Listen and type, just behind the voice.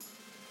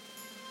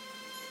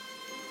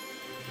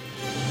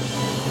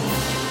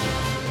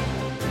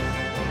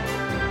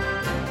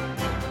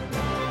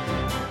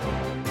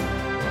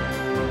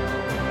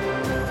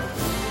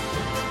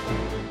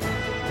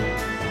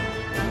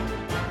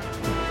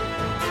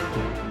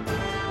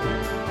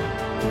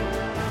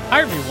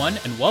Hi everyone,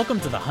 and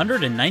welcome to the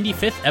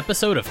 195th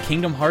episode of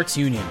Kingdom Hearts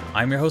Union.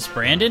 I'm your host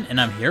Brandon,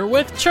 and I'm here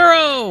with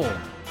Churro!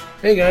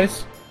 Hey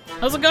guys.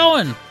 How's it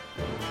going?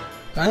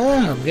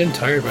 I'm getting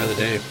tired by the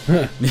day.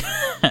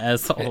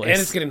 As always.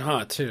 And it's getting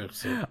hot too.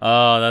 So.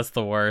 Oh, that's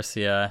the worst,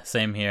 yeah.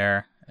 Same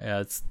here.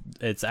 Yeah,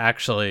 it's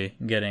actually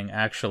getting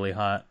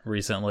hot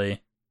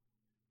recently.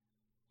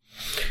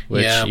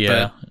 Which,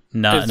 but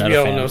not we a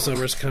all fan. know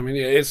summer's coming.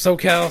 Yeah, it's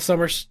SoCal,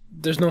 summer's,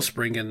 there's no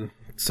spring in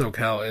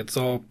SoCal.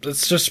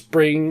 It's just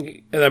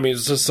spring, and I mean,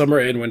 it's just summer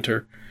and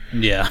winter.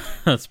 Yeah,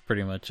 that's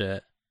pretty much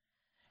it.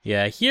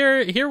 Yeah,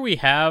 here we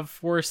have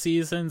 4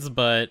 seasons,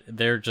 but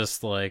they're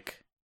just,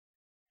 like,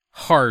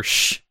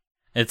 harsh.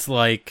 It's,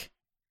 like,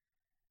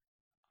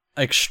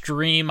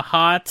 extreme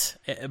hot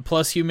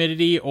plus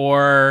humidity,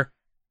 or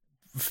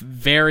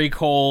very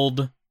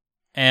cold,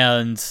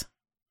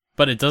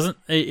 but it doesn't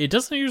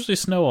usually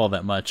snow all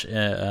that much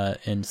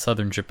in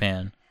southern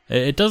Japan.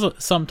 It does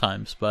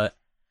sometimes, but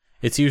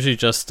it's usually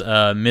just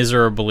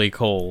miserably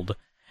cold.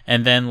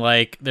 And then,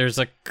 like, there's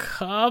a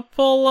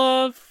couple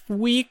of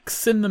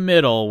weeks in the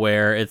middle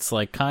where it's,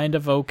 like, kind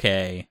of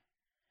okay.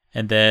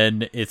 And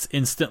then it's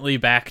instantly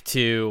back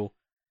to,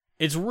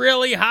 it's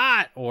really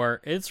hot, or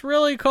it's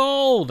really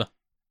cold.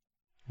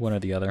 One or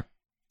the other.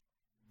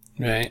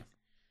 Right.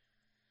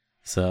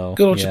 So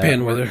good old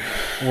Japan weather.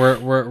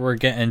 We're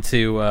getting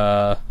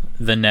to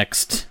the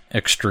next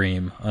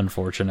extreme,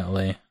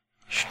 unfortunately.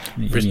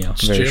 Very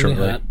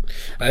shortly.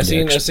 I've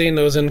seen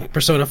those in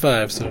Persona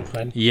 5. So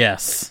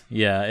yes,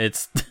 yeah,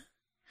 it's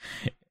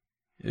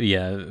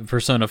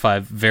Persona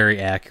 5 very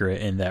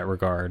accurate in that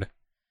regard.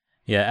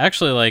 Yeah,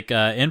 actually, like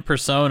in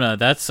Persona,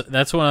 that's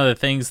one of the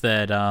things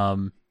that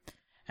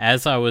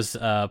as I was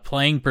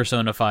playing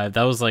Persona 5,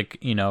 that was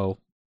like,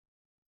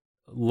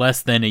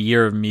 less than a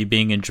year of me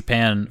being in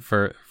Japan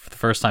for the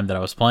first time that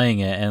I was playing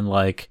it, and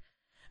like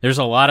there's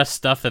a lot of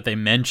stuff that they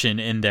mention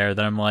in there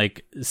that I'm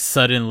like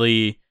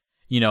suddenly,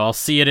 I'll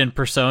see it in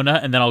Persona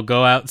and then I'll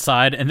go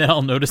outside and then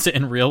I'll notice it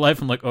in real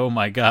life. I'm like, oh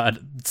my god,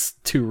 it's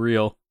too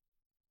real.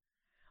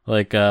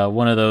 Like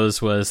one of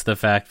those was the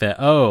fact that,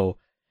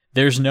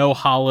 there's no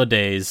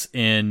holidays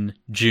in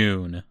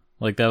June.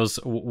 Like that was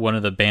one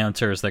of the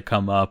banters that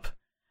come up,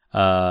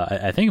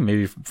 I think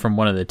maybe from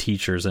one of the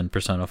teachers in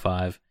Persona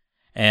 5.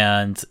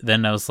 And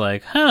then I was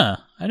like, I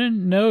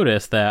didn't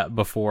notice that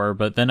before.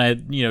 But then I,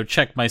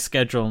 checked my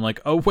schedule. I'm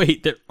like, oh,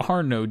 wait, there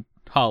are no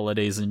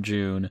holidays in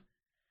June.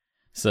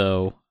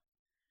 So,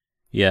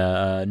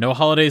 yeah, no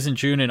holidays in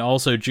June. And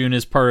also June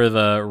is part of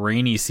the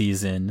rainy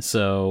season.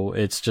 So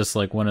it's just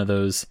like one of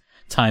those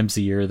times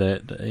a year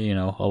that,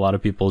 a lot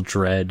of people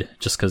dread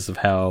just because of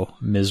how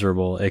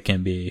miserable it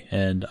can be.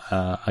 And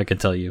I can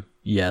tell you,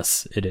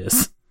 yes, it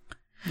is.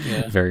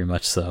 Yeah. Very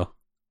much so.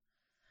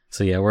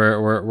 So yeah,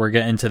 we're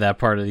getting to that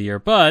part of the year,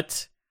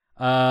 but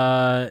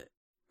we're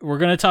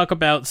going to talk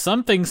about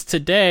some things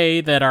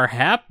today that are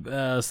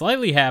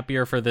slightly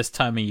happier for this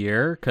time of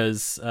year,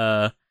 because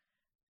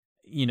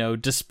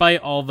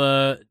despite all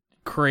the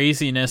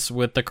craziness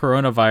with the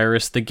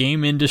coronavirus, the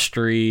game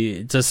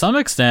industry to some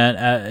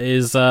extent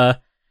is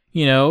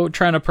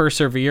trying to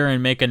persevere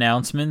and make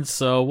announcements.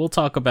 So we'll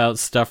talk about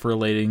stuff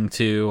relating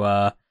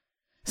to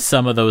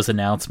some of those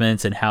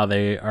announcements and how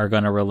they are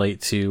going to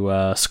relate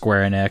to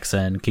Square Enix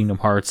and Kingdom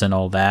Hearts and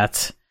all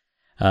that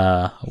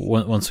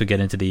once we get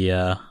into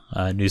the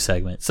new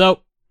segment.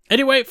 So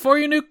anyway, for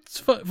you new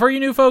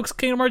folks,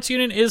 Kingdom Hearts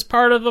Union is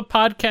part of a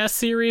podcast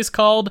series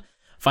called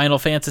Final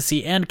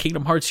Fantasy and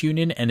Kingdom Hearts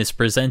Union and is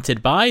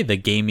presented by the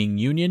Gaming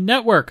Union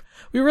Network.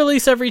 We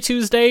release every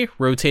Tuesday,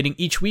 rotating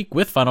each week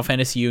with Final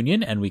Fantasy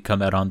Union, and we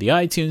come out on the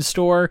iTunes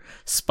Store,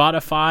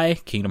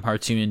 Spotify,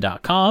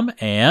 KingdomHeartsUnion.com,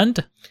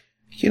 and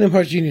Kingdom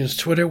Hearts Union's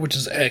Twitter, which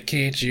is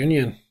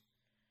 @KHUnion.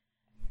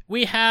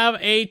 We have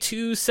a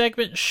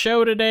 2-segment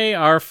show today.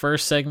 Our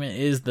first segment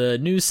is the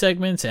news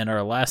segment, and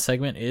our last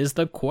segment is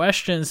the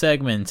question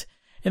segment.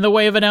 In the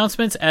way of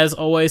announcements, as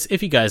always,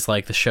 if you guys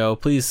like the show,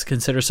 please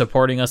consider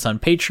supporting us on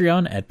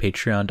Patreon at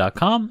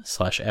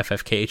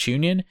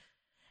patreon.com/FFKHUnion.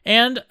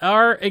 And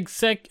our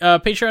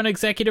Patreon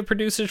executive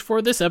producers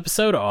for this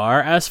episode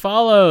are as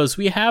follows.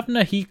 We have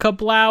Nahika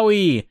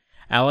Blowy,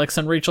 Alex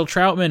and Rachel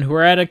Troutman, who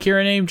are at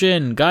Akira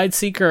Namejin, Guide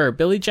Seeker,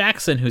 Billy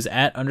Jackson, who's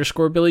at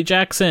 _Billy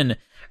Jackson,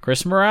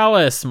 Chris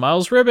Morales,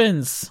 Miles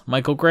Ribbons,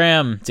 Michael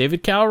Graham,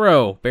 David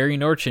Calro, Barry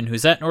Norchin,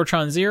 who's at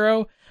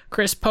Nortron0,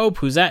 Chris Pope,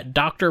 who's at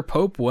Dr.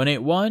 Pope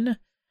 181,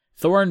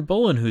 Thorin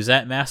Bullen, who's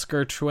at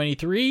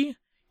Masker23,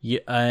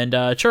 and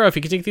Churro, if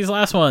you could take these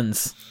last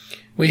ones.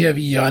 We have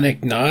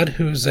Yannick Nod,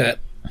 who's at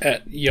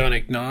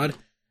Yannick Nod,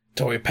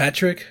 Tori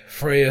Patrick,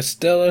 Freya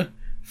Stella,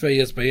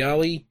 Freya's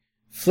Bayali,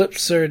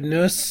 Flipsir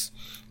Nuss,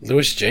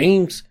 Lewis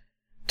James,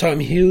 Tom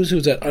Hughes,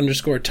 who's at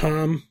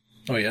 _Tom.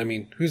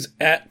 Who's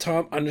at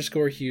Tom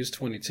 _Hughes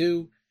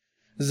 22,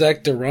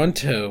 Zach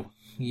Duranto,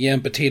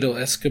 Yam Potato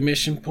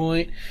Exclamation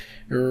Point,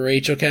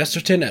 Rachel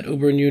Casterton at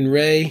Ubernoon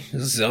Ray,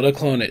 Zelda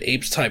Clone at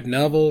Apes Type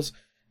Novels,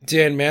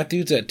 Dan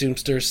Matthews at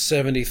Doomster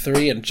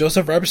 73, and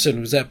Joseph Robertson,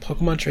 who's at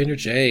Pokemon Trainer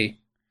J.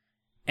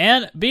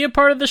 And be a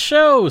part of the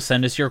show.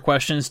 Send us your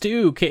questions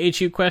to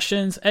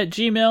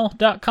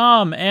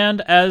khuquestions@gmail.com.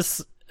 And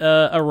as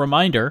a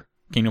reminder,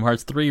 Kingdom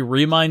Hearts 3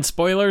 Remind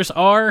spoilers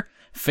are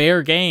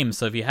fair game.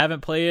 So if you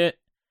haven't played it,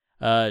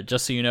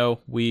 just so you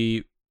know,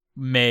 we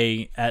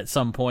may at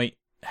some point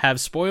have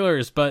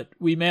spoilers, but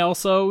we may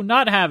also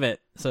not have it.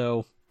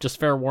 So just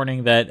fair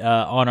warning that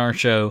on our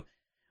show,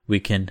 we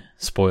can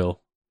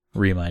spoil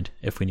Remind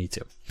if we need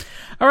to.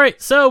 All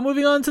right, so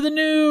moving on to the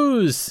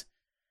news.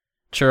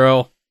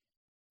 Churro,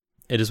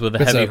 it is with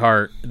a heavy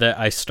heart that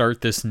I start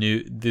this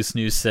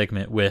news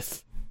segment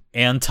with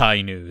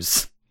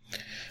anti-news.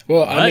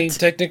 Well, I mean,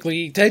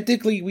 technically,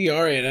 we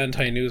are at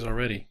anti-news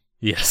already.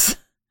 Yes,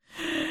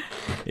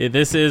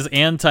 this is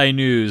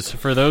anti-news.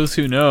 For those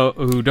who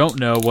don't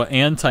know what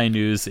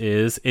anti-news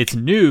is, it's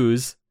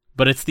news,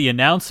 but it's the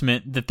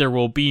announcement that there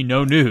will be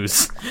no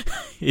news.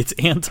 It's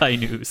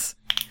anti-news.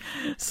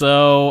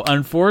 So,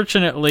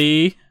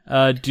 unfortunately,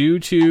 due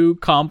to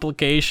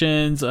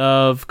complications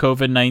of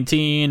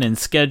COVID-19 and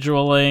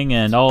scheduling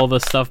and all the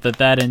stuff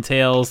that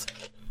entails,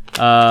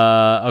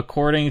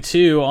 according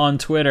to on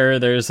Twitter,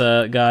 there's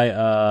a guy,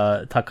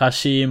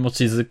 Takashi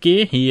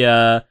Mochizuki. He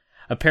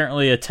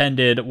apparently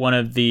attended one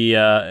of the,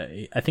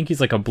 I think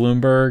he's like a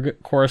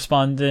Bloomberg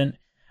correspondent.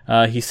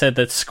 He said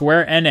that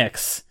Square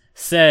Enix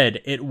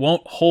said it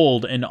won't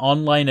hold an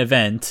online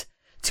event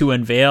to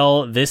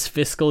unveil this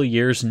fiscal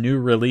year's new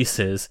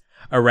releases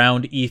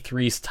around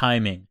E3's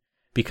timing,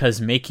 because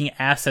making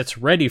assets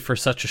ready for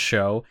such a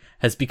show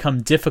has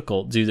become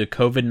difficult due to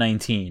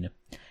COVID-19.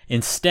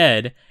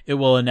 Instead, it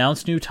will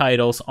announce new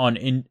titles on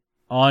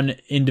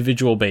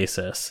individual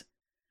basis.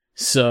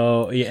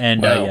 So,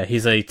 and wow.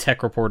 He's a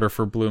tech reporter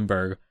for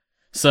Bloomberg.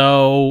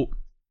 So,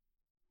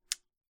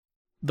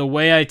 the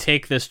way I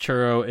take this,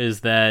 Churro,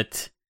 is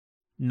that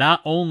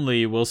not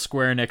only will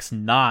Square Enix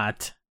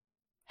not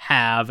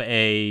have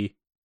a,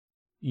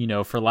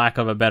 for lack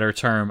of a better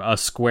term, a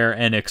Square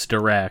Enix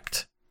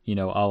Direct, a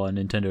la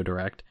Nintendo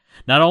Direct.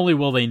 Not only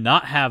will they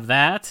not have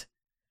that,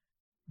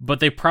 but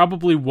they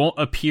probably won't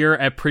appear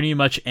at pretty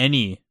much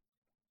any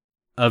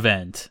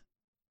event.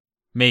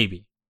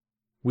 Maybe.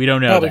 We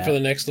don't know. Probably for the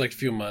next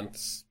few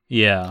months.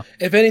 Yeah.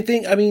 If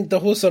anything, I mean, the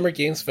whole Summer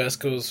Games Fest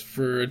goes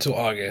until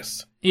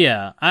August.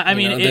 Yeah. I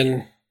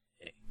mean,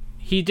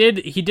 he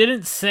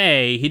didn't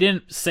say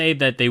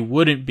that they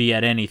wouldn't be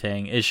at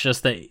anything. It's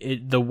just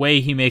that the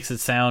way he makes it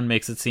sound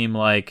makes it seem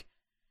like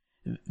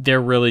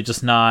they're really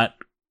just not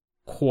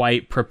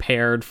quite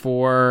prepared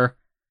for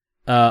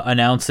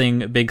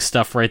announcing big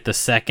stuff right this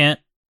second.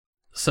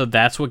 So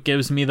that's what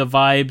gives me the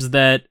vibes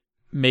that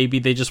maybe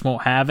they just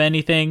won't have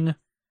anything.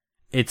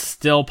 It's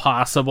still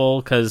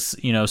possible because,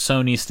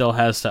 Sony still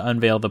has to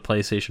unveil the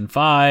PlayStation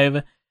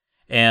 5.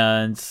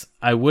 And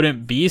I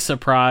wouldn't be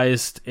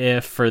surprised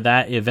if for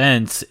that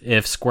event,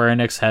 if Square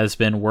Enix has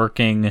been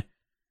working,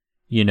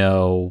 I don't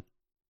know,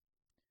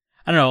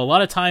 a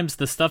lot of times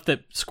the stuff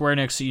that Square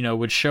Enix,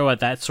 would show at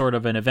that sort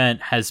of an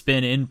event has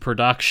been in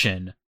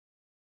production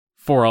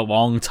for a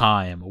long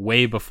time,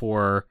 way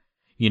before,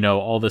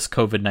 all this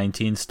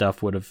COVID-19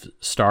 stuff would have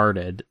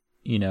started.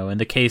 In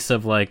the case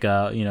of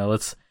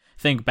let's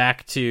think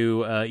back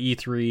to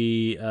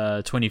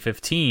E3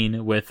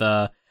 2015 with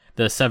the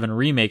 7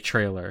 Remake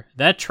trailer.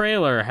 That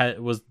trailer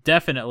was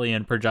definitely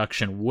in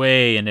production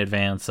way in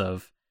advance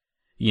of,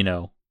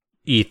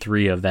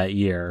 E3 of that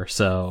year.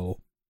 So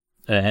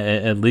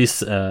at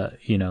least,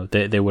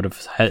 they would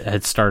have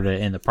had started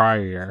it in the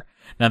prior year.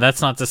 Now,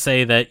 that's not to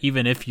say that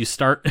even if you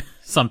start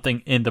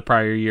something in the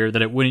prior year,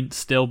 that it wouldn't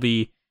still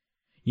be,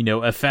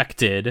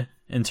 affected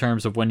in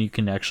terms of when you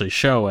can actually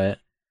show it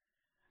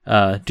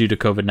due to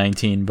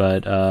COVID-19.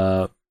 But,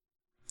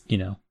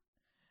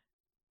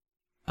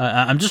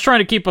 I'm just trying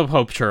to keep up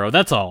hope, Churro.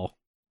 That's all.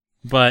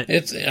 But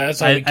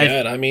that's all we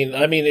got. I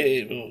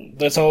mean,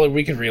 that's all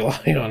we can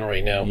rely on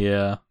right now.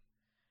 Yeah,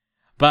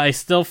 but I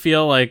still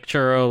feel like,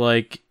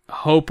 Churro,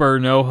 hope or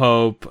no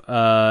hope,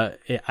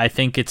 I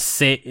think it's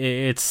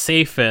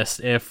safest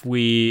if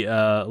we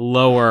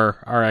lower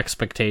our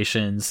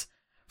expectations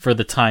for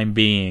the time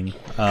being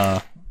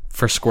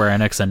for Square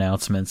Enix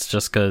announcements.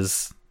 Just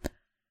because,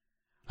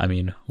 I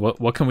mean,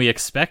 what can we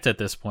expect at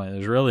this point?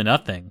 There's really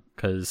nothing,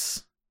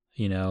 because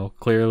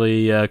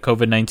clearly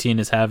COVID-19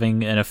 is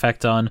having an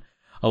effect on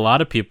a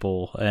lot of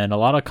people and a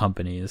lot of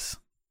companies.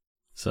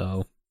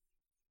 So,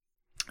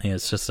 yeah,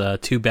 it's just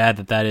too bad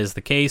that is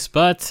the case.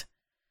 But,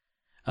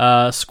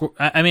 I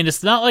mean,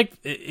 it's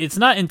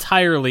not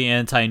entirely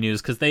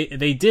anti-news, because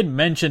they did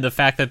mention the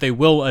fact that they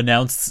will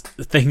announce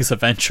things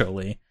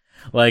eventually.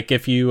 Like,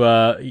 if you,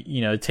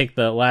 take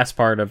the last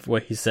part of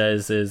what he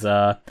says is,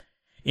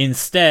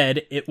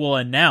 instead, it will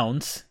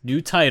announce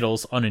new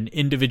titles on an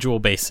individual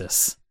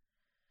basis.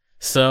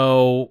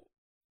 So,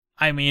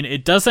 I mean,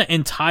 it doesn't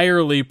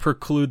entirely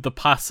preclude the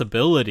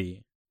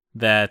possibility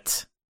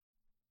that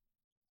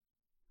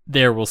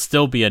there will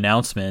still be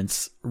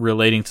announcements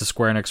relating to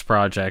Square Enix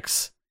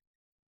projects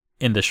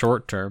in the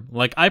short term.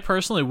 I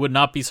personally would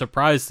not be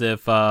surprised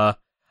if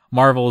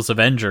Marvel's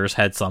Avengers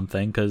had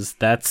something, because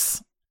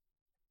that's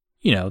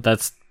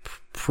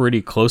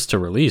pretty close to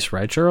release,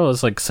 right, Churro?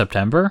 It's like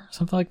September,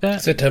 something like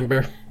that?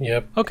 September,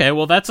 yep. Okay,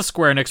 well, that's a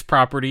Square Enix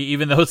property,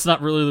 even though it's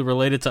not really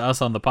related to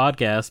us on the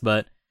podcast,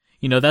 but,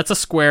 that's a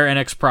Square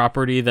Enix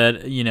property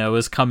that,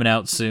 is coming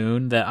out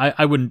soon, that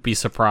I wouldn't be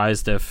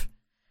surprised if,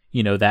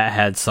 that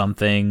had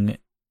something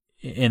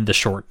in the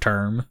short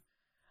term.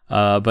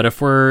 But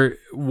if we're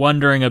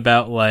wondering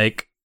about,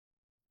 like,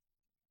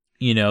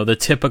 the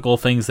typical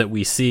things that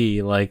we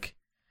see, like,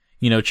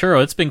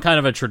 Churro, it's been kind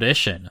of a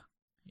tradition.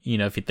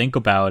 If you think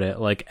about it,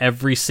 like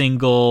every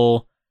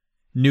single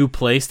new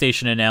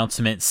PlayStation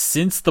announcement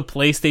since the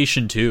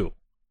PlayStation 2,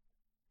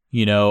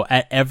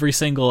 at every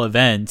single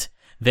event,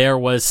 there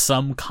was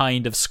some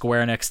kind of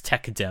Square Enix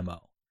tech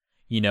demo.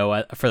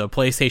 For the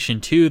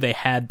PlayStation 2, they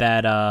had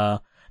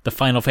that, the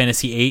Final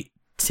Fantasy VIII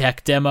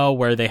tech demo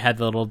where they had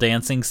the little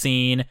dancing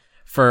scene.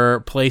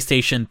 For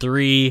PlayStation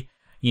 3,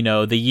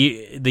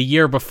 the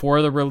year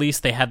before the release,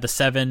 they had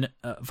the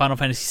Final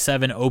Fantasy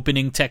VII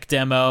opening tech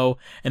demo,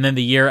 and then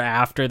the year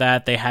after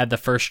that, they had the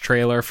first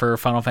trailer for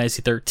Final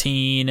Fantasy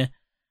 13,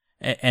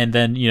 and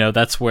then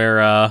that's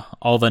where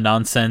all the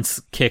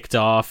nonsense kicked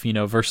off.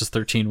 Versus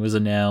 13 was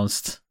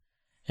announced,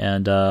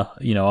 and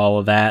all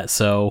of that.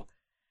 So,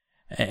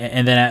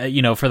 and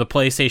then for the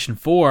PlayStation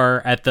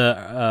 4, at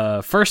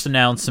the first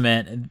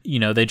announcement,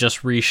 they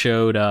just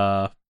reshowed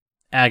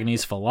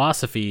Agnes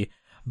Philosophy.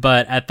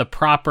 But at the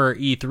proper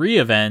E3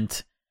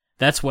 event,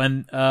 that's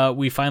when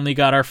we finally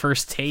got our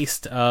first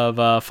taste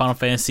of Final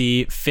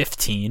Fantasy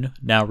 15,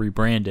 now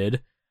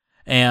rebranded,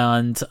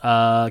 and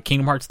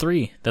Kingdom Hearts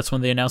 3. That's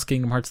when they announced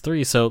Kingdom Hearts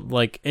 3. So,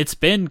 like, it's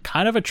been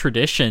kind of a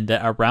tradition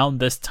that around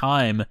this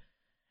time,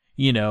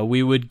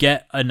 we would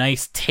get a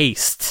nice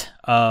taste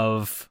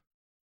of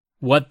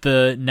what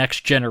the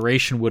next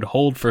generation would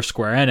hold for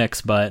Square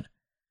Enix, but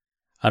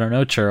I don't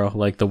know, Churro.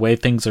 Like, the way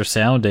things are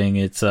sounding,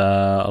 it's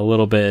a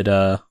little bit...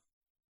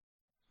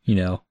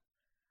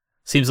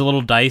 seems a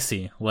little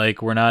dicey.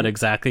 Like, we're not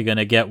exactly going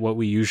to get what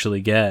we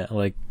usually get.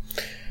 Like,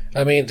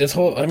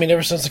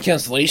 ever since the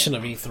cancellation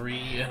of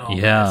E3 and all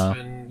that,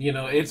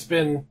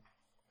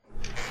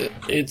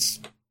 it's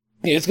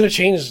going to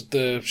change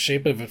the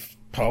shape of it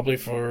probably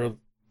for,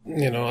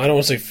 I don't want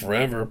to say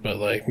forever, but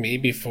like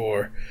maybe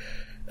for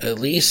at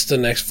least the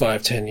next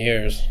 5-10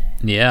 years.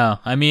 Yeah.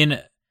 I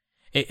mean,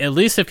 at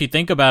least if you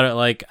think about it,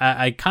 like,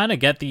 I kind of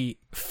get the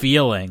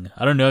feeling,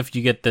 I don't know if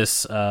you get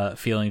this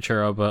feeling,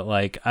 Churro, but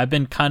like, I've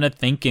been kind of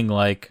thinking,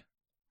 like,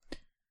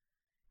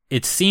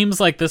 it seems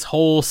like this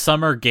whole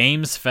Summer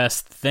Games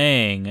Fest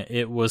thing,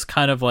 it was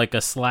kind of like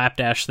a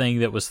slapdash thing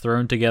that was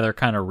thrown together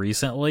kind of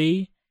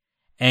recently,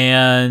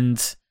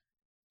 and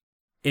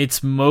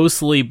it's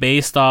mostly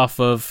based off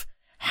of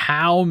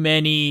how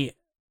many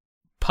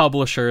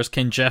publishers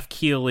can Jeff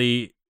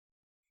Keighley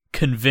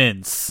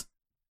convince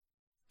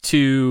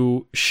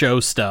to show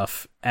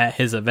stuff at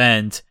his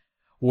event,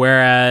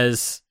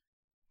 whereas,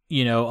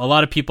 a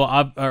lot of people,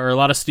 or a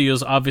lot of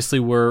studios obviously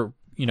were,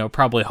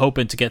 probably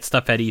hoping to get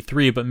stuff at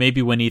E3, but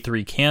maybe when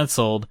E3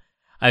 canceled,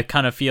 I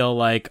kind of feel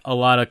like a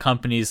lot of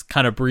companies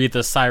kind of breathed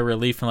a sigh of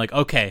relief and like,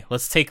 okay,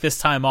 let's take this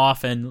time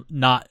off and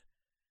not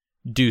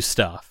do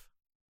stuff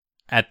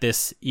at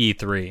this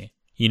E3.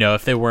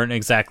 If they weren't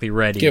exactly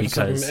ready. Give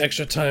some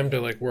extra time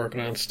to like work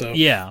on stuff.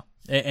 Yeah,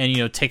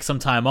 and take some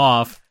time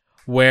off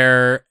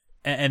where...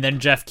 And then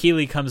Jeff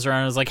Keighley comes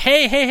around and is like,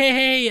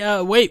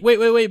 hey, wait,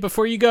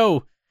 before you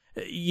go,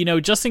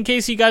 just in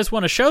case you guys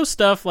want to show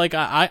stuff, like,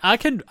 I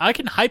can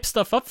hype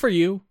stuff up for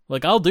you.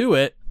 Like, I'll do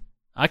it.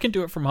 I can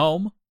do it from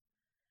home.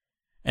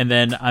 And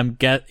then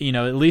it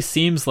at least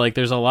seems like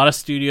there's a lot of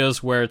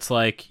studios where it's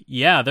like,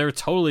 yeah, they're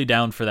totally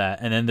down for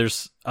that. And then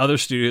there's other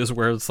studios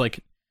where it's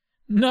like,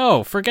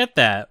 no, forget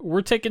that.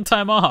 We're taking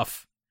time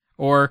off.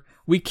 Or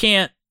we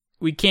can't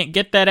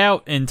get that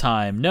out in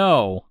time.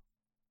 No.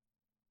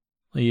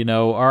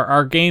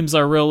 Our games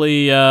are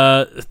really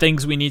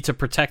things we need to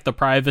protect the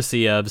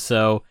privacy of,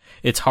 so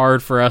it's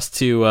hard for us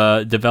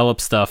to develop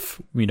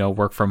stuff,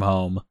 work from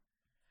home.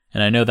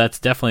 And I know that's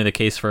definitely the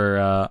case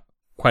for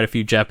quite a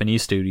few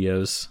Japanese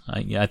studios.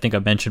 I think I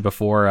mentioned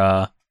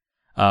before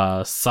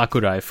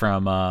Sakurai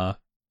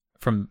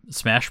from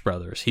Smash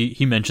Brothers.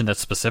 He mentioned that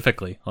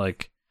specifically.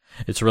 Like,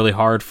 it's really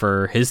hard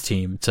for his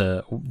team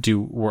to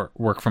do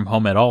work from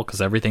home at all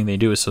because everything they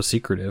do is so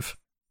secretive.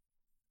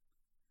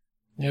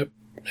 Yep.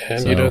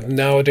 And,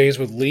 nowadays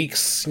with leaks,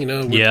 Square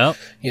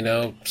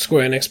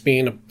Enix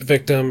being a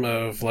victim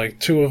of, like,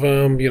 2 of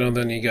them,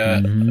 then you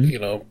got,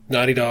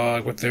 Naughty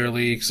Dog with their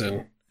leaks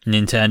and...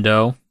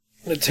 Nintendo.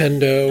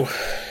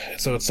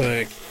 So it's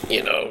like,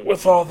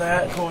 with all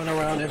that going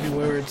around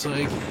everywhere, it's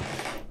like,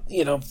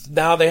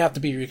 now they have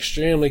to be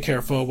extremely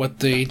careful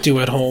what they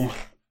do at home.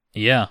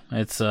 Yeah,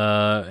 it's,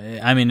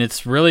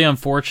 it's really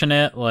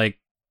unfortunate, like,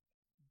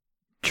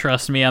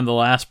 trust me, I'm the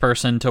last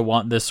person to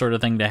want this sort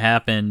of thing to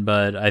happen,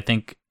 but I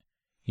think,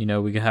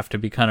 we have to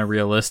be kind of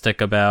realistic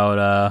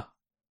about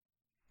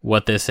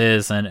what this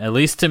is. And at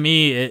least to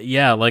me,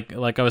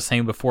 like I was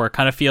saying before, it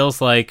kind of feels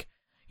like,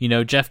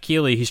 Jeff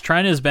Keighley, he's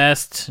trying his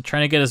best,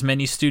 trying to get as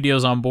many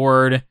studios on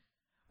board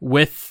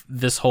with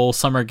this whole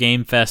Summer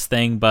Game Fest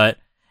thing, but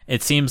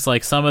it seems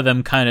like some of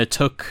them kind of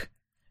took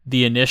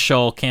the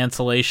initial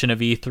cancellation of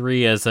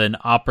E3 as an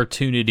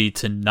opportunity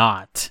to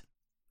not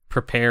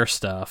prepare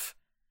stuff.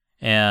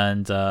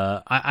 And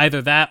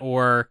either that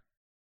or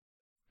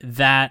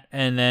that,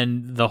 and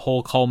then the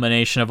whole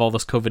culmination of all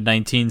this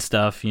COVID-19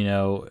 stuff,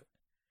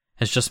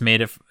 has just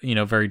made it,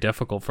 very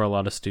difficult for a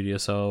lot of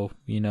studios. So,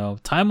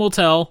 time will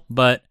tell,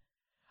 but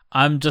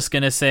I'm just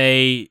going to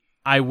say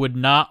I would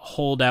not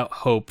hold out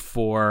hope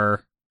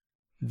for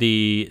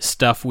the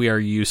stuff we are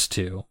used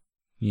to,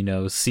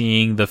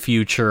 seeing the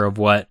future of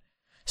what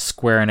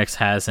Square Enix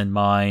has in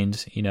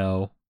mind,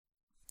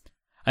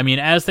 I mean,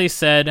 as they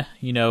said,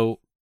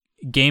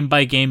 game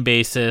by game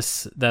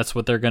basis, that's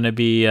what they're going to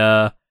be,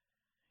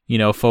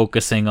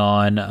 focusing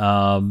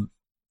on.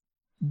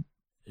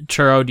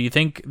 Churro, do you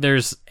think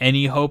there's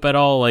any hope at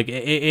all? Like,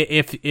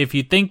 if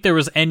you think there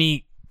was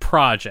any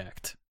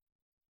project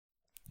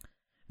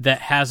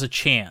that has a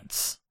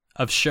chance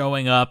of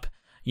showing up,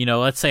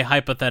 let's say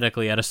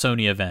hypothetically at a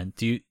Sony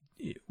event,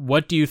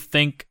 what do you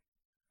think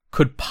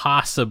could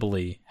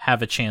possibly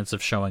have a chance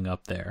of showing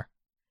up there?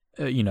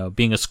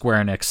 Being a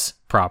Square Enix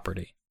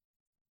property.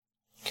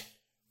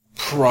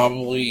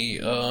 Probably,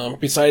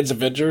 besides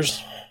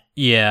Avengers.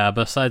 Yeah,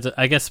 besides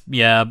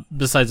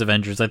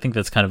Avengers, I think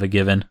that's kind of a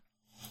given.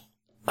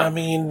 I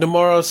mean,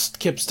 Nomura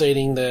kept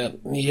stating that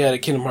he had a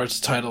Kingdom Hearts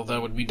title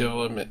that would be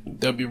known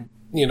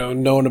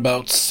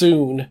about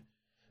soon.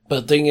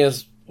 But the thing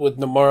is, with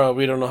Nomura,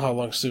 we don't know how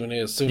long soon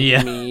is. Soon,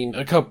 I mean,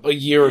 a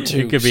year or two.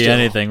 It could be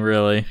anything,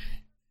 really.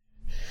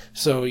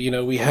 So,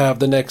 we have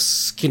the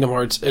next Kingdom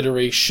Hearts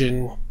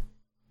iteration,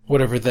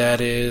 whatever that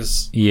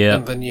is. Yeah.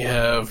 And then you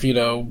have,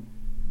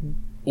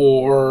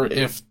 or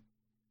if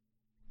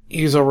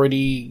he's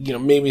already,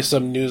 maybe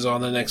some news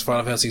on the next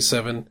Final Fantasy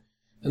VII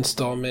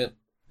installment.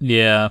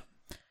 Yeah.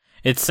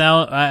 In the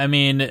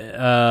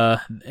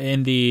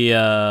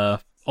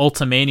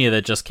Ultimania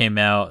that just came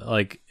out,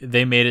 like,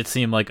 they made it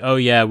seem like, oh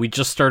yeah, we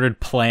just started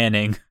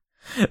planning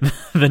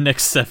the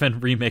next 7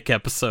 remake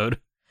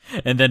episode,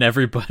 and then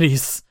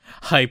everybody's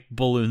hype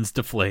balloons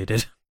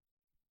deflated.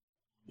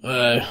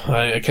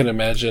 I can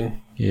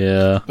imagine.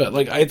 Yeah. But,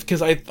 like, I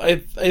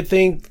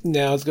think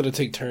now it's gonna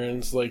take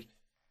turns, like,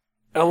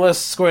 unless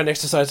Square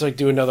Enix decides to, like,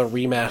 do another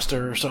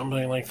remaster or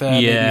something like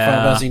that. Yeah. Maybe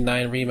Final Fantasy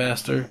 9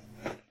 remaster.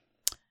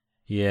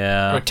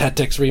 Yeah. Or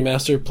Tactics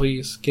remaster,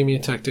 please. Give me a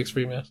Tactics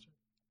remaster.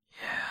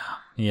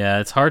 Yeah,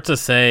 it's hard to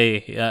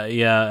say.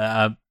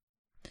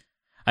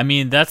 I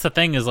mean, that's the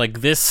thing, is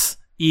like, this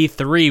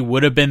E3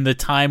 would have been the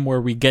time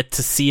where we get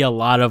to see a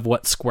lot of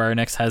what Square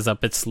Enix has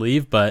up its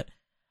sleeve, but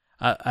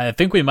I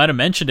think we might have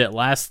mentioned it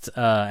last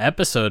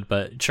episode,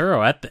 but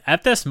Churro,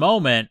 at this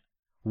moment,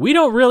 we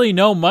don't really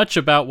know much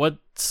about what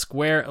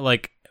Square,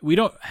 like, we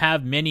don't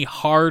have many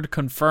hard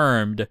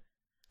confirmed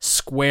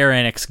Square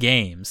Enix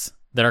games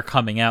that are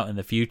coming out in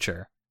the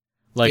future.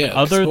 Like,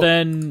 other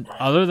than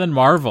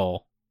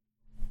Marvel,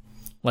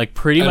 like,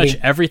 pretty much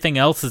everything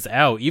else is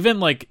out.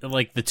 Even like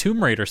the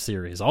Tomb Raider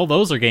series, all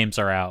those games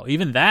are out.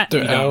 Even that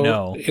we don't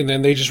know. And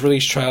then they just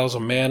released Trials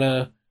of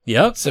Mana.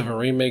 Yep. 7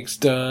 remakes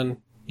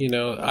done. I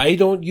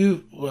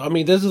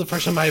mean, this is the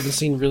first time I haven't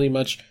seen really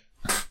much,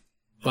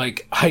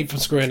 like, hype from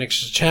Square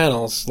Enix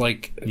channels,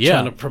 like,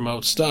 trying to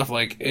promote stuff.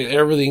 Like,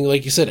 everything,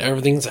 like you said,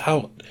 everything's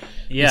out.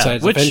 Yeah.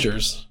 Besides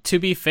Avengers. To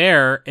be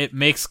fair, it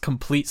makes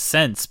complete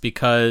sense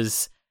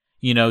because,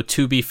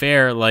 to be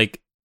fair,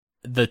 like,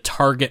 the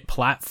target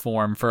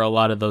platform for a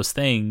lot of those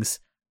things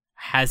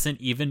hasn't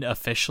even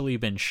officially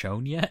been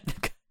shown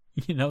yet.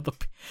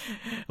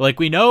 Like,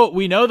 we know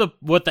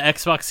what the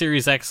Xbox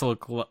Series X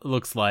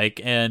looks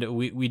like, and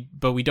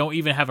but we don't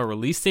even have a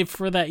release date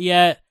for that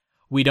yet.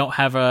 We don't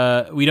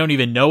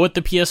even know what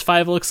the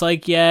PS5 looks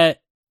like yet.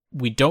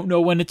 We don't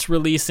know when it's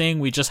releasing.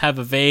 We just have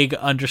a vague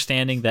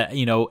understanding that,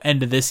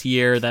 end of this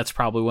year, that's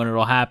probably when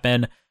it'll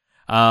happen.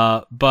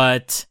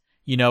 But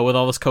with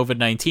all this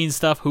COVID-19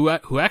 stuff,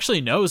 who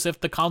actually knows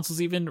if the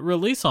consoles even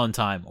release on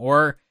time,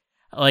 or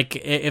like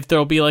if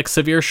there'll be like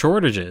severe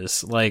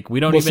shortages? Like, we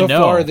don't even know.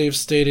 So far they've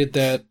stated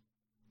that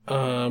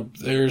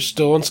they're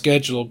still on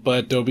schedule,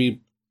 but they'll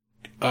be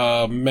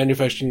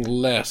manufacturing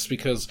less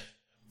because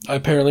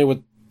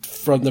apparently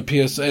from the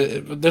PS,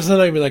 there's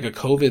not even like a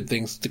COVID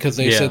thing, because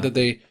they said that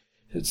they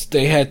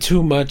had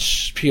too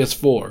much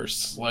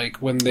PS4s, like,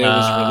 when they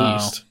was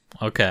released.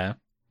 Okay.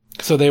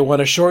 So they want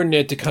to shorten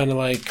it to kind of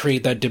like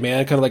create that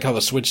demand, kind of like how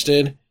the Switch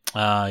did.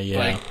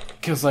 Yeah.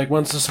 Because like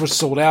once the Switch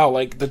sold out,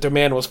 like the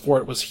demand for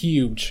it was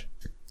huge.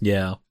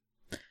 Yeah.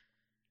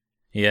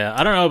 Yeah,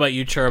 I don't know about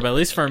you, Chur, but at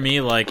least for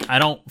me, like, I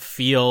don't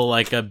feel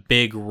like a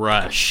big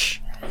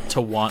rush to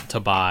want to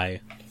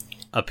buy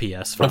a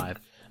PS5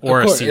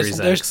 or a Series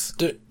X.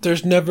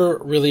 There's never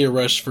really a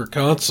rush for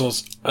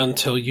consoles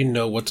until you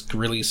know what's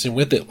releasing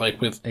with it.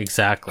 Like with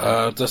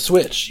the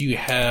Switch, you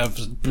have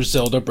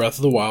Zelda Breath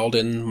of the Wild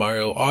and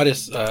Mario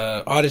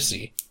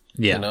Odyssey.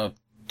 Yeah.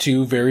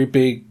 2 very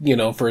big,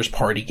 first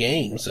party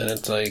games. And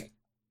it's like,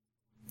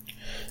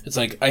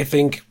 I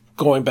think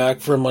going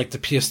back from like the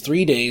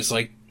PS3 days,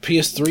 like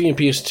PS3 and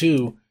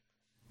PS2,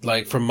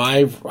 like from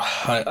my,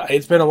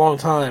 it's been a long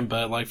time,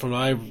 but like from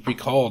my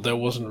recall, there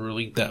wasn't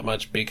really that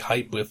much big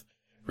hype with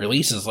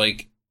releases.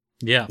 Like,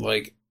 Yeah.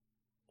 like,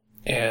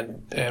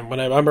 and when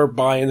I remember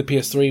buying the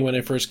PS3 when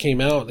it first came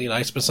out, you know,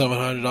 I spent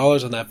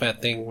 $700 on that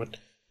fat thing.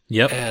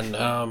 Yep.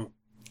 And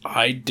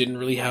I didn't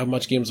really have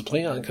much games to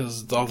play on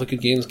because all the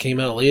good games came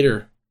out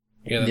later.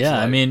 Yeah,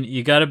 I mean,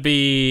 you got to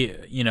be,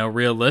 you know,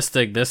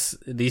 realistic.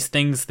 These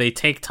things, they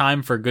take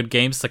time for good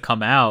games to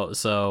come out.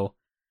 So,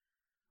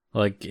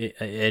 like,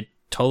 it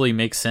totally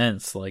makes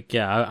sense. Like,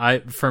 yeah, I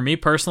for me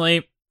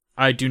personally,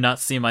 I do not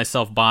see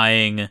myself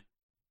buying, you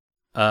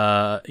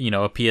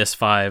know, a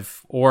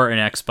PS5 or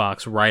an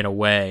Xbox right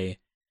away.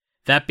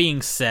 That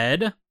being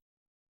said,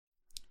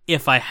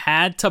 if I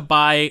had to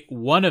buy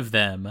one of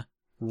them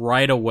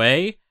right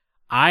away,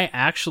 I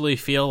actually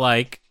feel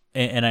like,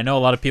 and I know a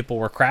lot of people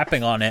were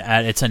crapping on it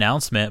at its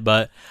announcement,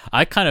 but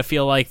I kind of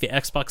feel like the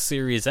Xbox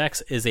Series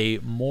X is a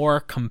more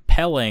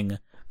compelling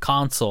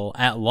console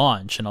at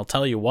launch, and I'll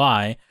tell you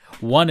why.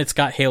 One, it's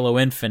got Halo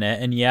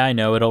Infinite, and yeah, I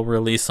know it'll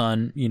release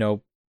on, you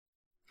know,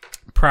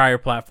 prior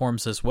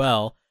platforms as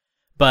well,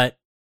 but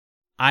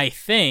I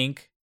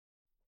think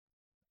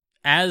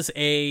as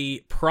a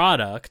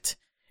product,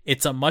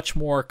 it's a much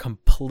more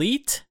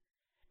complete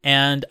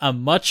and a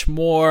much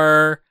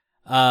more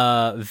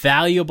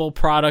valuable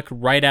product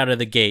right out of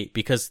the gate,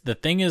 because the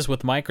thing is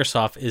with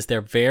Microsoft is they're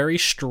very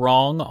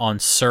strong on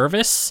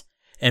service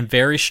and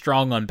very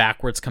strong on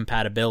backwards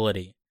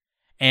compatibility,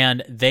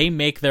 and they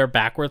make their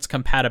backwards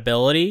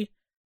compatibility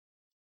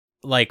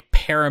like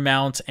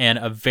paramount and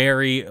a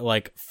very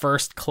like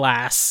first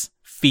class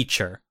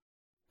feature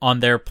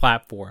on their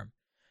platform.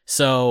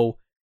 So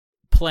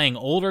playing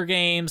older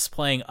games,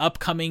 playing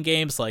upcoming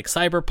games like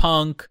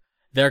Cyberpunk,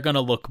 they're going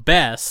to look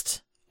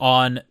best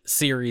on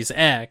Series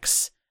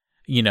X,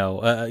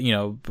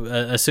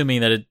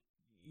 assuming that it,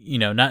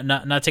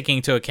 not taking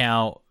into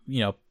account,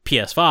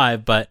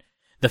 PS5, but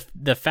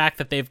the fact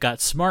that they've got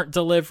smart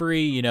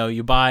delivery,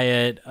 you buy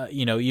it,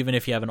 even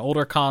if you have an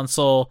older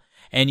console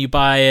and you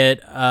buy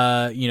it,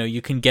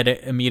 you can get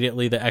it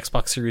immediately, the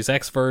Xbox Series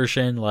X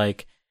version.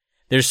 Like,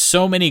 there's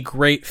so many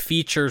great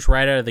features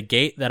right out of the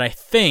gate that I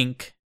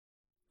think,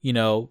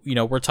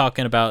 we're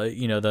talking about,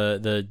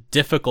 the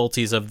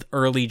difficulties of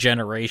early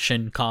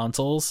generation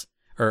consoles,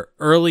 or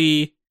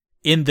early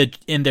in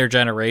their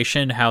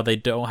generation, how they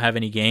don't have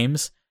any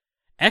games.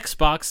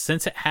 Xbox,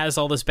 since it has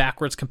all this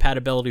backwards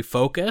compatibility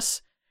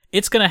focus,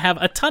 it's going to have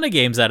a ton of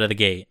games out of the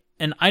gate.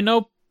 And I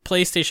know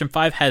PlayStation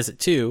 5 has it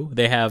too.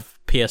 They have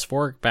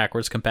PS4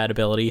 backwards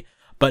compatibility,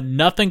 but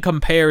nothing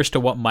compares to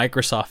what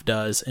Microsoft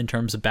does in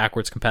terms of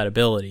backwards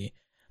compatibility.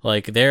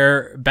 Like,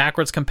 their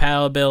backwards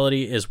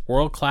compatibility is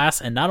world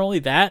class, and not only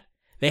that,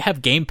 they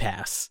have Game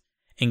Pass.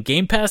 And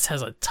Game Pass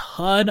has a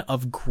ton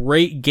of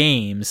great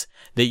games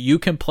that you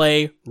can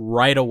play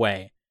right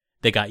away.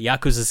 They got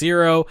Yakuza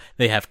 0,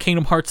 they have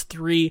Kingdom Hearts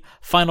 3,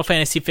 Final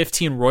Fantasy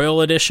 15 Royal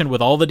Edition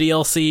with all the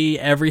DLC,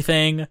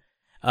 everything.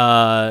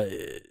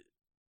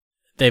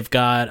 They've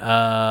got,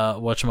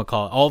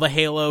 all the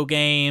Halo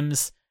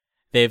games.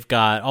 They've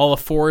got all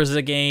the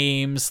Forza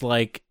games,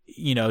 like,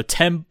 you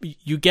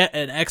get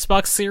an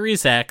Xbox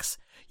Series X,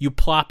 you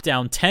plop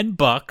down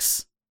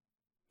 $10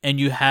 and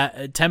you have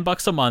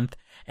 $10 a month,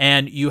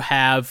 and you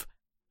have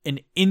an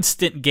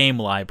instant game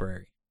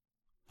library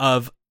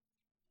of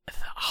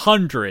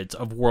hundreds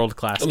of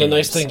world-class games. And the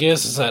nice thing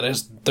is that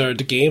the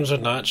games are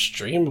not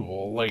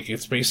streamable. Like,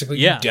 it's basically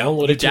you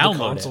download it to the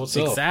console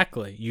itself.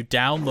 Exactly. You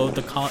download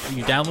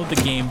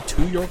the game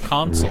to your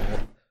console,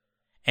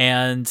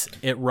 and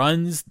it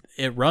runs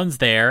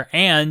there.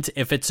 And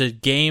if it's a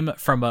game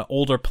from an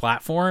older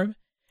platform,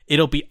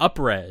 it'll be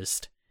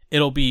up-resed.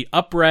 It'll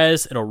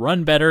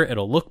run better,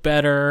 it'll look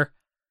better.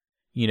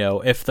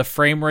 If the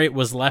frame rate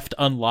was left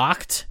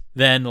unlocked,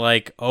 then,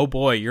 like, oh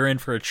boy, you're in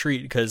for a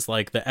treat, because,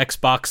 like, the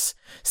Xbox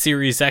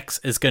Series X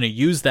is going to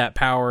use that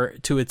power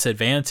to its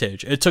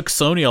advantage. It took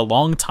Sony a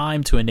long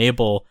time to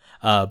enable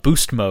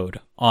boost mode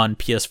on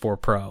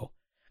PS4 Pro,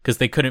 because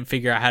they couldn't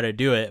figure out how to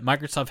do it.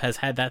 Microsoft has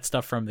had that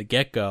stuff from the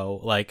get-go.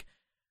 Like,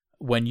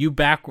 when you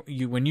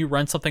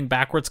run something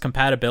backwards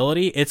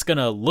compatibility, it's going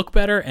to look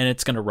better and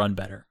it's going to run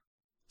better.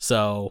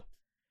 So,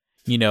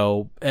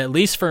 at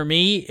least for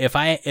me, if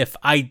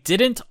I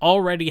didn't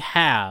already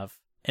have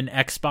an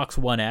Xbox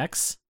One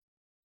X,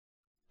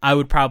 I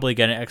would probably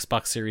get an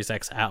Xbox Series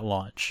X at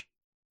launch.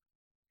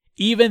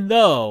 Even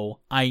though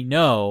I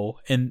know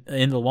in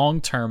the long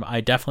term, I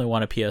definitely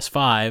want a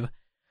PS5.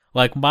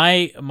 Like,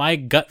 my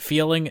gut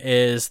feeling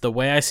is, the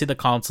way I see the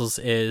consoles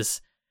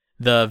is,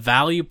 the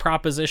value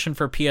proposition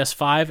for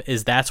PS5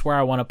 is that's where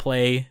I want to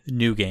play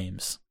new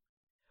games.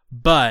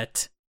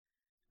 But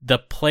the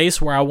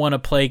place where I want to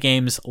play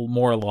games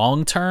more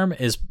long term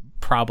is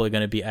probably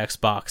going to be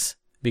Xbox,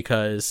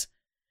 because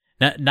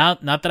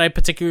not that I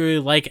particularly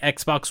like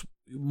Xbox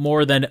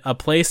more than a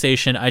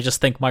PlayStation. I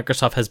just think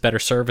Microsoft has better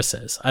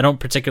services. I don't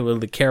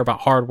particularly care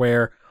about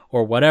hardware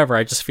or whatever.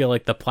 I just feel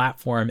like the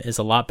platform is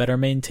a lot better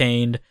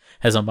maintained,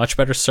 has a much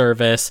better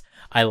service.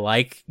 I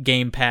like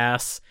Game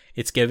Pass.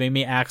 It's giving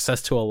me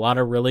access to a lot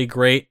of really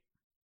great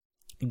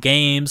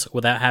games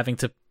without having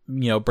to,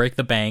 break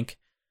the bank.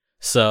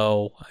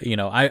 So,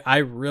 I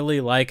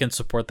really like and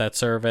support that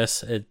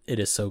service. It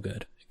is so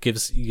good. It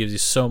gives you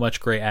so much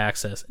great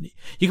access.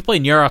 You can play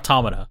Nier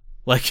Automata.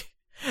 Like,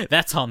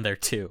 that's on there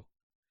too.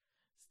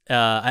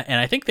 And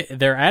I think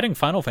they're adding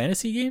Final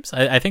Fantasy games.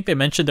 I think they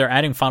mentioned they're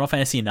adding Final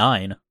Fantasy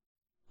IX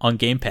on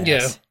Game Pass.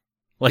 Yeah.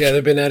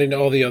 They've been adding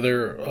all the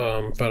other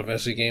Final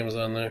Fantasy games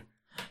on there.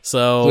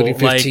 So, including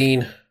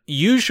 15.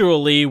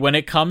 Usually when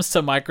it comes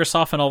to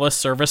Microsoft and all this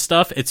service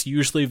stuff, it's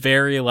usually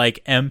very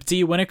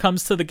empty when it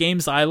comes to the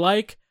games I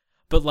like.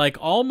 But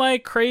all my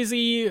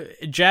crazy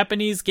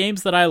Japanese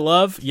games that I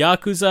love,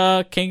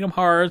 Yakuza, Kingdom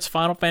Hearts,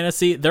 Final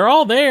Fantasy, they're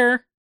all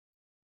there.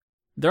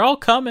 They're all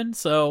coming.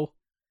 So,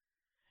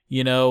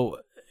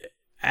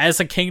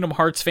 as a Kingdom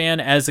Hearts fan,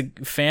 as a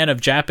fan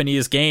of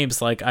Japanese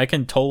games, I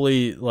can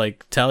totally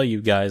tell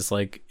you guys,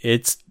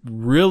 it's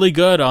really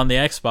good on the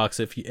Xbox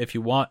if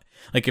you want.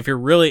 If you're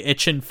really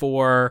itching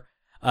for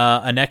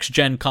a next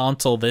gen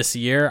console this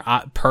year,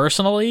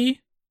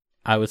 personally,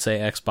 I would say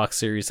Xbox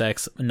Series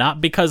X,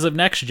 not because of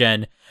next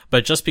gen,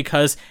 but just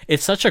because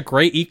it's such a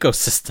great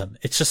ecosystem.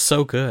 It's just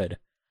so good.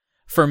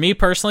 For me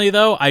personally,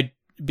 though,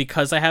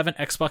 because I have an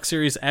Xbox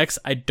Series X,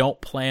 I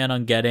don't plan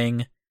on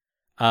getting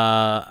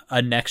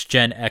a next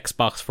gen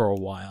Xbox for a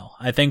while.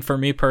 I think for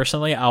me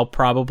personally, I'll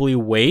probably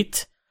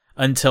wait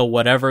until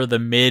whatever the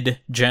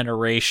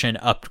mid-generation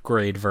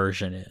upgrade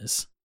version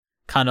is.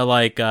 Kind of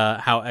like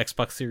how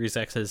Xbox Series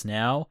X is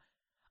now.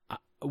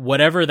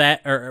 Whatever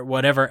that, or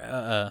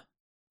whatever,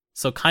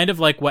 so kind of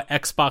like what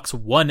Xbox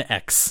One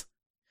X,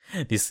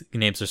 these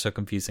names are so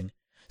confusing.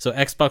 So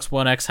Xbox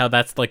One X, how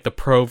that's the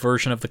pro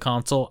version of the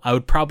console, I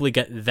would probably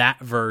get that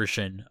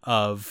version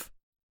of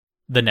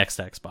the next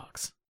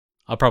Xbox.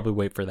 I'll probably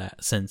wait for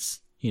that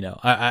since,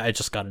 I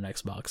just got an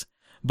Xbox.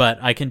 But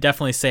I can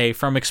definitely say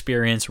from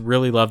experience,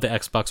 really love the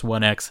Xbox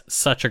One X.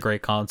 Such a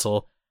great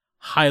console.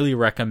 Highly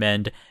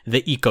recommend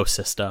the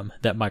ecosystem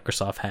that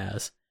Microsoft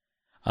has.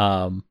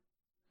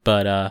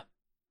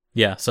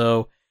 Yeah,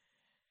 so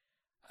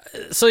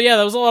yeah,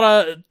 there was a lot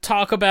of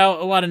talk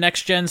about a lot of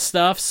next-gen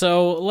stuff.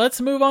 So let's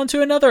move on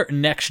to another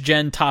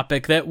next-gen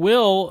topic that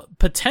will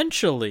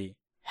potentially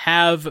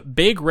have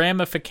big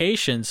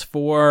ramifications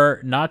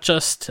for not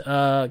just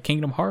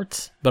Kingdom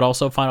Hearts, but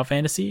also Final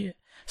Fantasy,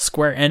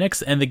 Square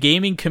Enix, and the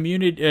gaming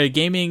community,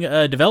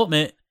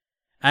 development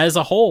as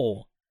a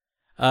whole.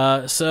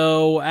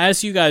 So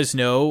as you guys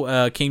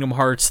know, Kingdom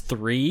Hearts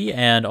 3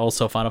 and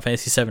also Final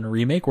Fantasy 7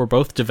 Remake were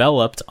both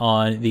developed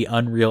on the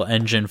Unreal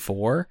Engine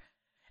 4.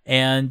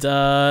 And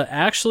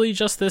actually,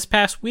 just this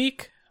past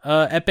week,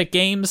 Epic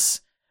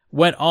Games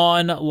went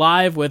on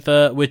live with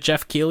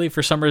Jeff Keighley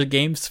for Summer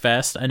Games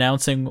Fest,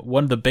 announcing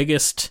one of the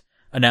biggest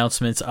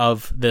announcements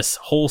of this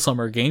whole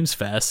Summer Games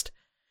Fest,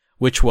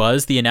 which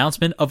was the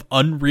announcement of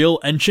Unreal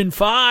Engine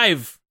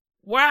 5.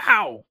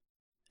 Wow!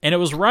 And it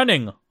was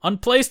running on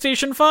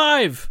PlayStation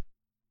 5.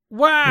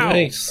 Wow!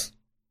 Nice.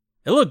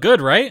 It looked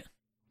good, right?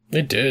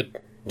 It did.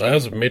 I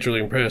was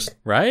majorly impressed.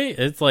 Right?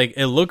 It's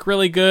it looked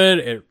really good.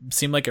 It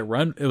seemed like it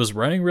was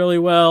running really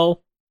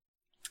well.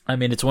 I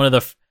mean, it's one of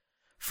the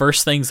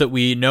first things that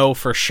we know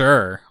for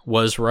sure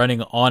was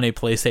running on a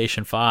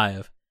PlayStation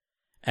 5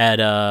 at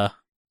I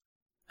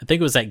think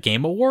it was at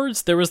Game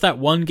Awards. There was that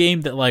one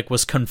game that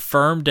was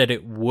confirmed that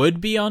it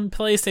would be on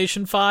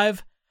PlayStation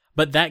 5,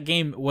 but that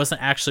game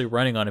wasn't actually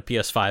running on a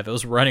PS5. It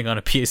was running on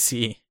a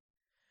PC.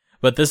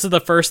 But this is the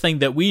first thing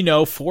that we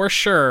know for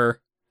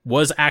sure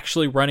was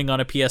actually running on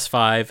a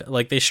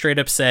PS5. They straight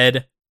up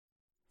said,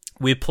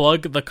 we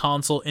plug the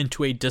console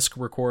into a disc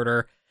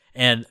recorder,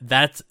 and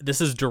this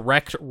is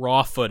direct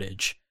raw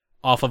footage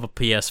off of a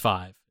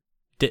PS5.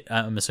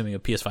 I'm assuming a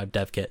PS5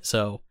 dev kit.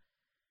 So,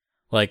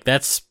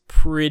 that's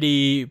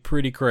pretty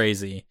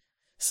crazy.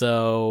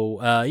 So,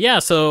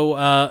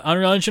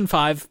 Unreal Engine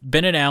 5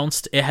 been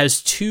announced. It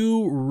has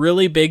two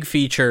really big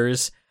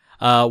features.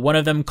 One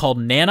of them called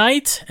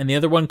Nanite, and the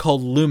other one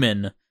called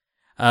Lumen.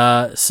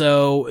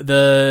 So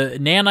the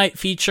Nanite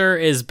feature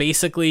is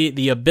basically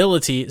the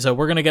ability. So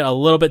we're gonna get a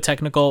little bit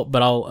technical,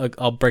 but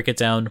I'll break it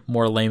down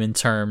more layman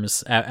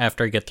terms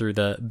after I get through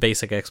the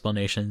basic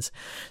explanations.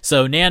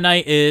 So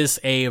Nanite is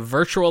a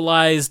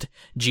virtualized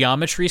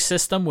geometry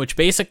system, which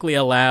basically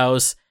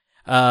allows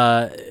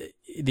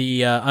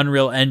the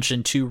Unreal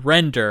Engine to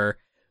render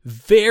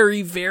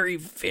very, very,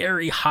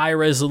 very high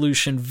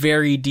resolution,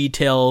 very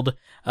detailed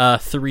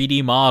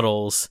 3D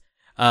models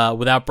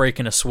without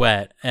breaking a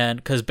sweat. And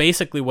because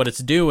basically what it's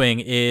doing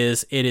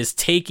is it is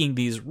taking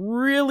these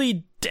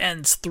really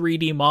dense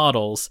 3D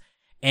models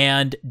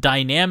and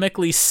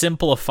dynamically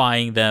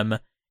simplifying them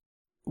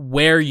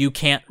where you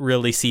can't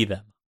really see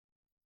them.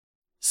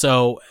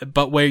 So,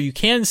 but where you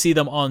can see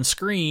them on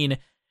screen,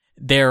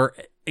 they're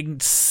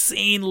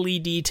insanely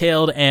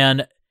detailed,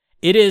 and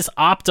it is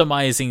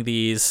optimizing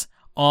these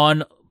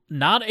on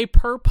not a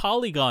per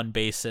polygon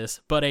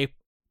basis, but a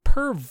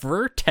per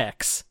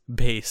vertex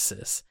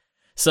basis.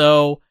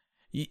 So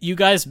you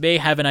guys may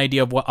have an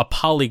idea of what a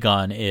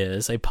polygon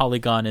is. A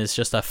polygon is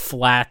just a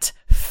flat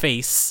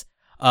face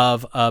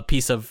of a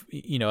piece of, a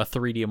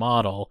 3D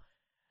model.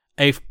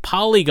 a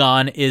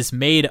polygon is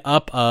made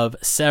up of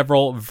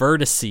several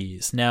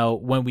vertices. Now,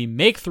 when we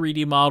make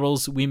 3D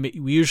models, we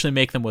usually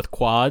make them with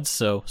quads,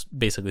 so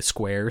basically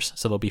squares,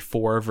 so there'll be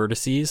 4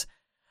 vertices.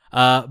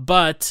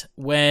 But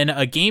when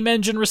a game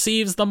engine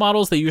receives the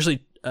models, they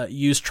usually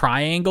use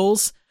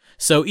triangles.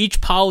 So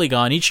each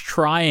polygon, each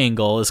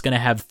triangle is going to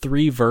have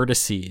 3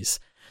 vertices.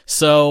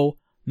 So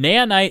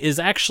Nanite is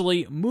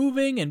actually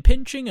moving and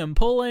pinching and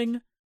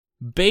pulling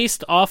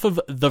based off of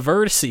the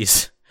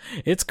vertices.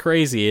 It's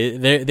crazy.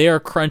 They are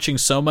crunching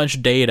so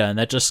much data, and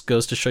that just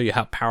goes to show you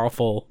how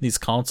powerful these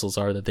consoles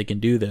are that they can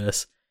do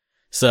this.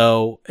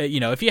 So,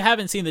 if you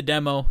haven't seen the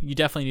demo, you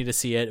definitely need to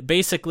see it.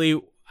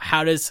 Basically,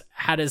 how does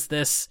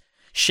this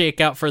shake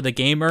out for the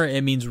gamer?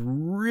 It means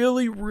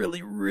really,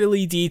 really,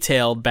 really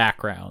detailed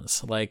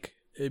backgrounds, like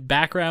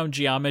background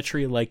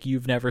geometry like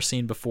you've never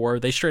seen before.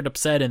 They straight up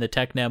said in the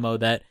tech demo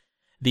that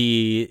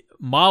the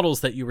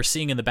models that you were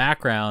seeing in the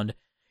background,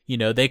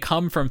 they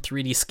come from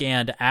 3D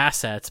scanned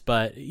assets,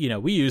 but,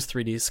 we use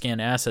 3D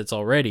scanned assets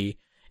already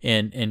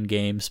in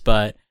games,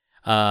 but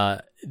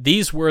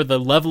these were the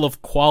level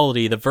of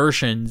quality, the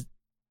version,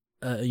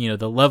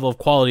 the level of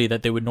quality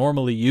that they would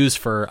normally use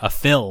for a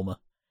film.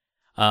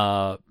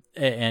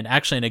 And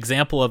actually an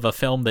example of a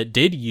film that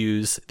did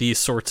use these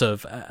sorts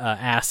of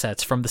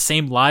assets from the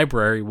same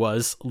library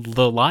was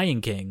The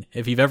Lion King.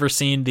 If you've ever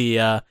seen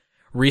the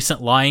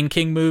recent Lion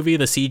King movie,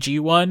 the CG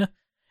one,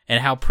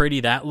 and how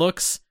pretty that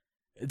looks,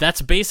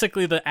 that's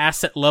basically the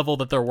asset level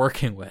that they're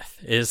working with,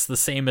 is the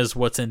same as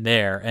what's in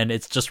there, and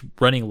it's just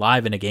running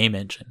live in a game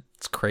engine.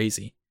 It's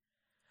crazy.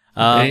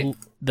 The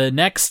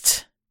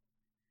next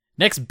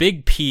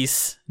big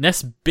piece,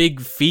 next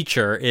big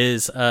feature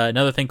is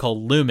another thing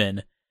called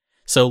Lumen.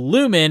 So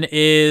Lumen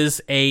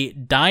is a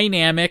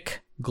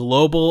dynamic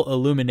global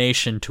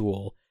illumination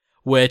tool,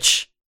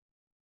 which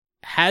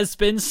has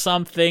been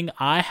something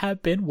I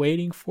have been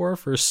waiting for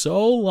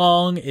so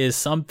long, is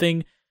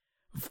something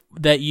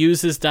that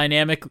uses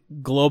dynamic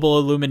global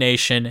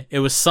illumination. It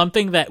was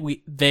something that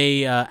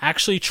they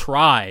actually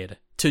tried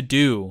to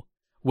do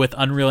with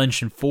Unreal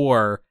Engine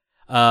 4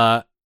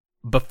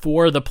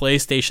 before the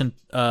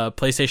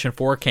PlayStation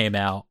 4 came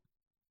out,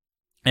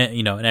 and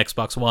and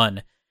Xbox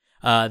One.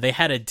 They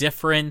had a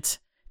different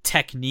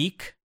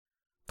technique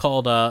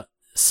called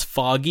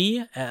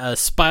SVOG,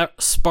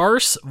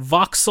 Sparse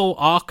Voxel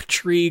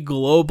Octree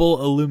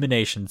Global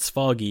Illumination,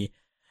 SVOG,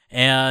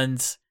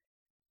 and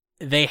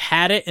they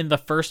had it in the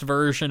first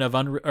version of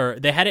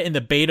they had it in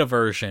the beta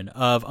version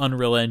of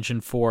Unreal Engine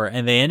 4,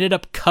 and they ended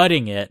up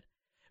cutting it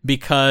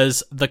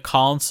because the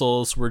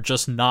consoles were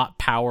just not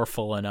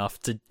powerful enough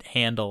to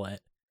handle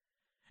it.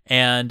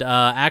 And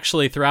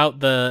actually, throughout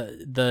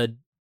the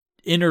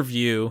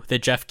interview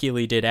that Jeff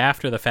Keighley did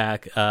after the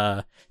fact,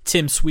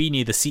 Tim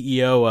Sweeney, the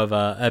CEO of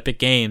Epic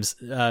Games,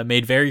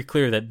 made very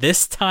clear that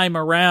this time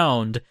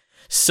around,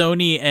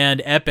 Sony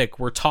and Epic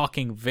were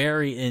talking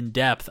very in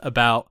depth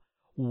about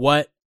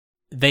what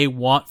they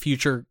want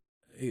future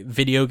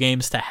video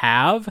games to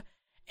have,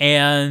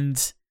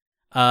 and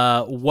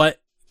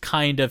what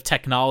kind of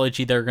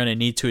technology they're going to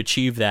need to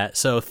achieve that.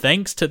 So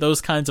thanks to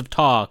those kinds of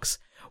talks,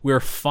 we're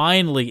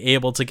finally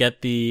able to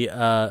get the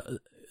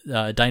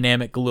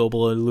dynamic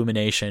global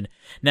illumination.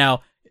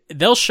 Now,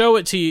 they'll show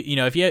it to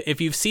you.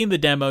 If you've seen the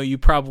demo, you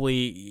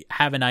probably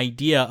have an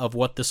idea of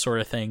what this sort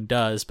of thing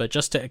does. But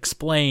just to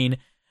explain,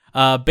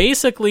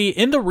 basically,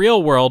 in the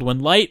real world, when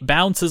light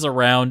bounces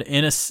around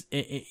in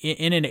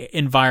an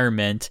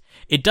environment,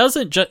 it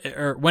doesn't just,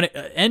 or when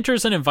it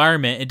enters an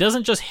environment, it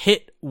doesn't just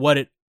hit what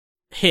it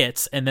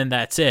hits and then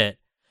that's it.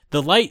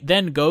 The light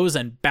then goes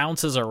and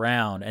bounces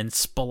around and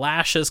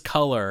splashes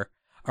color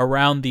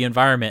around the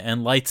environment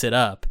and lights it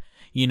up.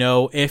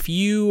 If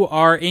you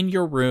are in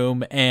your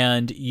room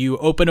and you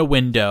open a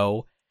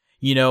window,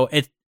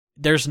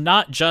 there's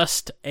not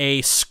just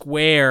a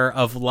square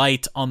of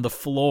light on the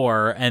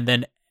floor and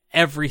then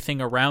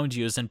everything around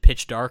you is in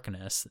pitch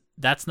darkness.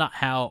 That's not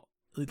how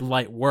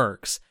light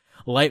works.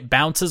 Light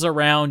bounces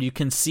around. You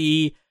can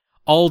see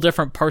all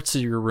different parts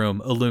of your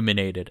room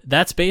illuminated.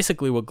 That's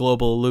basically what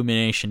global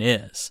illumination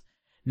is.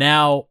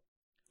 Now,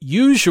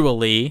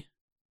 usually,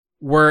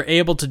 we're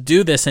able to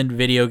do this in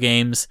video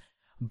games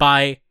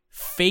by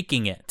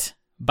faking it,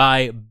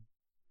 by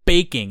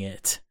baking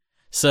it.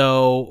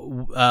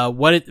 So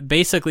what it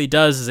basically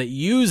does is it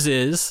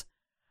uses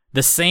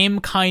the same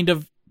kind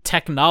of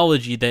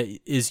technology that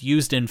is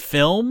used in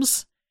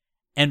films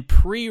and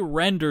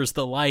pre-renders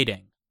the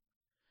lighting.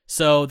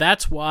 So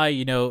that's why,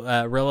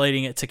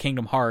 relating it to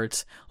Kingdom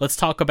Hearts, let's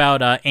talk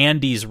about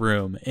Andy's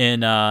room in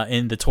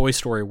the Toy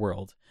Story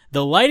world.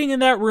 The lighting in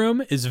that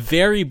room is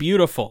very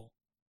beautiful.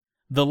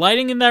 The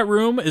lighting in that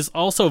room is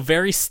also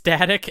very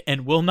static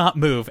and will not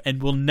move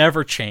and will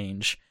never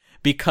change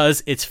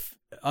because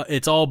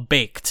it's all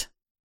baked.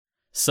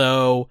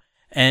 So,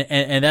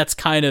 and that's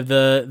kind of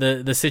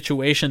the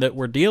situation that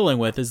we're dealing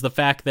with, is the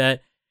fact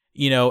that,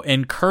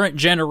 in current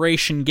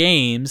generation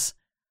games,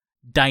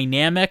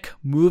 dynamic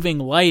moving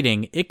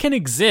lighting, it can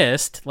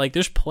exist. Like,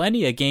 there's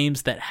plenty of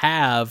games that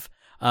have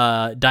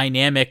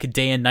dynamic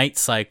day and night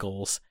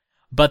cycles,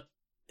 but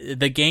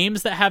the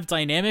games that have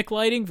dynamic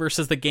lighting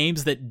versus the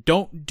games that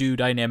don't do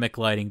dynamic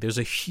lighting, there's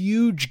a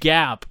huge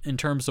gap in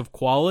terms of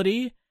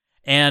quality,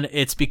 and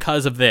it's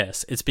because of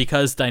this. It's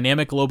because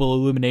dynamic global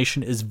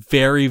illumination is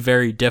very,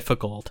 very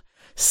difficult.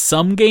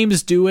 Some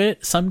games do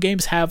it. Some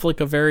games have like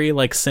a very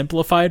like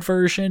simplified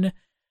version,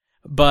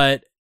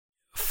 but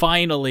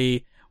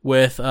finally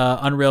with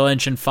Unreal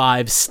Engine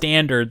 5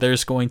 standard,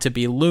 there's going to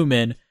be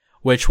Lumen,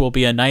 which will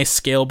be a nice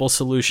scalable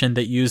solution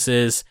that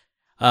uses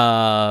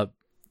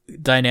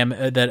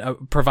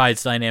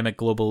provides dynamic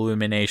global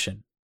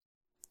illumination.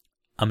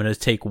 I'm going to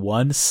take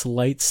one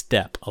slight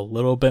step, a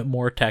little bit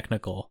more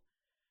technical.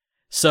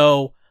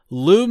 So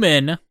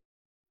Lumen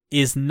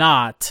is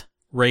not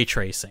ray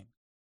tracing.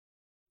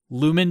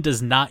 Lumen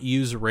does not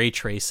use ray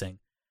tracing.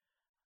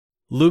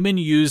 Lumen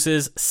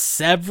uses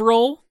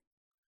several,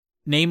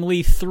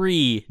 namely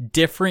 3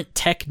 different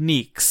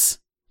techniques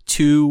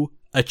to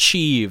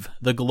achieve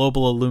the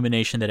global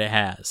illumination that it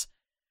has.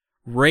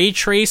 Ray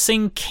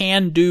tracing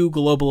can do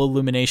global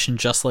illumination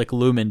just like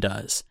Lumen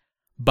does,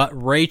 but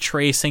ray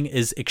tracing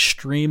is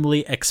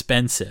extremely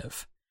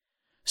expensive.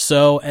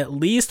 So at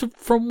least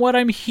from what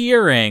I'm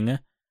hearing,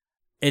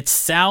 it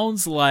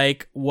sounds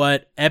like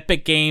what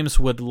Epic Games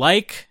would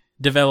like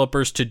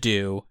developers to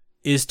do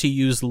is to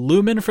use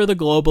Lumen for the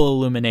global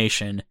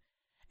illumination,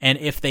 and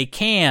if they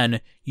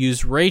can,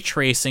 use ray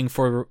tracing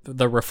for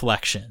the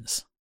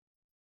reflections.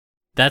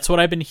 That's what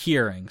I've been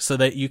hearing, so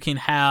that you can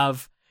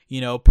have,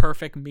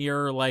 perfect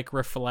mirror-like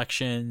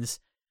reflections.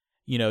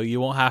 You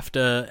won't have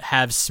to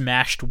have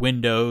smashed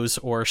windows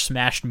or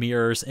smashed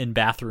mirrors in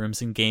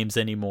bathrooms in games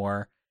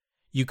anymore.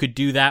 You could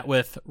do that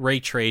with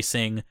ray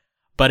tracing,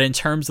 but in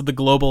terms of the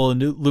global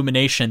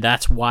illumination,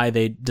 that's why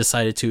they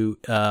decided to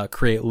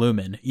create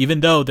Lumen. Even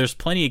though there's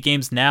plenty of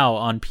games now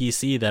on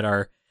PC that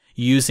are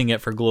using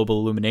it for global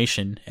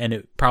illumination, and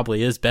it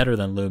probably is better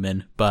than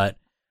Lumen, but,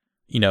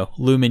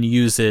 Lumen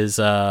uses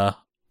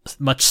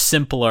much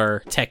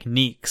simpler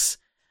techniques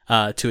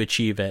to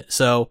achieve it.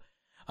 So,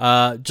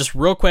 just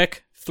real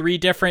quick, 3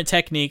 different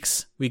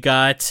techniques. We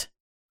got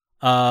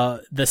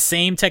the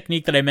same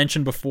technique that I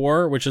mentioned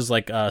before, which is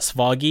like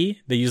Svagi.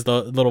 They use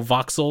the little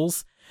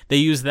voxels. They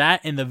use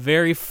that in the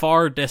very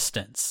far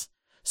distance.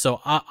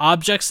 So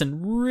objects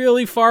in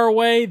really far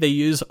away, they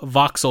use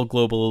voxel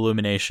global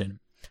illumination.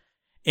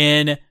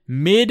 In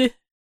mid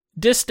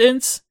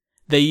distance,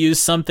 they use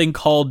something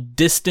called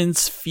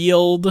distance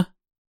field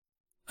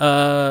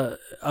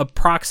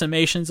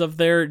approximations of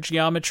their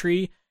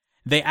geometry.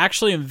 They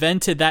actually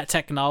invented that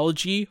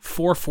technology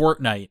for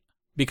Fortnite,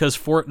 because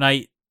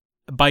Fortnite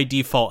by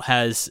default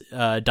has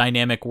a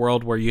dynamic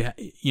world where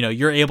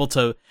you're able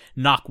to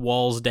knock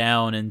walls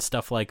down and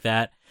stuff like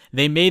that.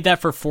 They made that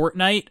for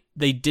Fortnite.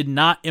 They did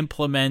not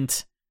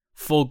implement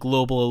full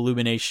global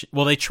illumination.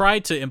 Well, they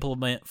tried to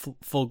implement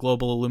full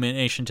global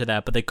illumination to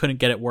that, but they couldn't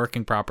get it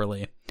working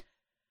properly.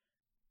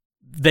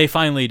 They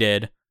finally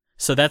did.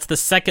 So that's the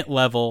second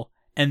level.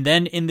 And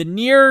then in the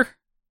near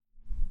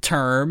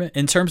term,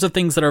 in terms of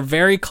things that are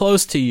very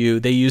close to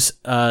you, they use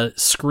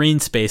screen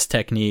space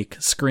technique,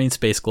 screen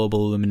space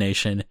global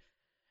illumination.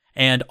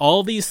 And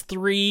all these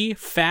 3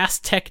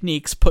 fast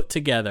techniques put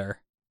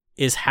together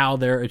is how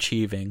they're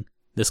achieving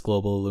this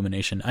global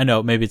illumination. I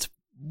know maybe it's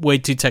way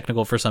too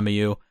technical for some of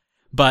you,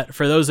 but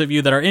for those of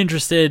you that are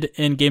interested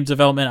in game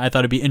development, I thought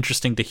it'd be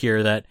interesting to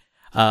hear that,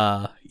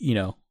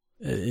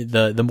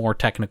 the more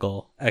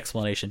technical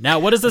explanation. Now,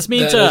 what does this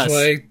mean to us?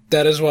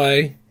 That is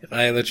why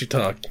I let you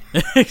talk.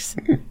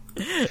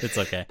 It's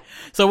okay.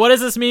 So what does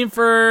this mean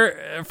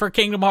for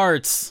Kingdom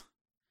Hearts?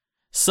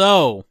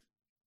 So,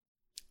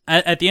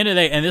 at the end of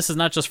the day, and this is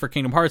not just for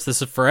Kingdom Hearts,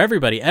 this is for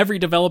everybody, every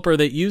developer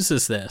that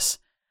uses this.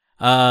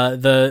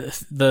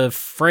 The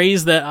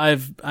phrase that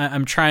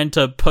I'm trying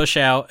to push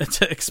out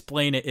to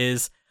explain it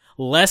is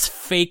less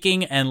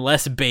faking and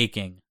less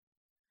baking.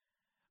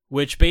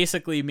 Which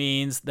basically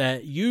means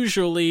that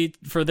usually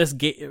for this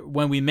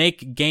when we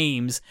make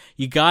games,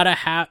 you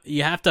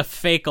have to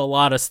fake a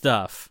lot of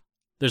stuff.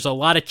 There's a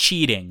lot of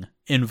cheating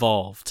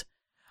involved.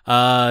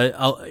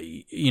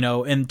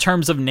 In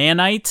terms of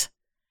Nanite,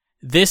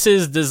 this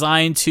is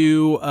designed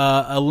to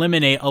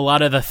eliminate a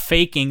lot of the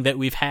faking that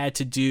we've had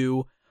to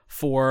do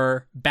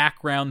for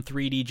background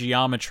 3D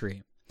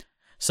geometry.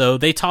 So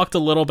they talked a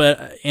little bit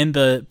in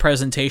the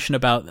presentation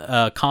about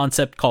a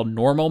concept called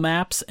normal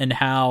maps, and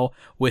how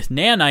with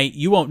Nanite,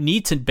 you won't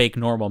need to bake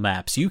normal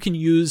maps. You can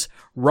use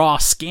raw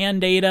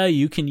scan data.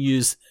 You can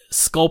use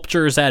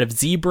sculptures out of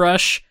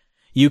ZBrush.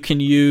 You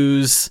can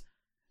use,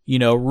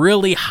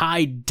 really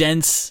high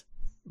dense,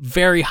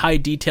 very high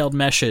detailed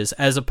meshes,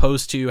 as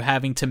opposed to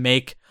having to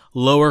make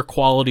lower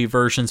quality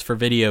versions for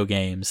video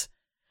games.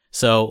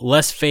 So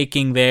less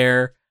faking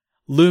there.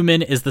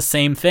 Lumen is the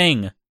same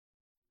thing.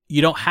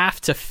 You don't have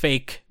to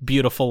fake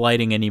beautiful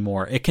lighting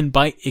anymore. It can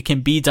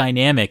be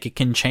dynamic. It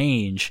can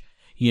change.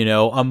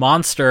 A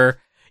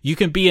monster, you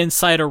can be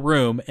inside a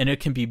room and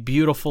it can be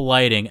beautiful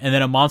lighting, and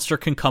then a monster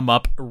can come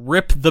up,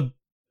 rip the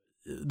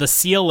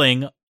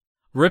ceiling,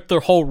 rip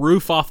the whole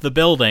roof off the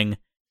building,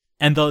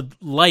 and the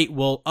light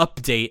will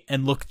update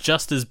and look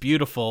just as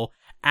beautiful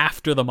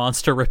after the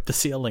monster ripped the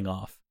ceiling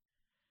off.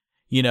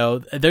 You know,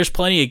 there's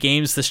plenty of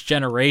games this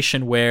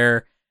generation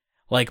where,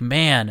 like,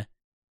 man,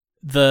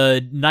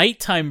 the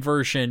nighttime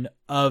version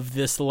of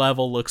this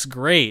level looks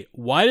great.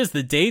 Why does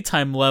the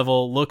daytime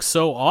level look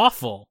so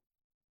awful?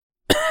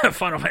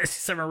 Final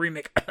Fantasy VII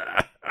Remake.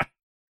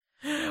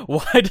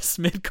 Why does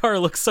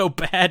Midgar look so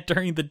bad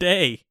during the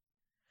day?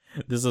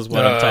 This is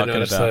what I'm talking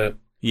about. That.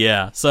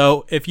 Yeah,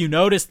 so if you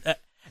notice,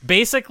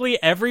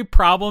 basically every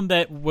problem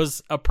that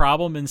was a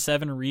problem in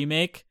 7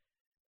 Remake,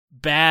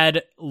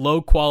 bad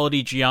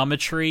low-quality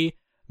geometry,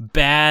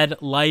 bad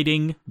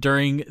lighting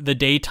during the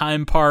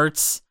daytime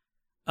parts,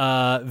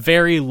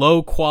 very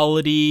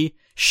low-quality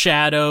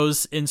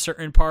shadows in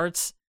certain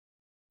parts,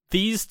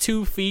 these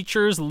 2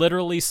 features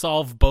literally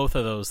solve both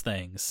of those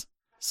things.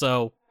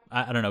 So,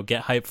 I don't know,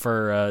 get hyped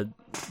for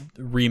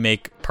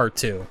Remake Part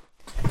 2.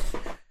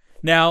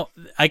 Now,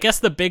 I guess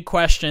the big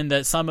question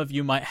that some of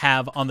you might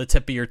have on the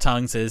tip of your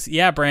tongues is,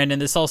 yeah, Brandon,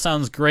 this all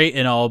sounds great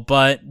and all,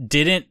 but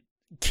didn't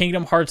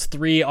Kingdom Hearts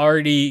 3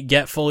 already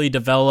get fully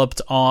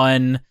developed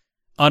on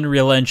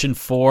Unreal Engine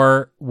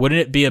 4?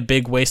 Wouldn't it be a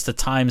big waste of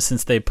time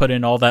since they put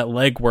in all that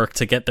legwork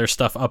to get their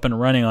stuff up and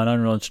running on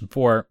Unreal Engine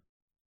 4?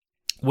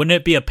 Wouldn't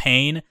it be a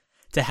pain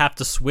to have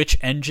to switch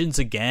engines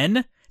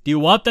again? Do you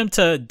want them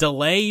to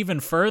delay even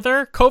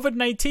further?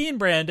 COVID-19,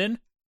 Brandon.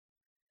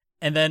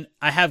 And then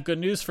I have good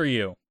news for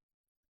you.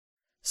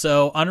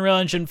 So Unreal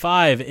Engine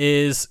 5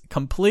 is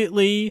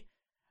completely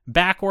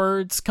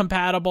backwards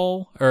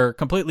compatible, or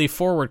completely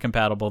forward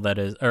compatible, that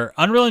is. Or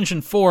Unreal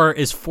Engine 4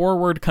 is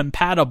forward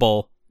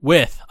compatible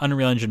with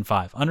Unreal Engine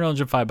 5. Unreal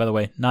Engine 5, by the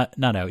way, not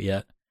out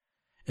yet.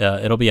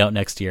 It'll be out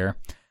next year.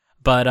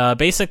 But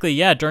basically,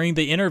 yeah, during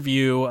the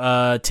interview,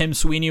 Tim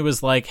Sweeney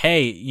was like,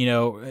 hey, you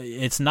know,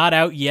 it's not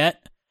out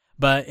yet,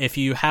 but if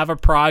you have a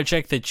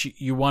project that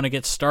you want to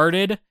get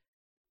started,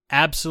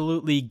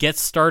 absolutely get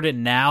started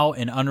now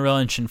in Unreal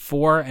Engine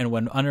 4, and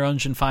when Unreal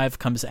Engine 5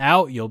 comes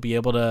out, you'll be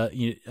able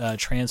to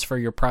transfer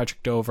your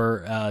project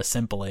over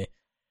simply.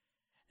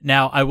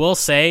 Now, I will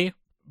say,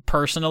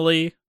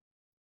 personally,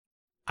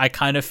 I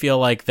kind of feel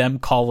like them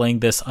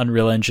calling this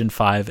Unreal Engine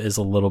 5 is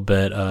a little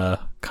bit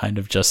kind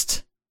of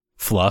just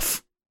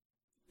fluff.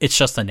 It's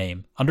just a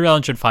name. Unreal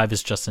Engine 5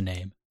 is just a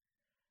name.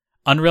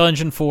 Unreal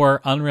Engine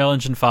 4, Unreal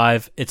Engine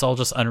 5, it's all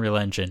just Unreal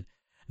Engine.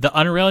 The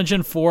Unreal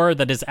Engine 4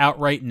 that is out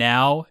right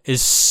now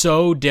is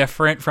so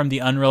different from the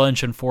Unreal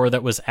Engine 4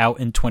 that was out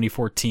in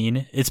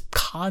 2014. It's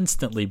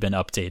constantly been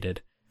updated.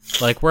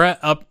 Like, we're at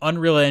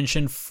Unreal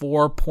Engine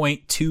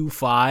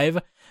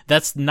 4.25.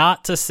 That's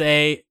not to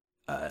say...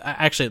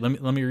 actually,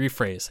 let me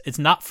rephrase. It's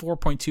not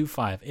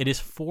 4.25. It is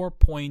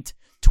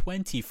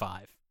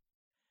 4.25.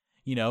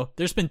 You know,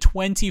 there's been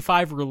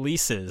 25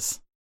 releases,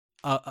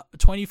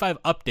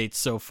 25 updates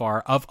so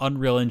far of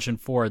Unreal Engine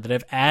 4 that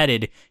have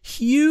added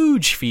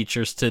huge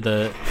features to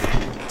the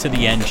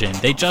engine.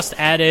 They just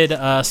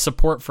added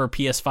support for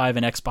PS5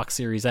 and Xbox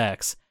Series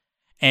X,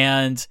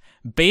 and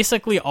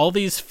basically all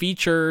these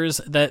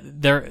features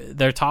that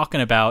they're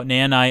talking about,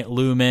 Nanite,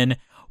 Lumen,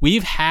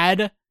 we've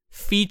had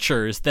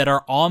features that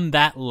are on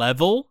that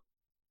level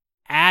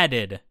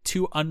added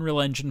to Unreal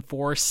Engine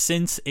 4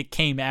 since it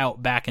came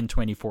out back in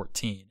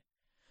 2014.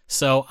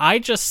 So I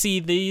just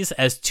see these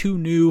as 2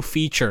 new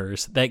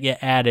features that get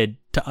added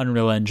to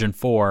Unreal Engine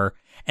 4,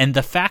 and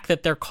the fact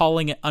that they're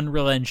calling it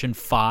Unreal Engine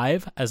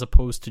 5 as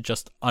opposed to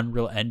just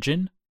Unreal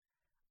Engine,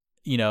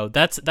 you know,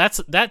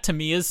 that to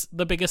me is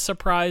the biggest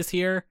surprise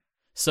here.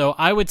 So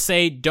I would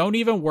say don't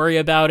even worry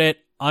about it.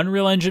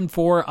 Unreal Engine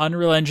 4,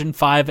 Unreal Engine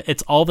 5,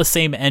 it's all the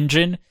same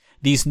engine.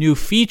 These new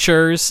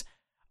features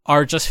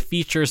are just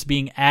features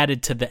being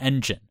added to the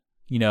engine.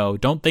 You know,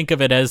 don't think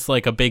of it as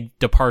like a big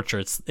departure.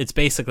 It's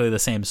basically the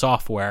same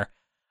software.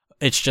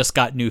 It's just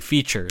got new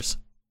features.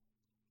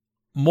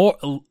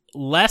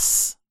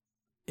 Less,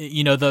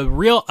 you know, the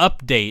real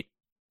update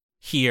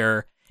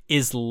here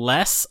is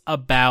less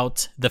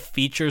about the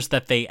features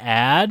that they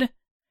add,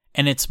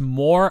 and it's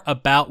more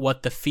about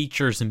what the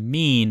features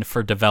mean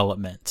for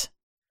development.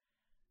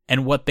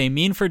 And what they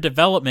mean for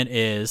development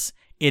is,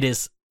 it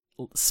is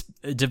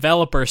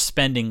developers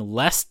spending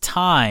less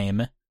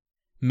time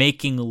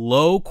making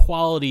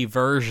low-quality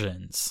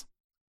versions,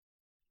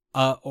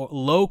 or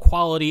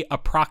low-quality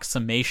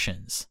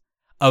approximations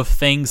of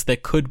things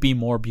that could be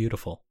more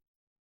beautiful.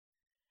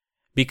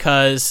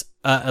 Because,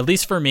 at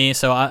least for me,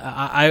 so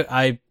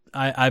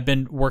I've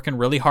been working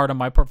really hard on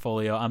my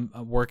portfolio. I'm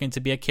working to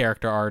be a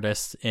character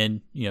artist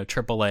in, you know,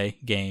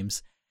 AAA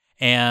games.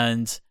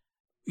 And,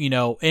 you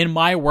know, in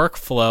my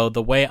workflow,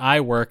 the way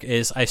I work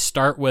is I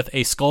start with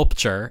a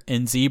sculpture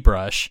in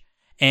ZBrush,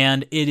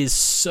 and it is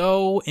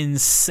so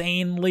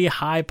insanely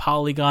high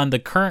polygon. The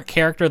current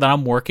character that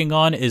I'm working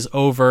on is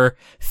over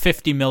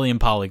 50 million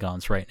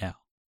polygons right now.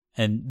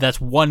 And that's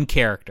one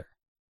character.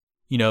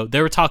 You know,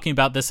 they were talking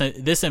about this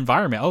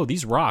environment. Oh,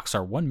 these rocks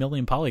are 1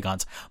 million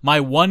polygons. My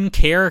one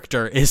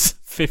character is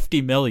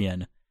 50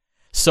 million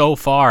so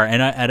far.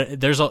 And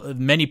there's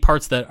many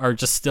parts that are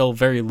just still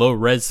very low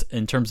res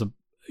in terms of,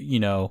 you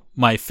know,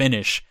 my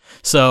finish.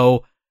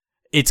 So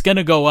it's going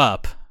to go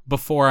up.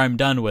 before I'm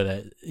done with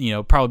it.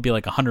 Probably be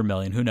like 100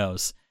 million, who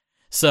knows.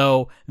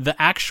 So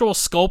the actual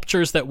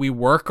sculptures that we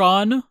work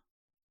on,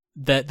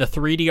 that the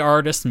 3D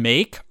artists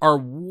make, are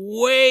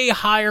way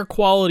higher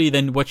quality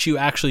than what you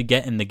actually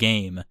get in the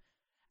game.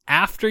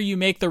 After you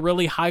make the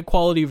really high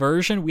quality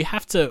version, we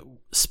have to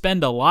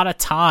spend a lot of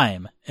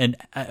time. And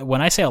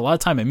when I say a lot of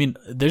time, I mean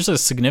there's a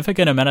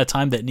significant amount of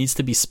time that needs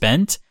to be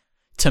spent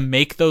to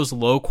make those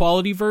low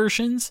quality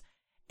versions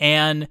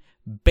and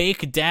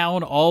bake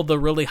down all the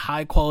really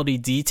high quality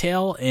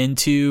detail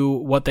into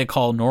what they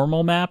call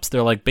normal maps.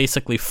 They're like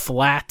basically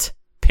flat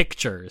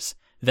pictures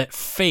that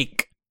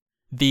fake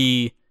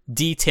the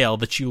detail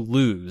that you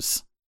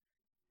lose.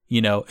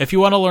 If you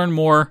want to learn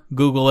more,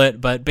 Google it,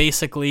 but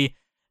basically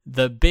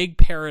the big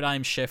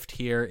paradigm shift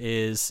here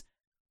is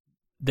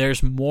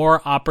there's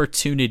more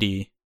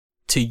opportunity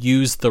to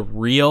use the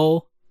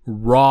real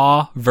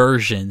raw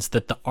versions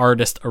that the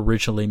artist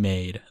originally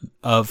made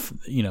of,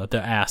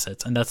 the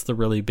assets. And that's the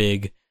really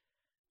big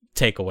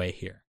takeaway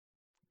here.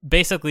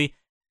 Basically,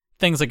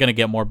 things are going to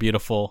get more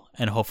beautiful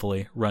and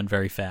hopefully run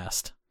very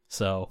fast.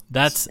 So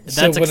that's so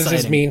what exciting. Does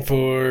this mean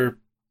for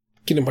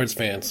Kingdom Hearts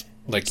fans?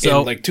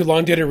 Too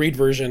long didn't read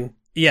version.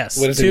 Yes.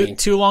 What does it mean?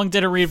 Too long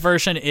didn't read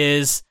version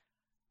is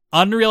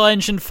Unreal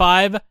Engine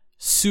 5,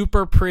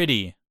 super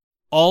pretty.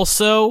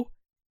 Also,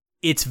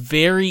 it's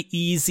very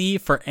easy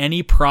for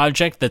any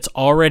project that's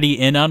already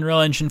in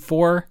Unreal Engine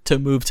 4 to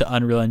move to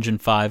Unreal Engine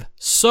 5.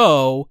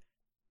 So,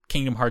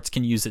 Kingdom Hearts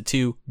can use it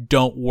too.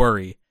 Don't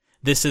worry.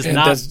 This is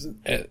not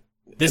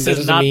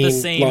the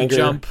same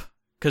jump.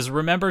 Because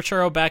remember,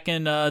 Churro, back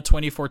in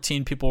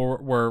 2014, people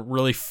were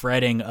really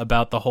fretting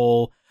about the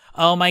whole,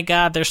 oh my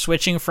god, they're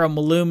switching from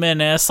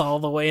Luminous all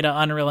the way to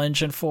Unreal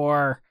Engine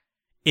 4.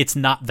 It's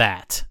not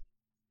that.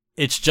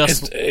 It's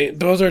just...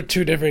 those are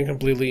two different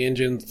completely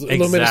engines. Exactly.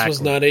 Luminous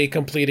was not a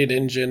completed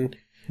engine.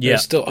 Yeah.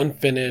 It's still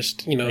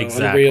unfinished.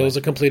 Exactly. Unreal is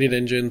a completed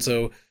engine,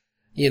 so,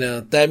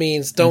 that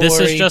means, don't this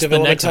worry, is just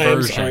development the next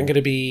times version. aren't going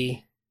to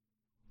be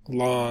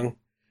long.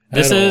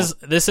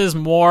 This is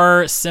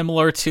more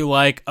similar to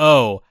like,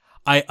 oh,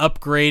 I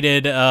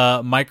upgraded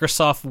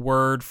Microsoft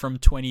Word from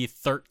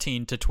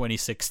 2013 to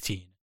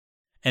 2016.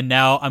 And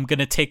now I'm going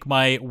to take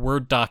my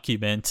Word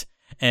document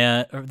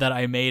that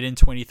I made in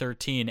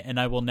 2013, and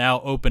I will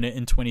now open it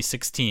in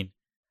 2016.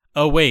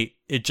 Oh wait,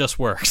 it just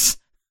works.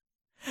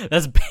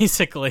 That's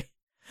basically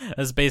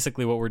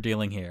what we're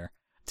dealing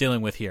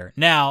with here.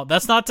 Now,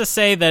 that's not to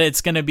say that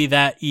it's going to be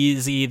that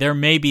easy. There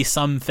may be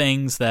some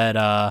things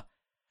that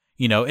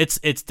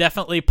it's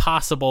definitely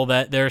possible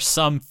that there's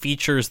some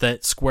features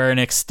that Square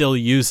Enix still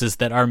uses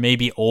that are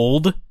maybe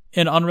old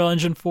in Unreal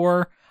Engine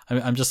 4.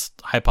 I'm just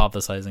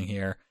hypothesizing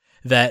here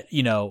that,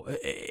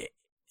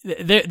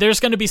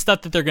 there's going to be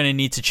stuff that they're going to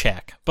need to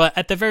check. But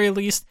at the very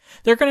least,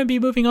 they're going to be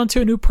moving on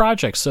to a new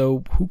project,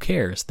 so who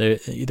cares?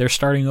 They're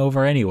starting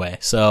over anyway.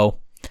 So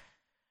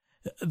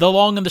the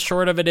long and the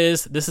short of it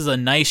is, this is a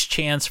nice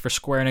chance for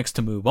Square Enix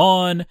to move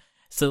on.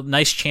 It's a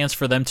nice chance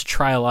for them to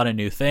try a lot of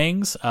new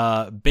things.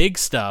 Big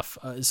stuff.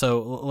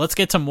 So let's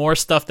get to more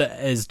stuff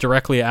that is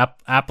directly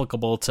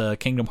applicable to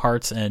Kingdom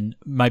Hearts and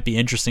might be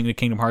interesting to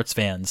Kingdom Hearts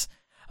fans.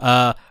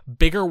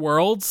 Bigger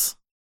worlds.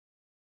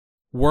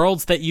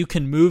 Worlds that you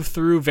can move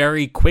through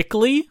very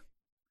quickly.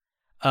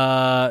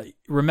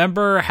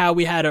 Remember how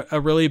we had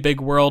a really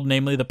big world,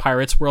 namely the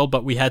Pirates world,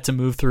 but we had to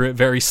move through it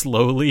very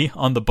slowly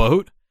on the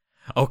boat?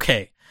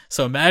 Okay,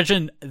 so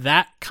imagine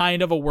that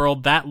kind of a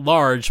world that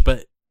large,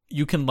 but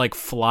you can like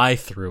fly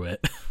through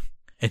it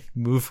and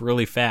move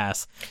really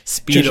fast.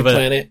 Speed of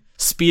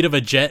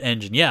a jet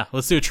engine. Yeah,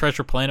 let's do a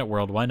Treasure Planet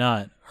world. Why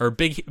not? Or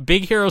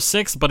Big Hero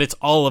 6, but it's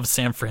all of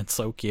San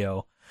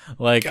Francisco.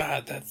 Like,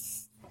 God,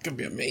 that's gonna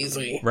be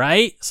amazing,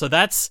 right? So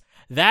that's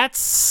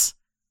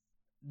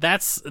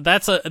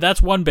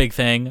one big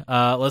thing.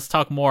 Let's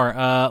talk more.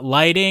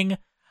 Lighting.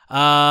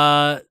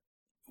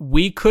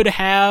 We could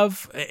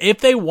have, if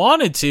they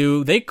wanted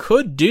to, they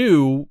could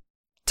do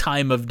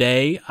time of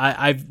day.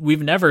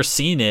 We've never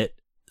seen it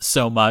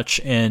so much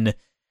in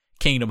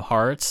Kingdom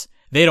Hearts.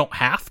 They don't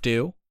have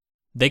to.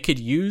 They could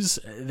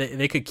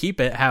they could keep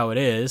it how it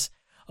is.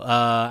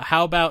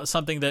 How about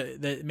something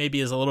that maybe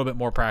is a little bit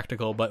more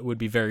practical but would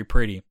be very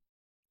pretty?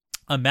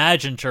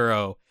 Imagine,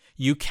 Turo,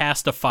 you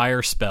cast a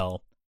fire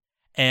spell,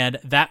 and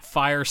that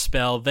fire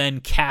spell then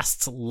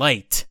casts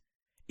light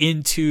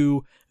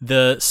into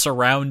the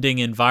surrounding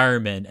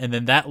environment, and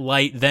then that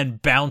light then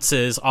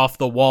bounces off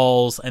the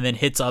walls and then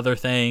hits other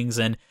things,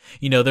 and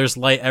there's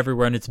light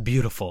everywhere, and it's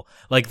beautiful.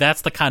 Like,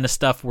 that's the kind of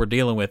stuff we're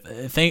dealing with.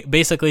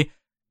 Basically,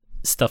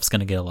 stuff's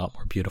gonna get a lot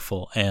more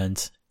beautiful,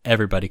 and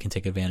everybody can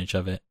take advantage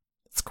of it.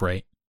 It's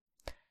great.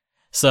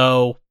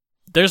 So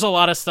there's a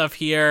lot of stuff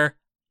here,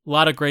 a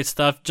lot of great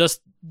stuff.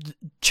 Just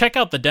check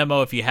out the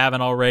demo if you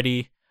haven't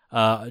already.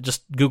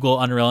 Just Google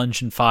Unreal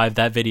Engine 5.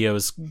 That video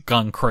has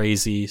gone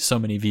crazy. So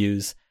many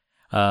views.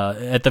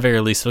 At the very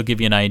least, it'll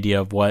give you an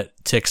idea of what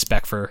to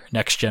expect for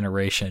next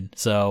generation.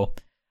 So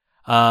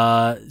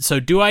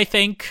do I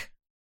think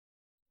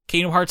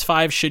Kingdom Hearts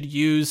 5 should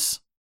use,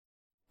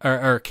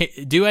 or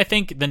do I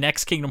think the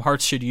next Kingdom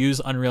Hearts should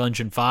use Unreal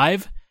Engine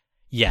 5?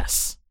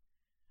 Yes.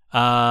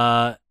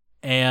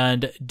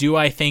 And do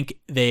I think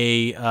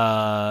they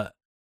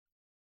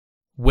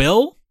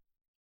will?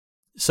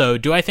 So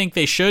do I think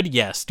they should?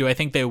 Yes. Do I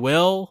think they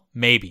will?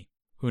 Maybe.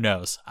 Who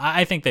knows?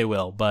 I think they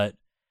will, but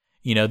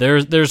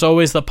there's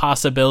always the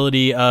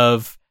possibility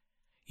of,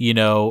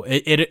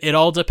 it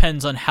all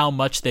depends on how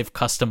much they've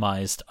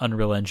customized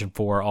Unreal Engine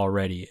 4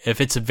 already.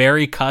 If it's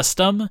very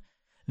custom,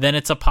 then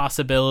it's a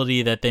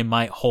possibility that they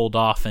might hold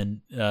off and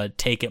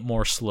take it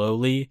more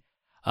slowly.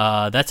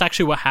 That's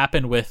actually what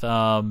happened with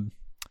I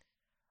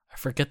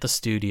forget the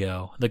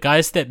studio. The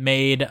guys that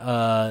made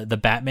the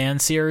Batman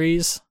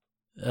series,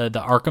 the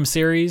Arkham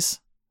series,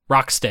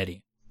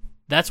 Rocksteady.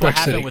 That's what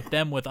happened with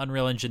them with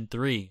Unreal Engine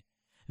 3.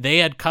 They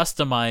had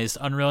customized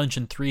Unreal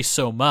Engine 3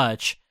 so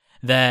much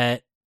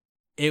that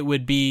it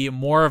would be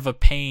more of a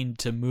pain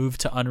to move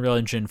to Unreal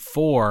Engine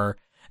 4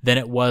 than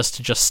it was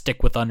to just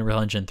stick with Unreal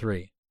Engine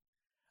 3.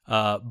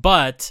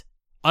 But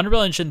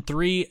Unreal Engine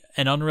 3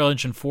 and Unreal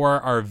Engine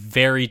 4 are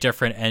very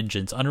different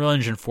engines. Unreal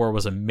Engine 4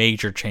 was a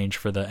major change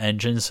for the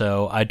engine,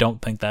 so I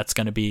don't think that's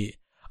going to be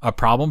a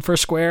problem for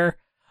Square.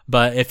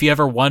 But if you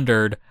ever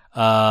wondered,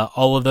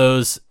 all of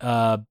those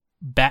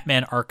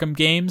Batman Arkham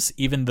games,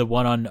 even the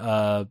one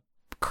on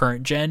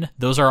current gen,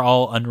 those are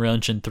all Unreal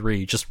Engine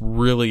 3, just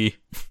really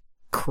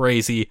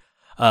crazy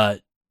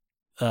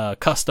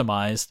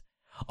customized.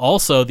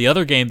 Also, the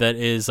other game that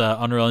is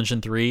Unreal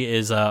Engine 3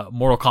 is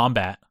Mortal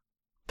Kombat.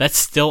 That's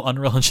still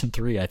Unreal Engine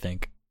 3, I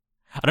think.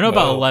 I don't know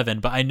about 11,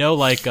 but I know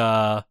like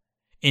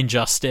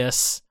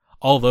Injustice,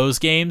 all those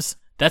games,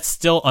 that's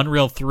still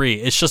Unreal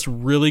 3. It's just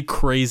really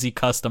crazy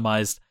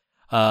customized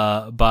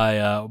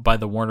by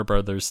the Warner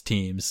Brothers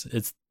teams.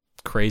 It's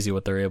crazy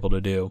what they're able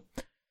to do.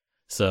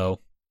 So,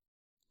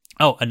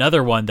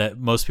 another one that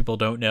most people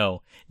don't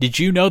know. Did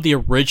you know the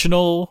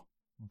original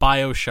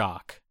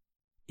BioShock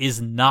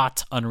is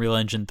not Unreal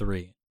Engine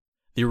 3?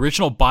 The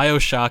original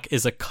BioShock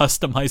is a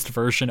customized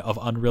version of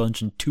Unreal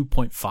Engine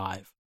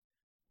 2.5.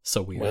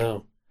 So weird.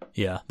 Wow.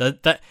 Yeah,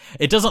 that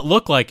it doesn't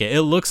look like it.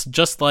 It looks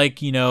just like,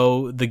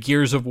 the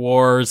Gears of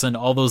Wars and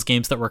all those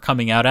games that were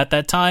coming out at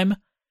that time.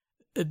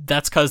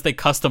 That's because they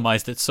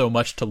customized it so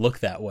much to look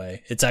that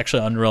way. It's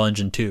actually Unreal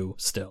Engine 2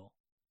 still.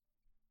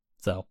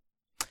 So,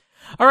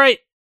 all right.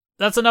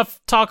 That's enough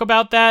talk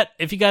about that.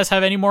 If you guys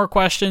have any more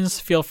questions,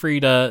 feel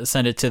free to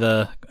send it to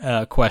the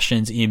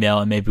questions email,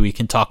 and maybe we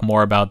can talk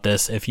more about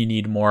this if you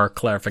need more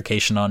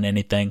clarification on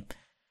anything.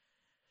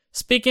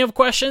 Speaking of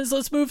questions,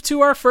 let's move to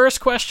our first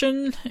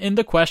question in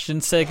the question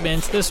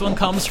segment. This one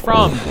comes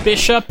from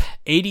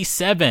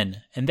Bishop87,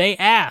 and they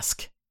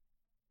ask,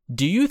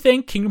 do you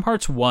think Kingdom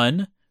Hearts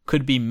 1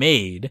 could be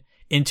made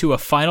into a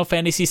Final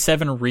Fantasy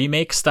VII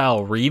Remake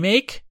style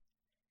remake?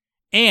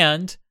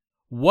 And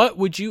what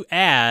would you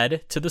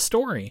add to the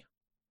story?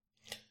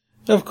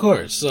 Of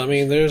course. I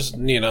mean, there's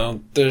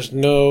no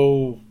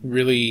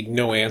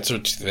answer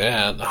to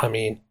that. I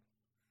mean,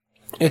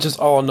 it's just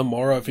all on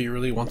Nomura if he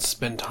really wants to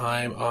spend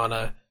time on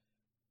a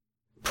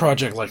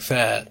project like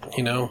that,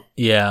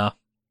 Yeah.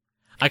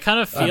 I kind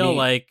of feel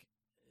like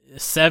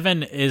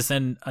 7 is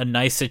in a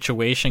nice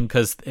situation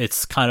because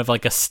it's kind of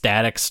like a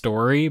static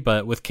story,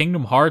 but with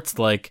Kingdom Hearts,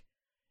 like,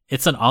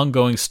 it's an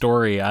ongoing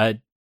story.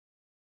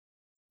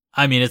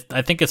 I mean,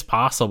 I think it's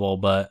possible,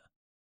 but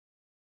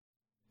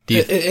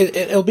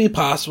it'll be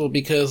possible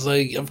because,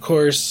 like, of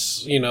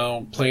course,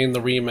 playing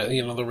the the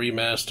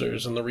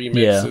remasters and the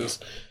remixes,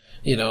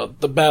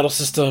 the battle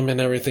system and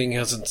everything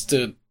hasn't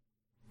stood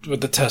with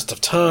the test of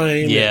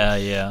time.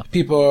 Yeah.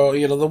 People,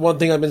 the one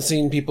thing I've been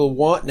seeing people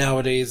want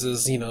nowadays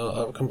is,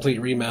 a complete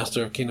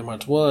remaster of Kingdom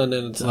Hearts 1,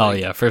 and it's like,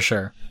 yeah, for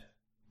sure.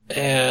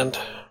 And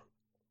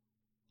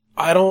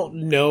I don't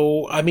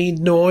know. I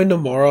mean, knowing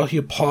Nomura, he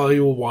probably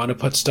will want to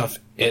put stuff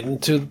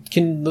into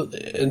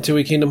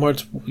a Kingdom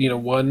Hearts,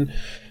 1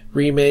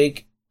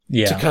 remake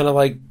to kind of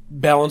like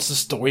balance the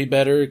story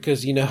better.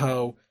 Because you know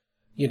how,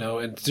 in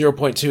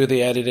 0.2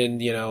 they added in,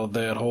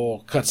 that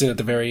whole cutscene at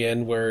the very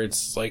end where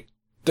it's like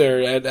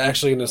they're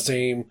actually in the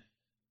same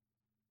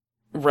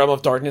realm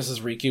of darkness as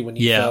Riku when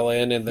he fell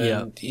in, and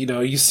then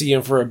you see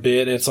him for a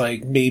bit. And it's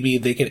like maybe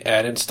they can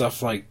add in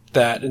stuff like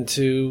that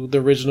into the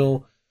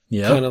original,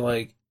 kind of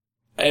like.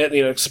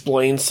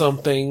 Explain some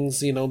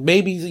things,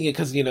 maybe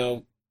because,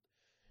 give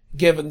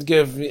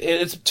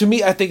it's, to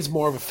me, I think it's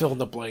more of a fill in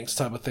the blanks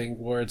type of thing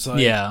where it's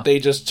like, they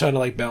just trying to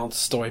like balance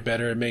the story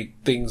better and make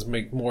things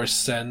make more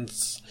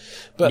sense.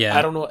 But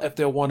I don't know if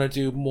they'll want to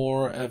do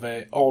more of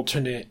a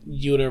alternate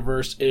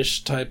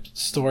universe-ish type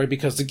story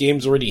because the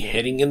game's already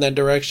heading in that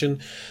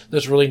direction.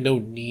 There's really no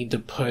need to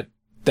put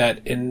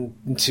that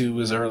into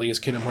as early as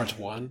Kingdom Hearts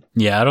 1.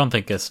 Yeah, I don't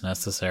think it's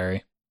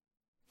necessary.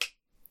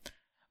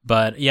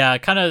 But yeah,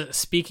 kind of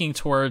speaking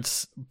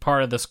towards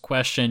part of this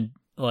question,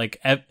 like,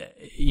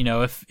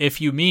 if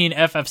you mean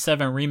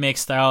FF7 remake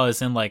style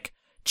as in like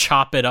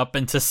chop it up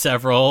into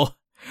several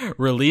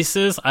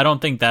releases, I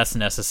don't think that's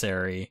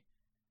necessary.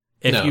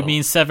 If you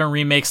mean 7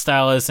 remake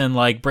style as in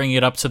like bring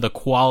it up to the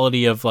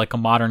quality of like a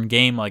modern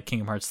game like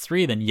Kingdom Hearts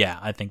 3, then yeah,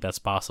 I think that's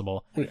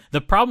possible.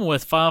 The problem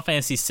with Final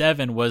Fantasy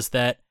VII was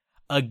that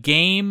a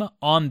game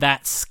on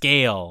that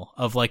scale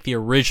of like the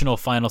original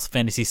Final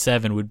Fantasy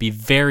VII would be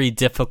very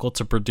difficult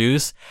to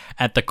produce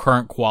at the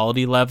current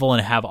quality level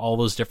and have all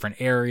those different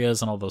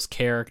areas and all those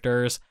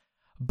characters.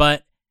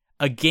 But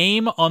a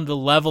game on the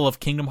level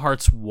of Kingdom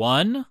Hearts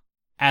 1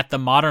 at the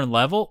modern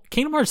level,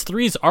 Kingdom Hearts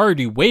 3 is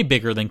already way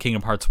bigger than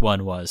Kingdom Hearts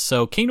 1 was.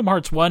 So Kingdom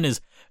Hearts 1 is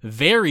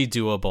very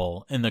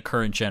doable in the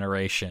current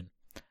generation.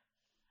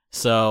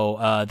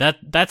 So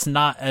that's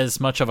not as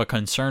much of a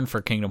concern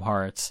for Kingdom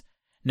Hearts.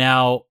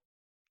 Now,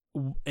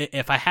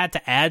 if I had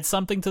to add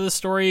something to the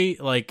story,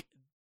 like,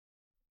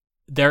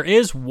 there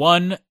is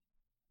one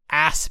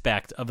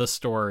aspect of the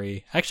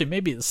story, actually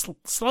maybe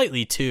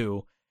slightly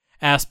two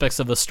aspects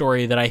of the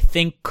story that I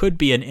think could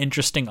be an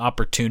interesting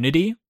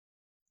opportunity.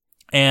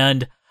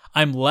 And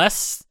I'm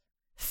less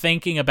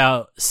thinking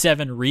about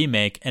 7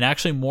 Remake and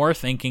actually more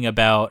thinking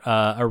about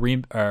a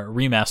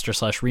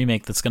remaster /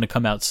 remake that's going to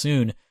come out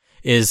soon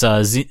is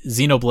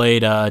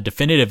Xenoblade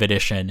Definitive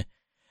Edition.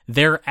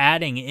 They're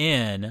adding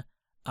in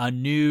a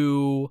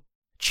new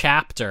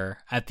chapter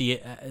at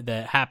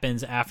that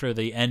happens after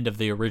the end of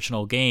the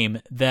original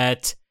game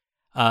that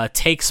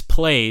takes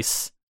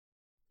place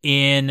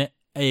in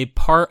a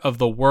part of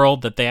the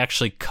world that they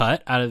actually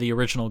cut out of the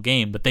original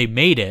game, but they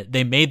made it.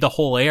 They made the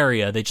whole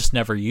area. They just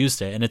never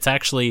used it. And it's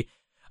actually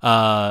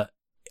on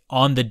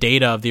the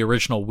data of the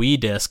original Wii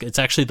disc. It's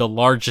actually the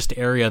largest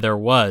area there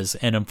was,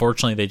 and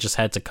unfortunately they just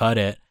had to cut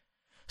it.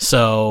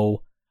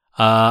 So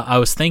I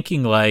was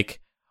thinking,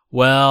 like,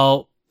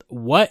 well,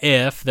 what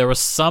if there was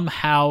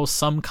somehow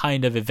some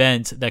kind of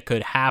event that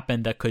could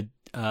happen that could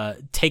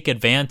take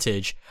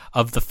advantage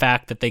of the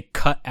fact that they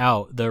cut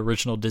out the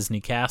original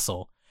Disney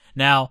Castle?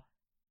 Now,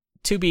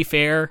 to be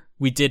fair,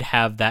 we did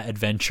have that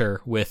adventure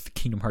with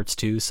Kingdom Hearts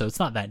 2, so it's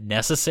not that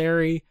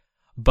necessary,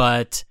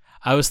 but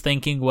I was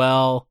thinking,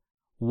 well,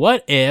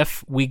 what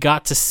if we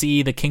got to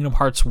see the Kingdom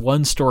Hearts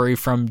 1 story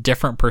from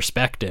different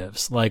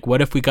perspectives? Like,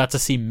 what if we got to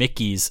see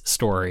Mickey's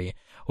story?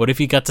 What if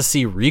you got to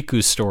see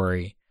Riku's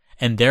story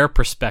and their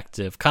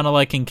perspective? Kind of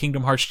like in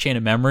Kingdom Hearts Chain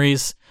of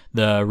Memories,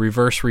 the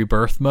reverse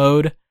rebirth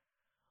mode.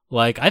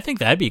 Like, I think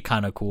that'd be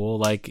kind of cool.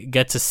 Like,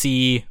 get to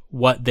see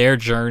what their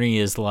journey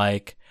is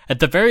like. At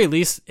the very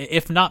least,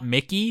 if not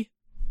Mickey,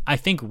 I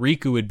think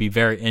Riku would be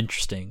very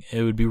interesting.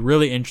 It would be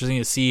really interesting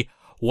to see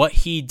what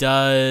he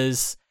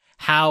does,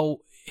 how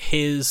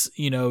his,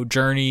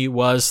 journey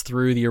was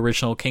through the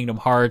original Kingdom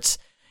Hearts,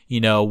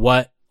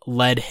 what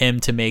led him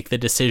to make the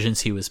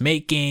decisions he was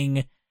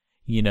making.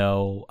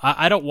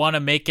 I don't want to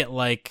make it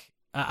like,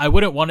 I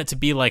wouldn't want it to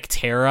be like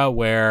Terra,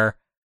 where,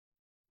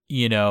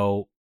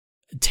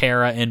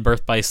 Terra in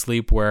Birth by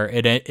Sleep, where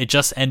it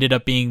just ended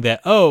up being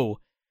that,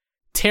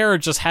 Terra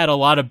just had a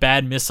lot of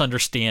bad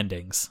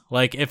misunderstandings.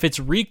 Like, if it's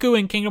Riku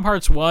in Kingdom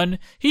Hearts 1,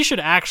 he should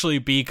actually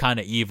be kind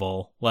of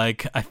evil.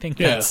 Like, I think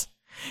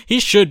he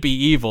should be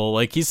evil.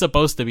 Like, he's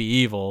supposed to be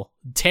evil.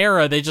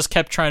 Terra, they just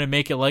kept trying to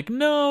make it like,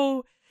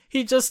 no,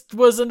 he just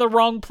was in the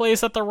wrong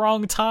place at the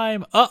wrong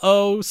time.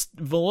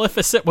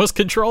 Maleficent was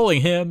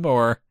controlling him,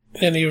 or...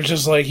 And he was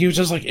just like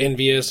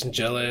envious and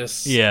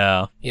jealous.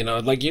 Yeah.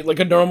 Like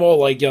a normal,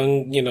 like,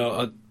 young,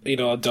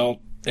 adult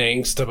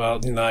angst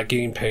about not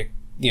getting picked,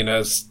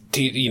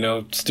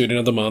 student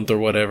of the month or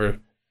whatever.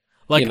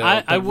 Like,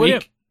 I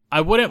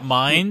wouldn't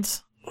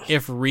mind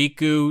if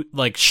Riku,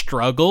 like,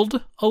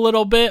 struggled a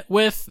little bit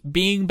with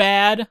being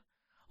bad.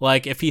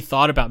 Like, if he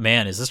thought about,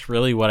 man, is this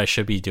really what I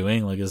should be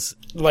doing?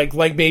 Like,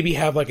 like maybe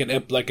have like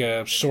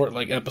a short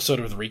like episode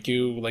with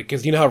Riku, like,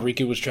 because you know how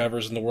Riku was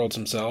traversing the worlds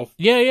himself.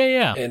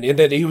 Yeah. And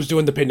then he was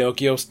doing the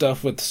Pinocchio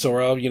stuff with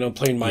Sora,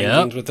 playing mind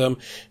games with him.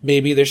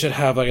 Maybe they should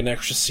have like an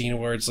extra scene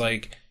where it's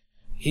like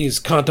he's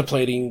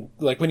contemplating,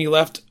 like when he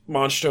left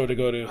Monstro to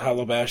go to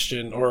Hollow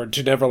Bastion, or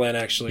to Neverland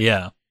actually.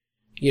 Yeah.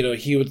 He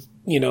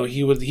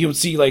would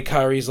see like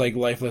Kairi's like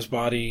lifeless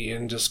body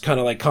and just kind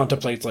of like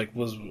contemplates, like,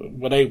 was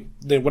what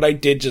I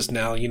did just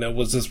now,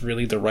 was this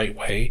really the right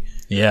way?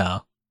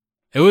 Yeah.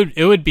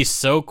 It would be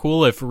so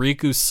cool if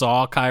Riku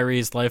saw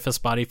Kairi's lifeless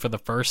body for the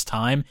first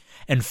time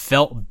and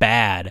felt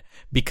bad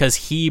because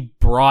he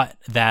brought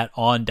that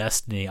on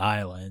Destiny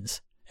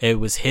Islands. It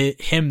was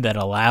him that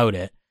allowed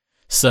it.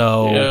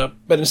 So yeah,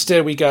 but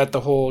instead we got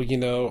the whole,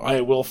 I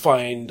will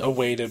find a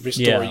way to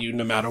restore you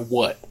no matter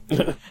what.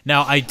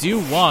 Now, I do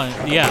want,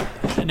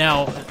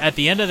 now, at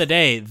the end of the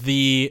day,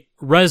 the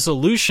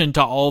resolution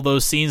to all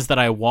those scenes that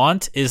I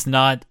want is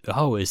not,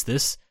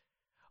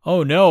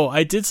 oh no,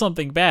 I did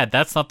something bad.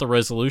 That's not the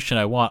resolution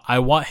I want. I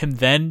want him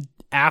then,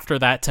 after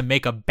that, to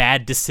make a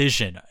bad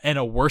decision and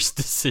a worse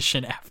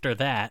decision after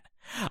that.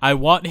 I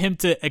want him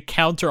to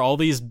counter all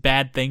these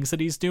bad things that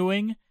he's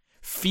doing,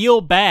 feel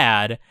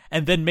bad,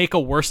 and then make a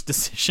worse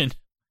decision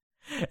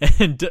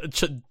and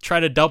try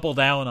to double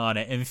down on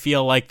it and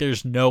feel like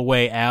there's no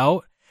way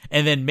out.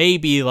 And then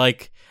maybe,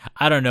 like,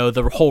 I don't know,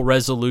 the whole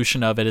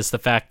resolution of it is the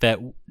fact that,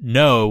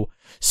 no,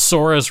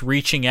 Sora's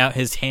reaching out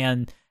his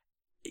hand,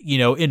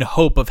 in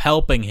hope of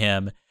helping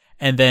him.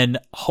 And then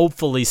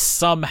hopefully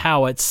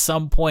somehow at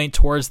some point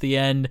towards the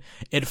end,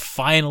 it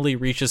finally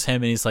reaches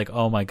him and he's like,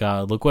 oh my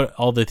God, look what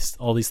all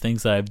these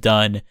things that I've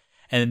done.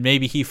 and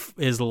maybe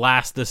his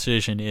last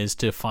decision is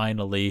to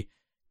finally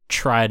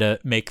try to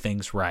make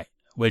things right,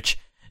 which,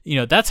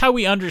 that's how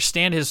we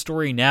understand his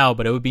story now,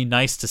 but it would be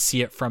nice to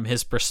see it from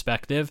his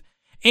perspective.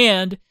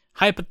 And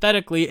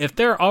hypothetically, if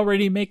they're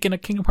already making a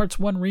Kingdom Hearts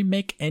 1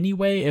 remake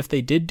anyway, if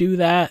they did do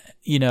that,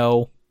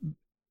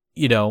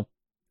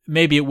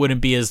 maybe it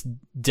wouldn't be as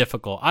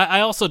difficult.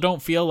 I also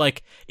don't feel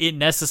like it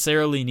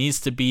necessarily needs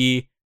to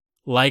be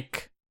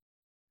like,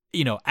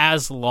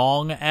 as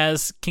long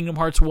as Kingdom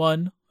Hearts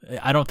 1.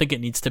 I don't think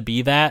it needs to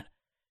be that.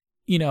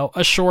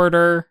 A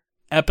shorter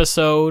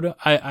episode,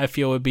 I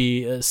feel would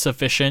be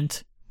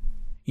sufficient.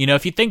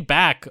 If you think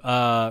back,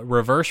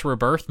 Reverse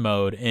Rebirth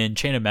mode in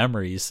Chain of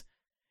Memories,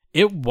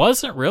 it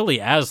wasn't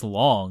really as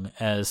long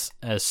as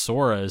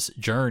Sora's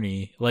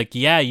journey. Like,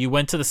 yeah, you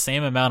went to the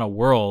same amount of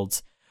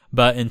worlds,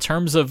 but in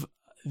terms of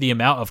the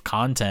amount of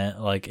content,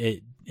 like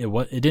it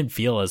didn't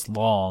feel as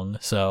long.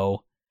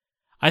 So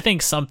I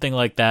think something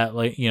like that,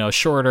 like,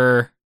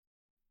 shorter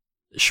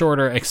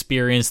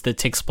experience that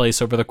takes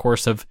place over the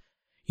course of,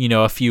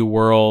 a few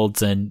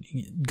worlds and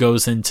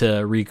goes into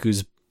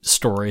Riku's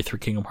story through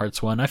Kingdom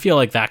Hearts 1. I feel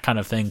like that kind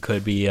of thing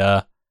could be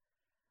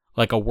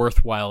like a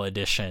worthwhile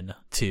addition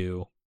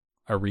to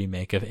a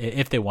remake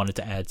if they wanted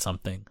to add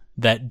something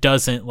that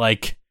doesn't,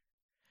 like,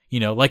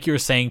 like you were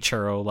saying,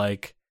 Churro,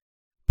 like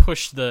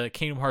push the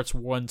Kingdom Hearts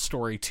 1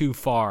 story too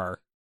far.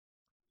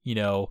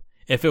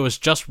 If it was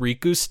just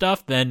Riku's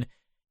stuff, then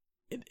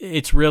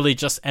it's really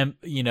just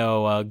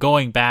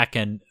going back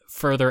and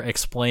further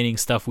explaining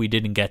stuff we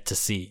didn't get to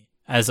see,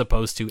 as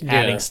opposed to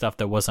adding stuff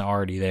that wasn't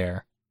already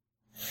there.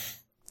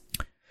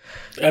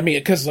 I mean,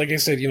 because like I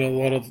said, a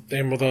lot of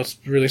them, without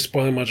really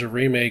spoiling much of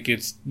remake,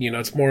 it's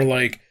it's more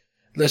like,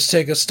 let's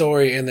take a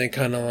story and then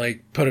kind of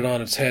like put it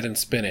on its head and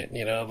spin it.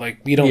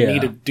 Like we don't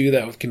need to do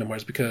that with Kingdom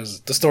Hearts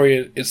because the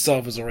story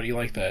itself is already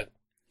like that.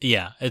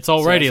 Yeah, it's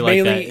already so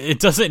like that.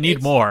 It doesn't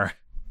need more.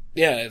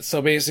 Yeah,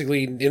 so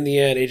basically, in the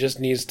end, it just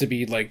needs to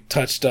be, like,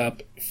 touched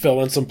up, fill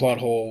in some plot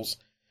holes,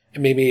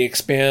 and maybe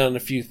expand on a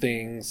few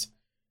things,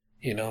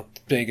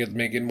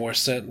 make more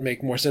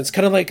sense.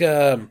 Kind of like,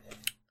 for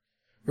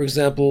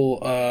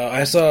example, I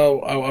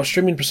was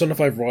streaming Persona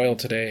 5 Royal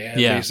today, and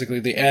basically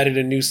they added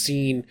a new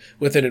scene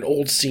within an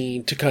old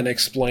scene to kind of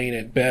explain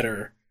it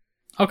better.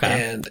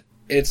 Okay.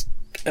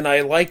 And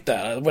I like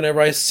that. Whenever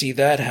I see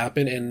that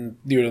happen in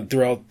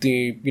throughout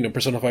the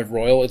Persona 5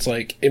 Royal, it's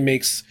like it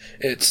makes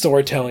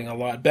storytelling a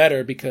lot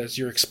better because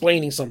you're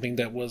explaining something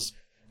that was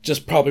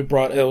just brought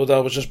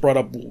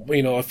up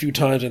a few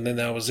times and then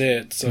that was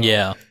it. So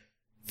yeah,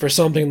 for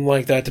something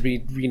like that to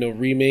be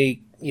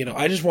remake,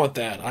 I just want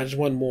that. I just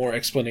want more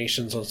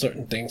explanations on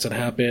certain things that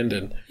happened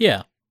and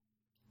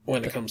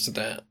when it comes to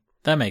that.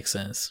 That makes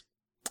sense.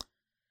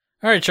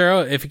 All right,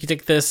 Churro, if you could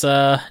take this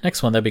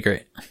next one, that'd be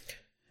great.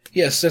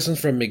 Yes, this one's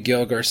from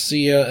Miguel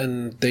Garcia,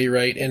 and they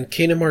write, in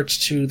Kingdom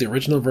Hearts 2, the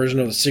original version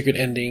of the secret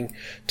ending,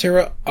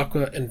 Terra,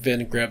 Aqua, and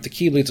Ven grabbed the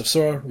Keyblades of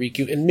Sora,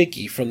 Riku, and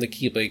Mickey from the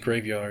Keyblade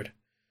graveyard.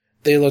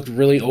 They looked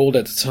really old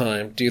at the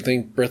time. Do you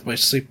think Birth by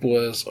Sleep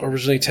was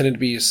originally intended to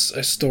be a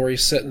story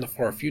set in the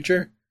far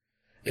future?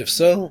 If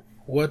so,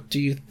 what do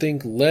you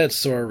think led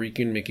Sora,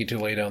 Riku, and Mickey to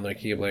lay down their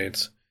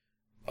Keyblades?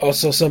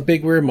 Also, some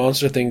big weird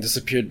monster thing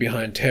disappeared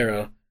behind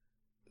Terra.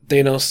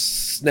 Thanos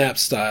snap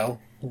style.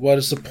 What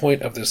is the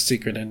point of this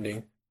secret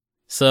ending?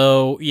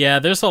 So, yeah,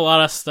 there's a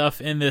lot of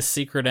stuff in this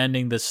secret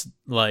ending that's,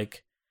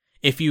 like,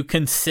 if you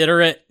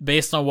consider it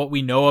based on what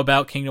we know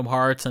about Kingdom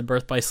Hearts and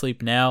Birth by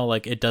Sleep now,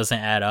 like, it doesn't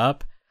add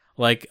up.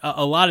 Like,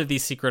 a lot of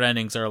these secret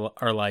endings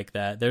are like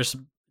that. There's,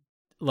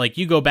 like,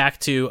 you go back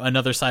to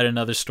Another Side,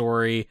 Another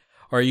Story,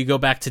 or you go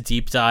back to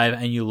Deep Dive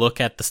and you look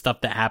at the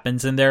stuff that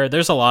happens in there.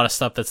 There's a lot of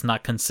stuff that's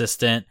not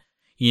consistent.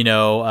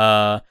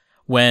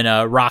 When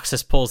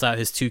Roxas pulls out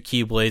his two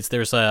Keyblades,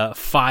 there's a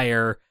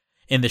fire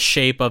in the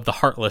shape of the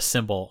Heartless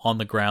symbol on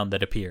the ground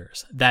that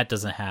appears. That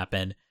doesn't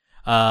happen.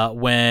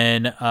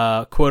 When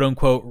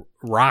quote-unquote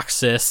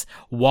Roxas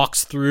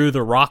walks through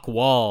the rock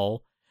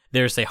wall,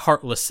 there's a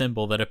Heartless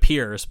symbol that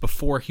appears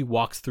before he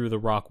walks through the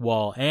rock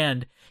wall,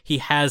 and he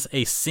has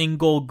a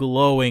single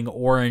glowing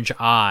orange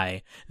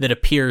eye that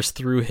appears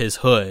through his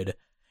hood.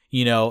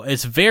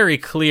 It's very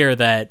clear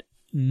that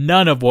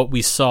none of what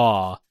we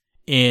saw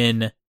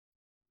in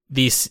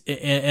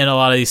a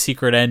lot of these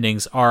secret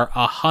endings are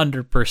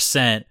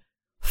 100%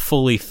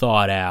 fully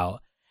thought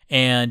out.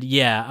 And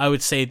yeah, I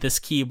would say this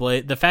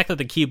Keyblade, the fact that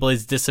the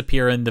Keyblades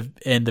disappear in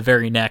the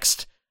very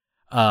next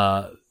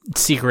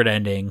secret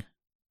ending,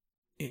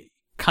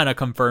 kind of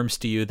confirms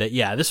to you that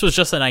yeah, this was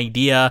just an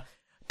idea.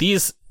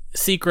 These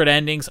secret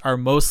endings are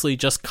mostly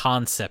just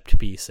concept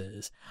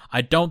pieces.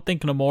 I don't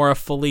think Nomura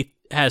fully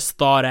has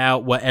thought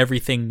out what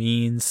everything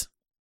means.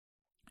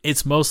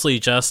 It's mostly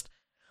just,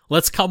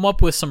 let's come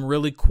up with some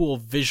really cool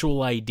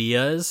visual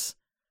ideas,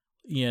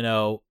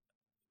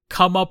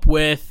 come up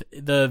with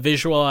the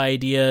visual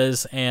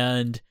ideas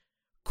and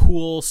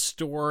cool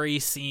story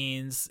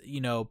scenes,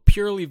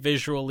 purely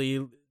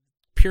visually,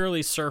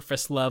 purely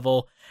surface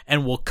level,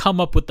 and we'll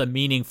come up with the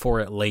meaning for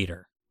it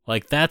later.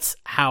 Like, that's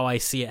how I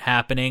see it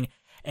happening.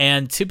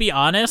 And to be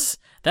honest,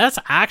 that's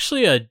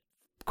actually a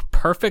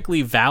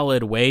perfectly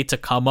valid way to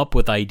come up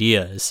with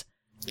ideas.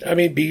 I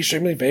mean, be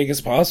extremely vague as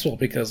possible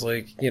because,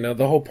 like, you know,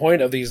 the whole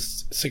point of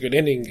these secret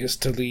endings is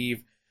to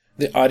leave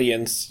the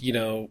audience, you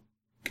know,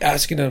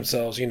 asking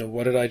themselves, you know,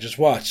 what did I just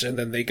watch? And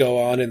then they go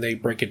on and they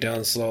break it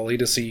down slowly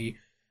to see,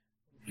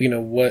 you know,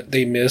 what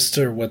they missed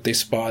or what they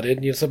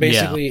spotted. You know, so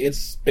basically,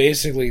 it's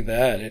basically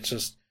that. It's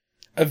just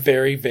a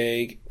very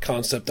vague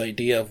concept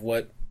idea of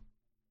what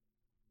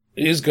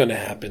is going to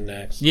happen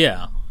next.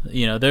 Yeah.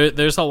 You know,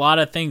 there's a lot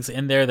of things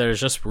in there that are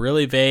just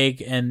really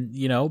vague and,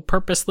 you know,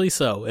 purposely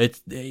so.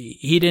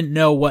 He didn't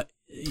know what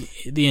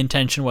the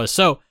intention was.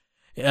 So,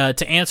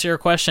 to answer your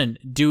question,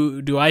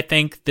 do I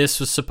think this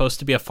was supposed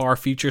to be a far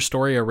future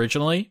story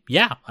originally?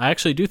 Yeah, I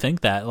actually do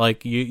think that.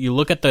 Like, you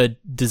look at the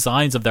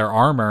designs of their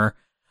armor,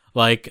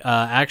 like,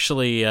 I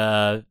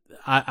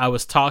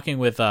was talking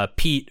with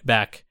Pete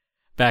back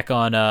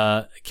on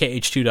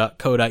kh2.co.uk,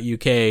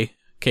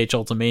 KH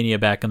Ultimania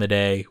back in the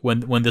day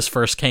when this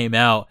first came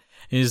out.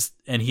 He just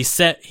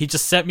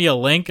sent me a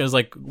link and was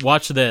like,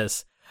 watch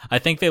this. I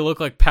think they look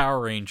like Power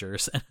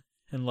Rangers.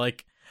 And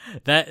like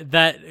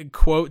that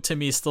quote to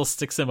me still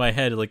sticks in my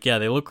head. Like, yeah,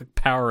 they look like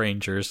Power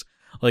Rangers,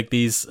 like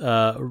these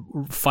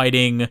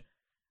fighting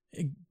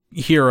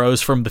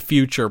heroes from the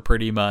future,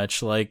 pretty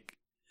much. Like,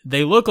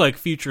 they look like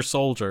future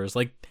soldiers.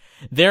 Like,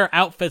 their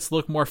outfits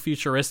look more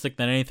futuristic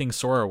than anything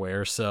Sora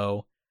wears.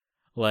 So,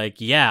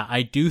 like, yeah,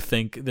 I do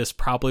think this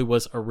probably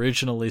was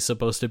originally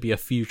supposed to be a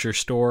future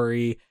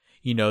story.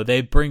 You know, they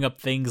bring up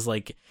things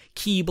like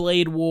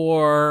Keyblade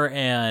War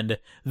and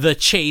the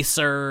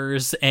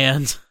Chasers,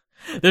 and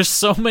there's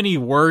so many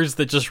words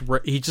that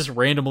he just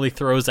randomly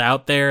throws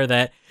out there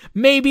that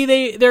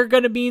maybe they're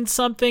gonna mean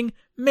something,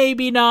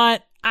 maybe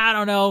not. I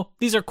don't know.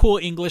 These are cool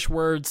English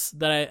words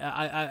that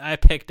I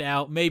picked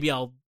out. Maybe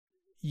I'll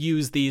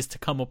use these to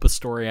come up with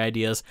story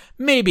ideas.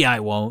 Maybe I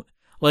won't.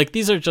 Like,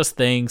 these are just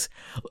things.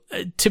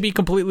 To be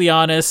completely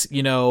honest,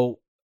 you know,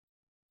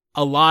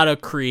 a lot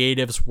of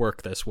creatives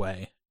work this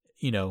way.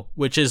 You know,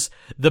 which is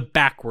the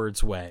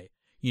backwards way.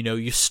 You know,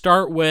 you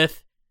start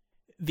with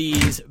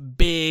these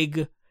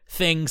big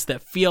things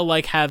that feel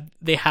like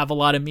they have a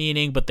lot of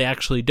meaning, but they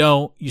actually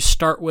don't. You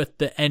start with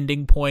the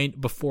ending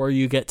point before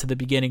you get to the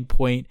beginning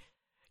point.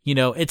 You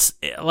know, it's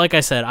like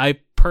I said, I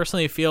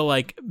personally feel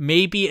like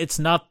maybe it's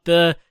not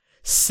the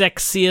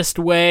sexiest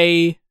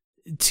way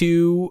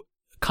to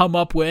come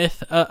up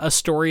with a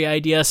story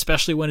idea,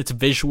 especially when it's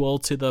visual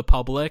to the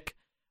public,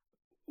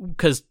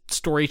 because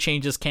story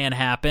changes can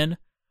happen.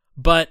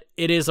 But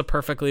it is a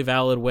perfectly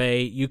valid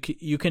way. You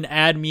can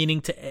add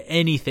meaning to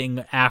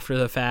anything after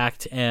the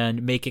fact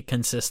and make it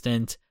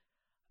consistent.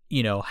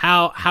 You know,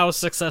 how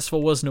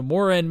successful was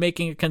Nomura in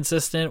making it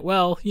consistent?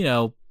 Well, you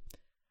know,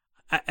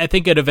 I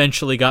think it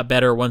eventually got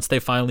better once they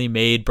finally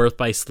made Birth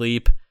by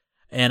Sleep.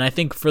 And I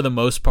think for the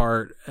most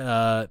part,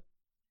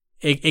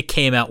 it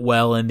came out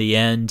well in the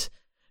end.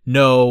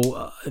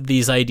 No,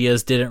 these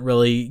ideas didn't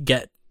really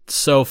get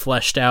so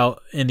fleshed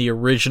out in the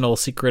original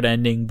secret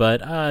ending,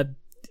 but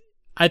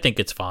I think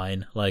it's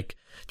fine. Like,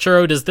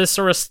 Churro, does this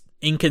sort of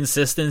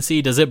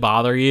inconsistency, does it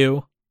bother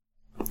you?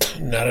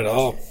 Not at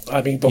all.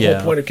 I mean, the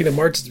whole point of Kingdom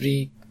Hearts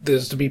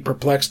is to be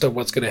perplexed on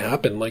what's going to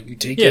happen. Like, you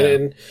take it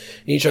in, and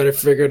you try to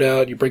figure it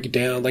out, you break it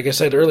down. Like I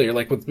said earlier,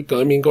 like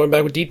going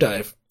back with Deep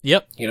Dive.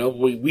 Yep. You know,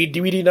 we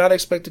did not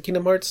expect the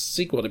Kingdom Hearts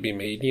sequel to be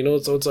made, you know,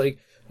 so it's like,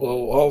 well,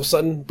 all of a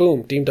sudden,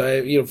 boom, Deep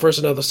Dive, you know, first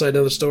another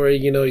story,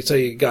 you know, you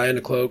say a guy in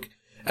a cloak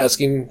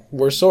asking,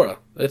 where's Sora?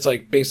 It's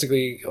like,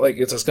 basically, like,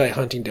 it's this guy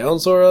hunting down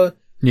Sora.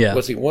 Yeah.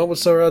 What's he want with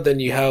Sora? Then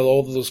you have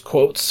all those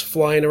quotes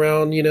flying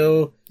around, you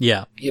know?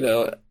 Yeah. You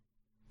know,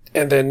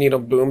 and then, you know,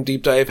 boom,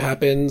 Deep Dive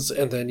happens,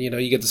 and then, you know,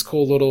 you get this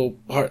cool little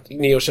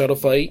Neo Shadow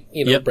fight,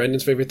 you know,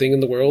 Brandon's favorite thing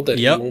in the world that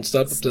he won't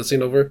stop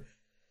obsessing over.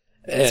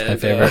 That's my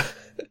favorite.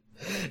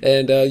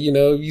 And, you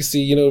know, you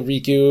see, you know,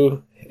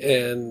 Riku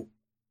and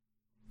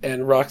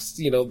Rox,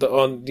 you know,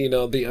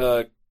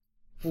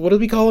 what did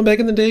we call him back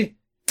in the day?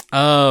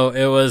 Oh,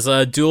 it was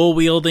a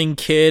dual-wielding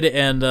kid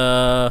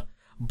and,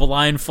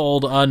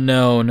 blindfold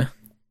unknown.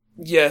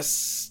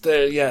 Yes,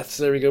 there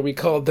we go. We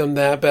called them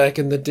that back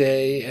in the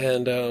day,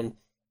 and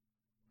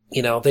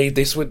you know,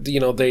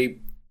 they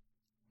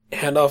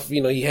hand off.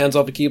 You know, he hands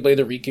off the Keyblade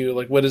to Riku.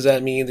 Like, what does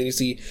that mean? Then you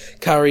see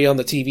Kairi on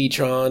the TV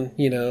Tron.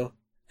 You know,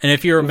 and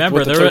if you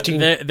remember,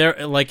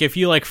 they're like, if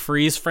you like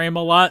freeze frame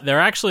a lot, there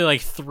are actually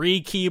like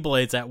 3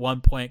 Keyblades at one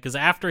point, because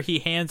after he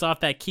hands off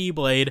that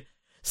Keyblade,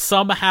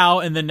 somehow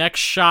in the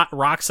next shot,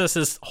 Roxas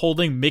is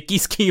holding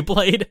Mickey's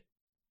Keyblade.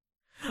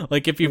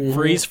 Like, if you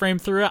freeze frame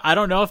through it, I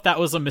don't know if that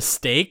was a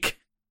mistake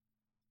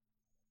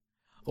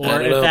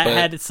or if that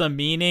had some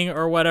meaning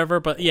or whatever.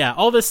 But yeah,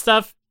 all this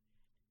stuff,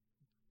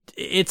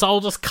 it's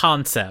all just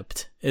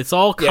concept. It's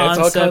all concept.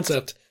 Yeah, it's all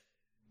concept.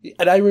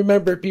 And I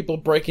remember people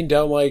breaking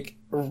down, like,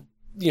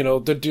 you know,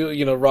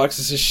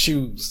 Roxas's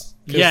shoes.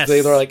 Yes.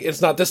 They were like,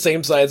 it's not the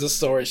same size as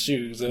Sora's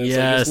shoes. And it's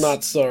like, it's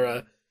not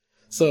Sora.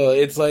 So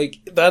it's like,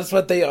 that's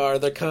what they are,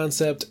 their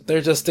concept. They're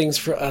just things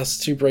for us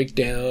to break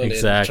down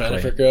and try to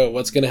figure out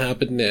what's going to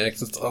happen next.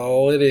 That's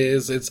all it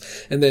is.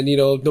 And then,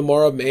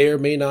 Nomura may or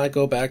may not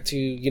go back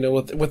to,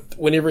 with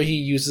whenever he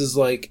uses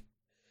like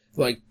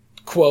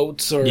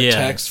quotes or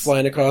text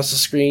flying across the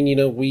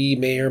screen, we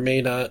may or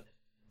may not,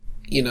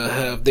 may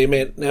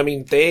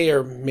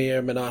or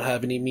may not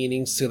have any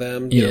meanings to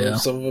them.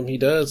 Some of them he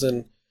does.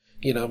 And,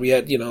 we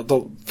had,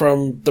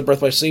 from the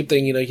Birth by Sleep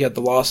thing, you had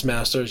the Lost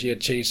Masters, you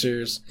had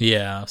Chasers.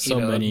 Yeah,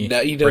 many. Now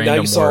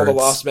you saw the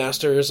Lost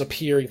Masters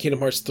appear in Kingdom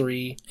Hearts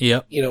 3.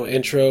 Yep.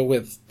 Intro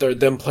with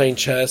them playing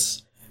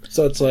chess.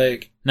 So it's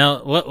like.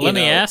 Now, let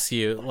me ask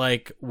you,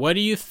 what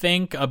do you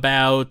think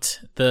about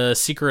the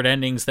secret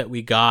endings that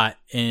we got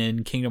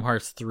in Kingdom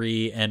Hearts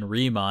 3 and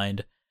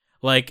Remind?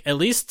 At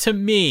least to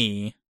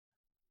me,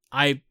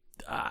 I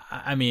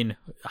mean,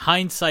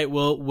 hindsight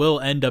will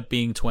end up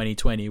being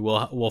 2020.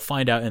 We'll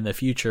find out in the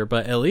future,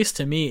 but at least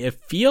to me, it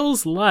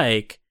feels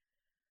like,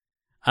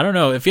 I don't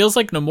know, it feels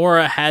like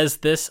Nomura has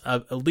this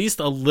at least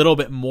a little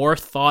bit more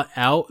thought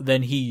out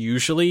than he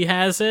usually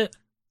has it,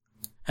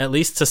 at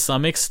least to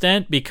some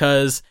extent,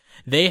 because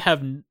they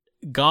have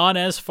gone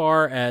as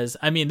far as,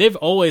 they've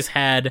always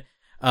had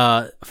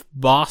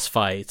boss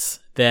fights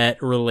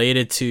that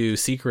related to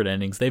secret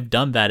endings. They've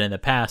done that in the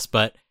past,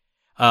 but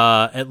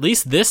at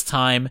least this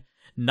time,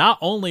 not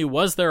only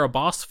was there a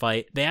boss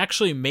fight, they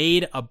actually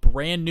made a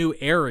brand new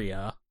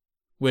area,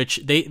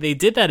 which they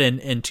did that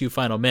in 2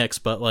 Final Mix,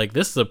 but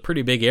this is a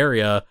pretty big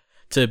area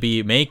to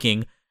be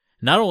making.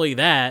 Not only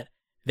that,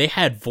 they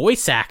had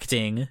voice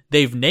acting.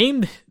 They've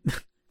named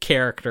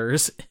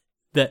characters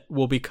that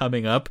will be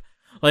coming up.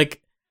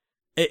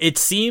 It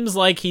seems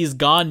like he's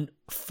gone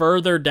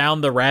further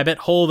down the rabbit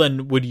hole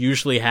than would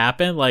usually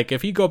happen.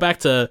 If you go back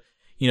to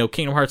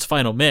Kingdom Hearts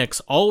Final Mix,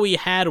 all we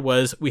had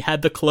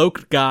the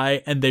cloaked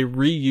guy, and they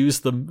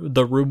reused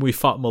the room we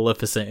fought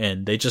Maleficent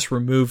in. They just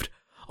removed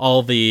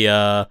all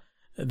the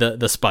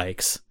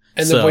spikes.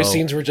 And the voice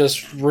scenes were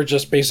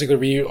just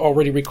basically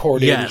already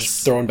recorded and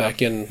just thrown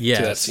back in to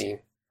that scene.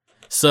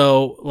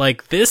 So,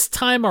 this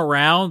time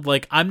around,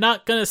 I'm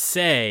not gonna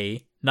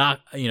say,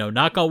 knock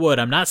on wood,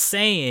 I'm not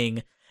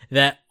saying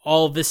that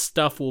all this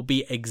stuff will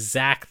be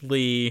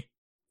exactly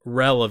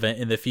relevant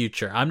in the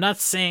future. I'm not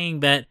saying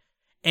that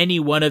any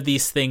one of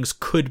these things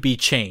could be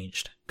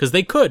changed, because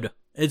they could.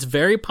 It's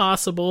very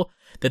possible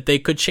that they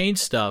could change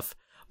stuff,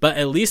 but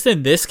at least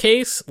in this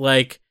case,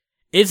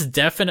 it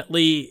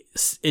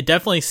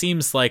definitely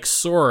seems like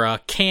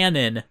Sora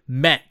canon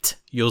met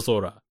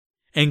Yozora,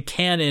 and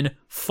canon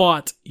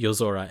fought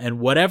Yozora, and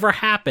whatever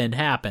happened.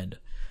 And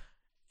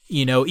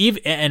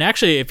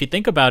actually, if you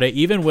think about it,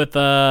 even with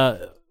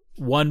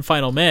 1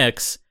 Final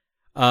Mix,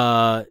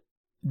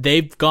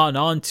 they've gone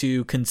on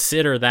to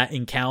consider that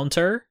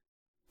encounter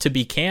to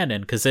be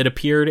canon, because it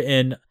appeared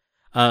in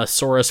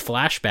Sora's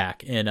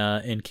flashback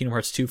in Kingdom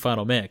Hearts 2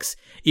 Final Mix.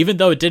 Even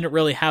though it didn't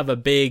really have a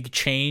big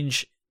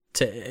change,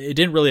 it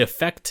didn't really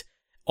affect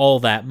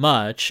all that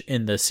much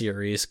in the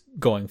series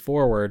going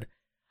forward.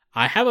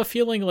 I have a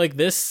feeling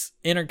this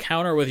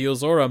encounter with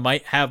Yozora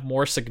might have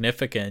more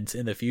significance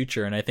in the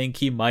future, and I think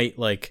he might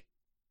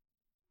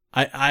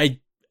I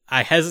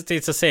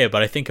hesitate to say it,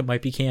 but I think it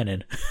might be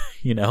canon.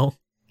 A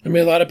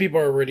lot of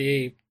people are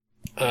already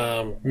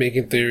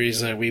making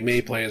theories that we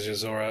may play as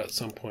Yozora at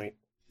some point.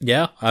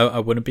 Yeah, I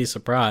wouldn't be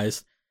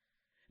surprised.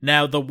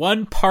 Now, the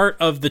one part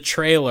of the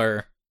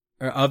trailer,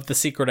 or of the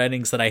secret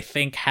endings, that I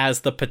think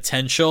has the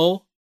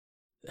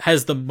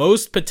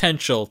most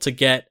potential to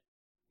get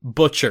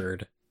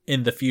butchered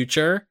in the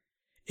future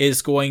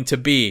is going to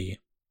be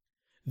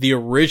the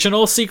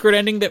original secret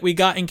ending that we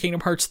got in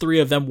Kingdom Hearts 3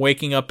 of them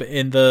waking up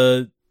in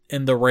the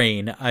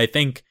rain. I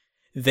think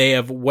they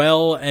have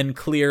well and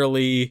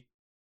clearly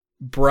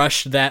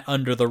brushed that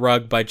under the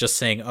rug by just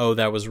saying, oh,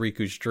 that was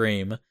Riku's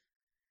dream.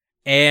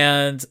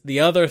 And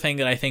the other thing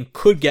that I think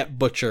could get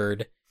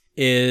butchered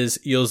is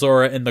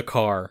Yozora in the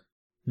car,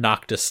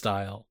 Noctis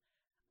style.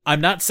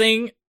 I'm not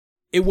saying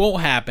it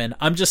won't happen.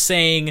 I'm just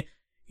saying,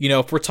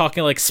 if we're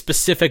talking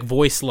specific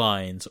voice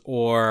lines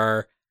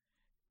or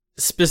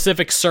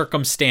specific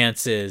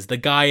circumstances, the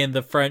guy in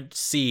the front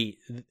seat,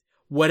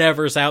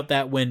 whatever's out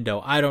that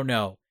window, I don't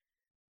know.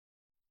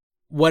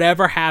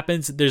 Whatever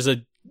happens, there's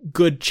a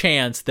good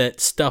chance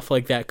that stuff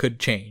like that could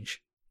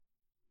change.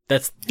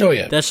 That's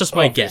just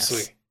my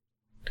guess.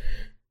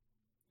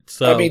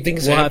 So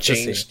things have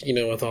changed,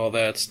 with all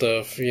that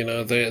stuff.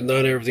 Not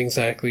everything's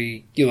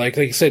exactly like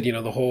you said.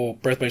 The whole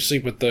Breath by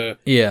Sleep with the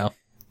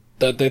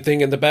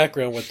thing in the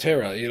background with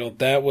Terra.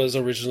 That was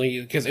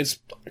originally because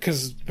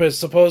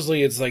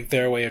supposedly it's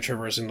their way of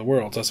traversing the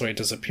world. That's why it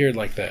disappeared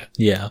like that.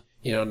 Yeah.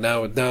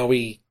 Now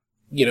we,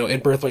 in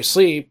Birth by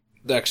Sleep,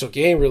 the actual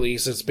game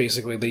release, it's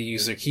basically they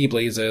use their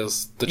Keyblades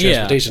as the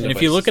transportation device. And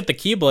if you look at the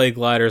Keyblade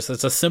gliders,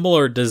 it's a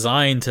similar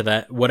design to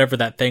that, whatever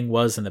that thing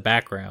was in the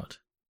background.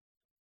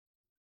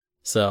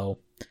 So,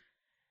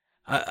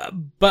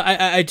 but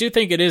I do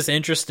think it is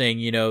interesting,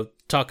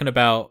 talking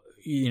about,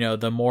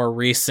 the more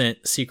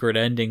recent secret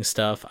ending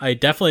stuff. I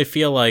definitely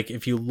feel like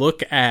if you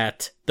look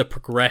at the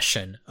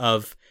progression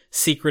of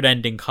secret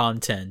ending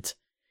content.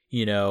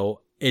 You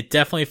know, it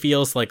definitely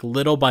feels like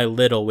little by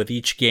little with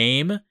each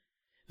game,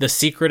 the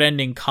secret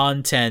ending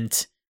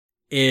content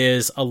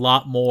is a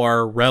lot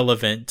more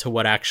relevant to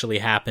what actually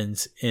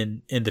happens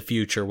in the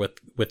future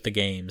with the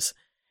games.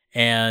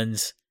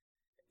 And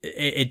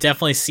it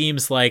definitely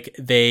seems like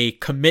they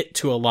commit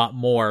to a lot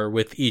more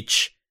with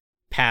each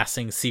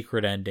passing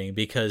secret ending,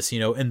 because, you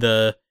know, in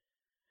the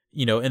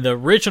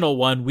original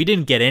one, we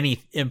didn't get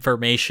any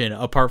information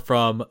apart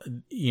from,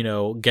 you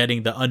know,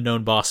 getting the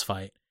unknown boss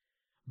fight.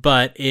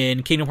 But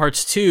in Kingdom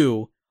Hearts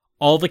 2,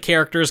 all the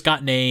characters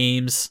got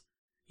names.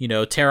 You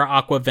know, Terra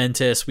Aqua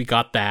Ventus, we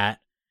got that.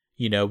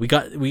 You know,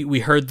 we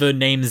heard the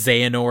name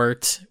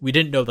Xehanort. We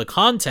didn't know the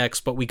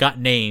context, but we got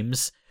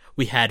names.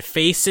 We had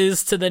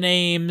faces to the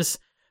names,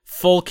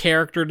 full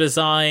character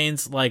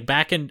designs. Like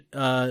back in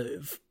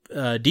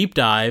deep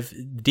dive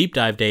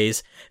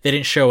days, they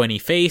didn't show any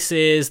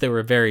faces. They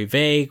were very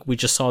vague. We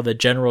just saw the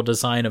general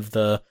design of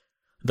the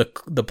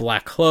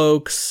black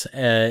cloaks,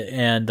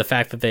 and the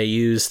fact that they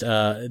used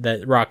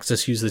that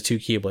Roxas used the 2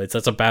 Keyblades.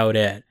 That's about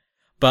it.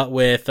 But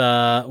with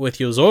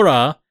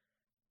Yozora,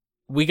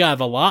 we got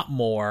a lot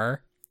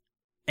more.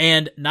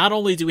 And not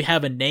only do we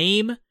have a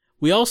name,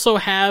 we also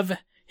have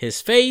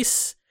his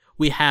face.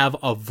 We have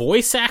a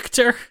voice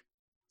actor.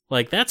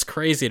 Like, that's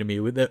crazy to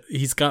me.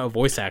 He's got a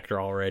voice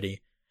actor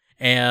already.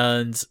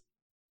 And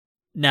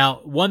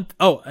now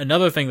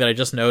another thing that I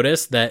just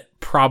noticed that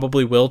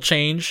probably will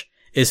change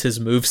is his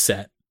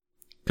moveset.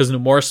 Because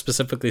Nomura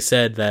specifically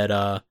said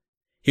that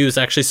he was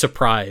actually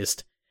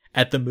surprised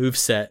at the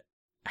moveset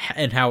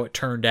and how it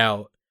turned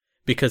out,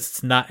 because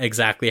it's not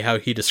exactly how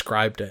he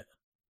described it.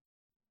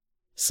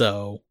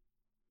 So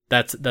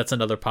that's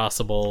another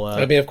possible.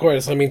 I mean, of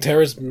course. I mean,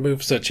 Terra's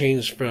moveset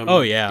changed from.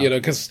 Oh yeah. You know,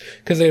 because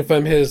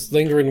from his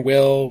Lingering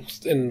Will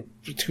and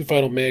 2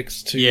 Final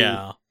Mix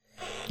to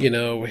you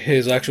know,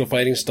 his actual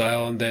fighting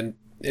style, and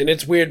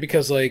it's weird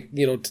because, like,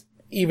 you know,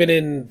 even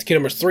in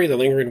Kingdom Hearts 3, the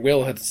Lingering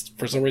Will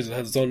for some reason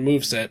has its own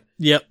moveset.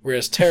 Yep.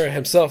 Whereas Terra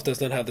himself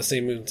does not have the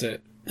same moveset.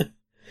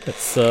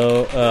 It's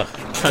so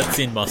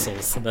cutscene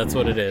muscles. That's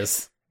what it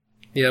is.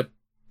 Yep.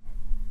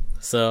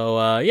 So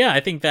I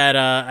think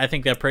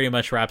that pretty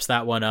much wraps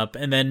that one up.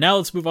 And then now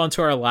let's move on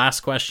to our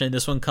last question.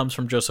 This one comes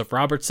from Joseph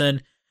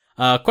Robertson.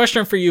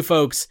 Question for you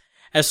folks: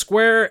 as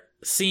Square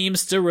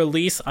seems to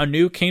release a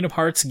new Kingdom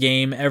Hearts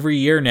game every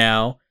year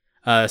now,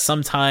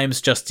 sometimes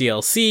just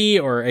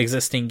DLC or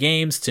existing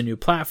games to new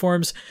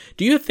platforms,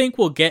 do you think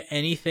we'll get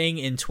anything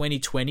in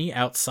 2020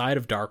 outside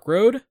of Dark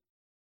Road?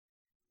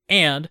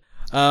 And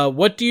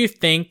what do you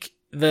think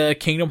the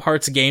Kingdom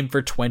Hearts game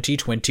for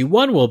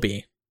 2021 will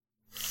be?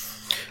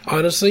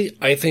 Honestly,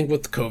 I think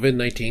with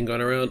COVID-19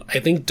 going around, I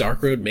think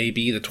Dark Road may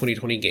be the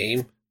 2020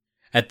 game.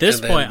 At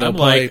this point, I'm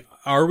like,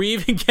 are we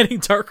even getting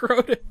Dark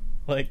Road?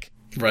 Like,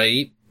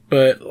 right?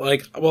 But,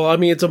 like, well, I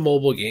mean, it's a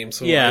mobile game,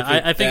 so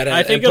yeah, I think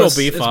it'll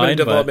be fine. It's been in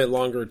development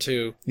longer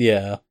too.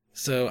 Yeah.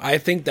 So I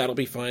think that'll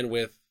be fine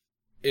with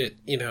it,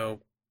 you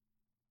know,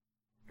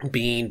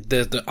 being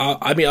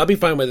I'll be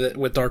fine with it,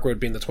 with Dark Road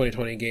being the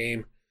 2020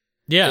 game.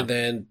 Yeah. And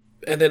then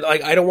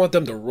like, I don't want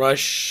them to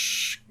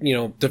rush, you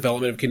know,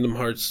 development of Kingdom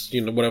Hearts,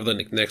 you know, whatever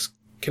the next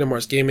Kingdom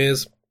Hearts game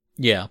is.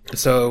 Yeah.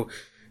 So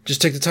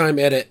just take the time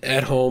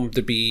at home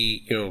to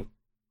be, you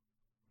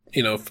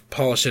know,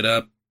 polish it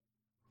up.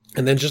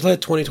 And then just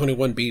let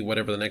 2021 be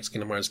whatever the next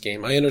Kingdom Hearts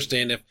game. I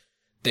understand if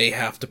they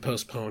have to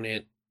postpone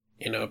it,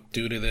 you know,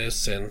 due to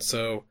this. And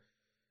so,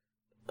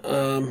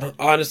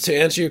 honest, to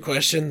answer your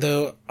question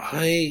though,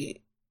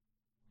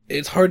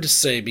 it's hard to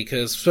say,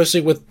 because especially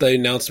with the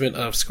announcement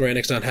of Square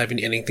Enix not having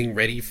anything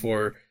ready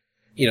for,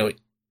 you know,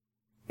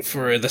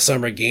 for the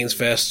Summer Games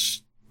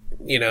Fest,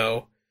 you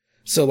know.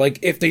 So, like,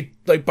 if they,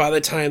 like, by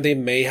the time they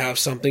may have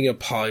something, it'll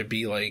probably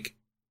be, like,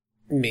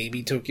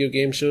 maybe Tokyo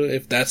Game Show,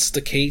 if that's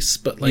the case.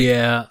 But, like,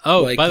 yeah.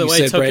 Oh, like by the way,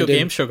 said, Tokyo Brandon,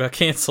 Game Show got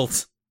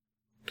canceled.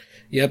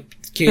 Yep.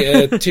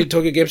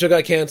 Tokyo Game Show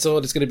got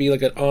canceled. It's going to be,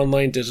 like, an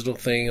online digital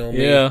thing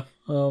only. Yeah.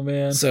 Oh,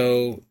 man.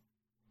 So,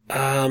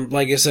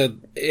 like I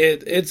said,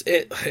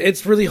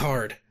 it's really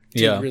hard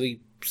to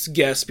really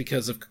guess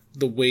because of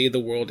the way the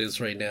world is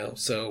right now.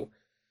 So,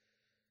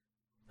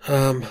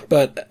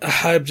 but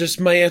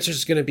my answer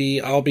is going to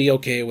be, I'll be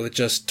okay with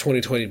just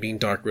 2020 being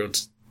Dark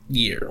Road's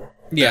year.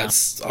 Yeah.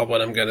 That's all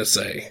what I'm going to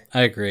say.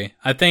 I agree.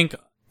 I think,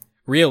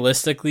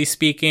 realistically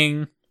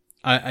speaking,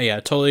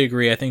 I totally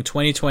agree. I think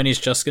 2020 is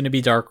just going to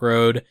be Dark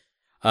Road.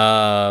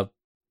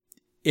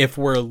 If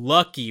we're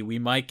lucky, we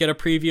might get a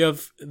preview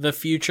of the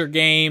future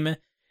game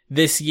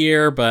this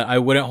year, but I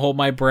wouldn't hold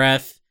my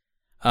breath.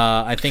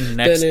 I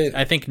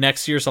think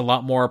next year's a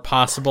lot more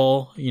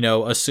possible, you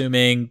know,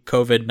 assuming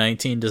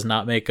COVID-19 does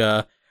not make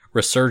a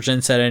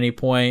resurgence at any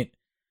point.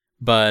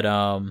 But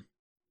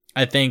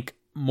I think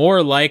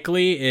more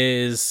likely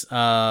is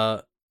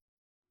probably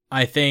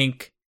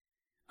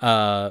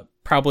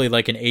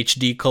like an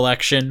HD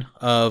collection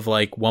of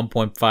like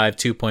 1.5,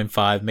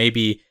 2.5,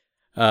 maybe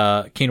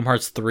Kingdom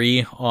Hearts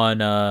 3 on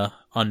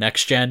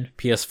next gen,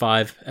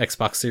 PS5,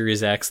 Xbox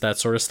Series X, that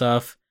sort of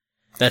stuff.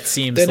 That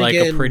seems like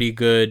a pretty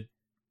good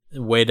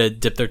way to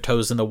dip their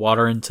toes in the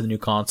water into the new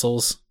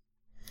consoles.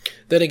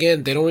 Then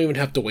again, they don't even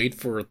have to wait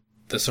for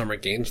the Summer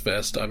Games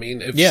Fest. I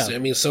mean,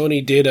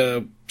 Sony did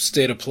a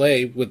State of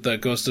Play with the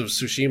Ghost of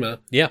Tsushima.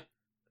 Yeah.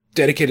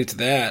 Dedicated to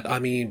that. I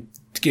mean,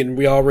 again,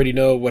 we already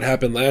know what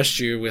happened last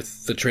year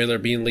with the trailer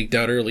being leaked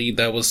out early.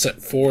 That was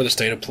set for the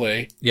State of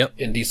Play. Yep.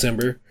 In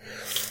December.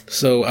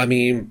 So, I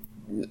mean,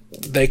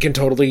 they can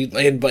totally,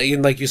 and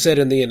like you said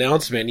in the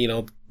announcement,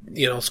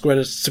 Square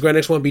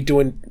Enix won't be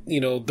doing,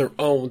 their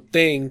own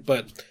thing,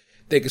 but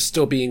they could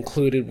still be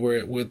included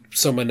with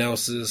someone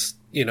else's,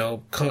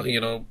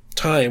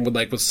 time with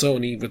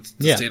Sony with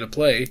the State of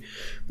Play.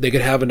 They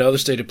could have another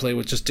State of Play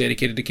which is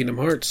dedicated to Kingdom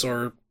Hearts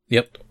or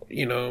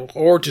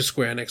or to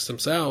Square Enix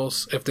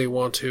themselves if they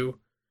want to.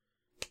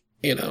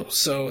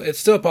 So it's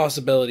still a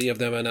possibility of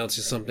them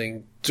announcing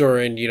something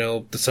during,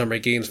 the Summer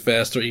Games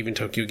Fest or even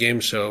Tokyo Game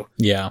Show.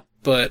 Yeah.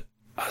 But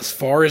as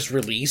far as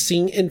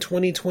releasing in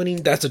 2020,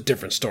 that's a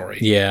different story.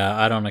 Yeah,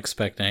 I don't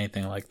expect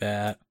anything like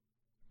that.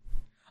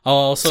 I'll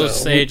also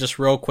say just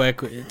real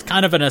quick, it's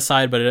kind of an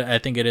aside, but I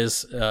think it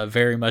is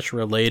very much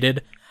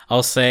related.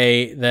 I'll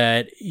say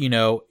that,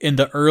 in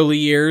the early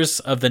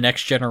years of the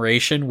next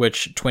generation,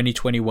 which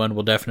 2021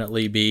 will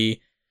definitely be,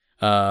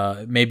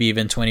 maybe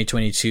even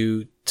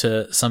 2022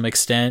 to some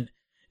extent,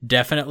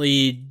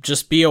 definitely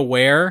just be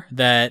aware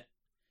that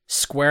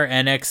Square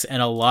Enix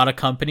and a lot of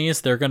companies,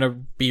 they're going to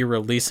be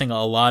releasing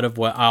a lot of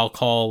what I'll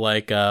call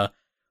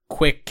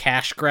quick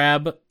cash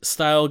grab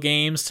style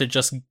games to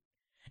just...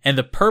 And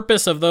the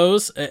purpose of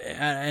those,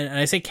 and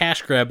I say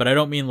cash grab, but I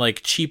don't mean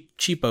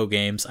cheapo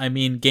games. I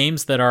mean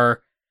games that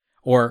are,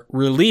 or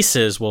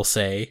releases, we'll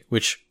say,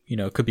 which,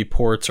 could be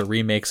ports or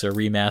remakes or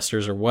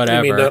remasters or whatever.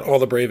 I mean, not all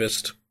the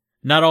bravest.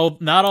 Not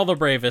all the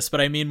bravest,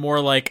 but I mean more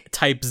like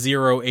Type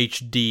 0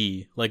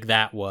 HD, like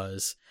that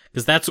was.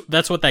 Because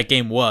that's what that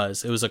game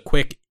was. It was a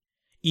quick,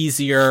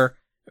 easier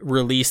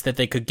release that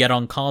they could get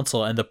on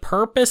console. And the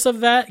purpose of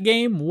that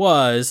game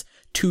was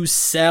to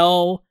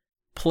sell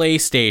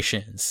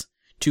PlayStations,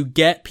 to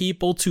get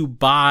people to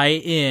buy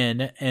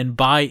in and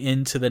buy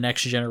into the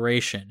next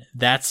generation.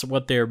 That's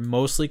what they're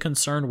mostly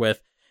concerned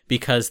with,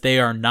 because they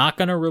are not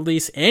going to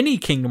release any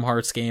Kingdom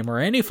Hearts game or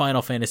any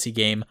Final Fantasy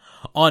game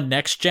on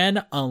next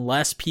gen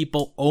unless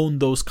people own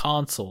those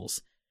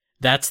consoles.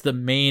 That's the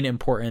main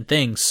important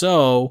thing.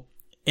 So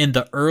in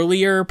the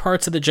earlier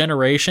parts of the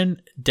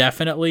generation,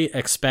 definitely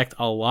expect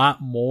a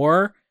lot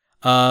more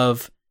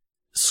of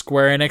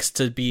Square Enix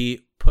to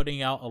be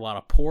putting out a lot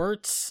of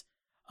ports,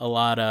 a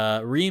lot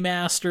of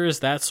remasters,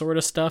 that sort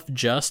of stuff,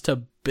 just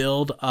to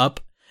build up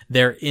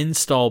their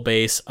install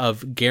base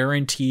of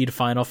guaranteed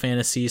Final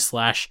Fantasy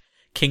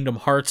 / Kingdom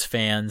Hearts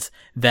fans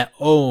that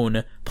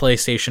own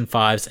PlayStation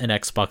 5s and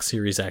Xbox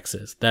Series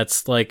X's.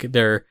 That's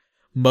their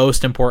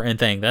most important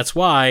thing. That's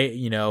why,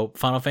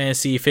 Final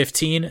Fantasy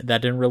 15,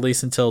 that didn't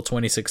release until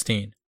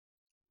 2016.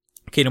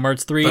 Kingdom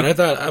Hearts 3 But I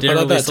thought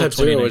Type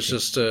 0 was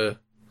just a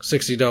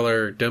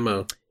 $60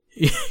 demo.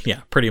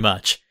 Yeah, pretty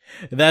much.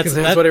 That's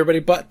what everybody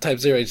bought Type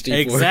 0 HD for.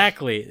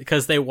 Exactly,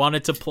 because they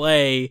wanted to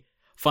play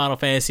Final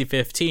Fantasy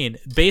 15.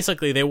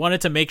 Basically, they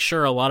wanted to make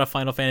sure a lot of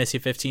Final Fantasy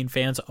 15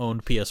 fans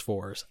owned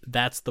PS4s.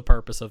 That's the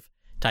purpose of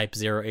Type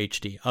 0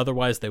 HD.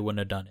 Otherwise, they wouldn't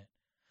have done it.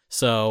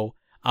 So,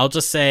 I'll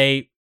just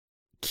say,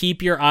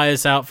 keep your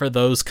eyes out for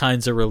those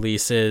kinds of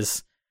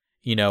releases,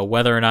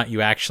 whether or not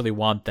you actually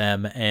want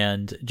them,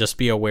 and just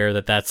be aware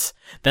that that's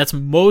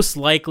most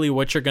likely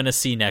what you're going to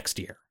see next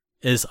year,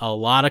 is a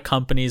lot of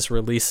companies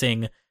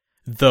releasing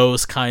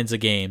those kinds of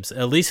games,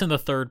 at least in the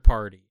third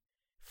party.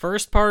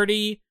 First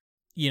party,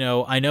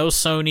 I know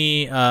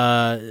Sony,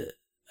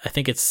 I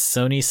think it's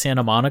Sony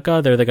Santa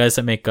Monica. They're the guys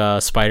that make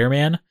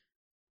Spider-Man.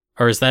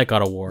 Or is that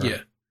God of War? Yeah.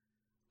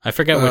 I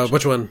forget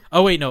which one.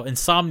 Oh, wait, no.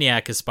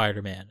 Insomniac is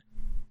Spider-Man.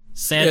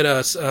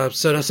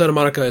 Santa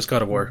Monica is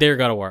God of War. They're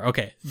God of War.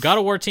 Okay. God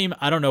of War team,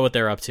 I don't know what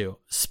they're up to.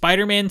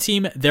 Spider-Man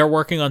team, they're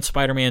working on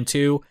Spider-Man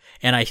 2,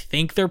 and I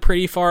think they're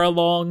pretty far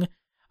along.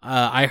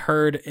 I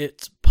heard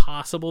it's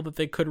possible that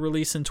they could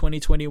release in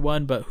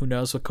 2021, but who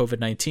knows with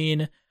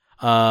COVID-19.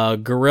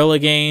 Guerrilla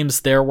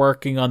Games, they're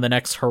working on the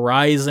next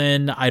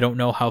Horizon. I don't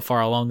know how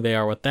far along they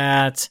are with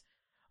that,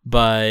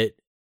 but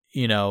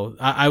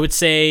I would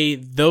say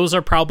those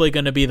are probably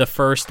going to be the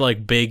first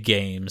big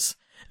games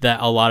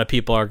that a lot of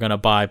people are going to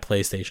buy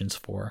PlayStations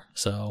for.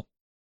 So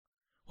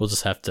we'll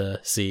just have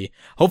to see.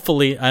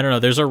 Hopefully, I don't know.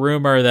 There's a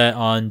rumor that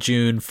on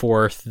June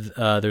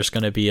 4th, there's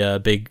going to be a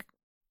big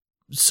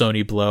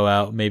Sony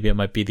blowout. Maybe it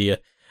might be the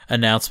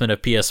announcement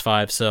of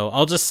PS5. So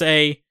I'll just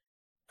say,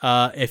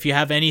 if you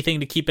have anything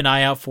to keep an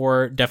eye out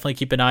for, definitely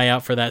keep an eye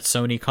out for that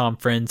Sony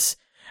conference.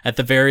 At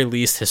the very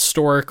least,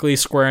 historically,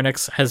 Square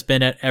Enix has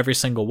been at every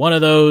single one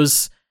of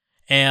those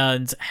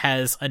and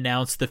has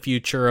announced the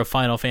future of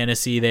Final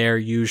Fantasy there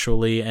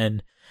usually,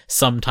 and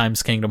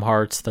sometimes Kingdom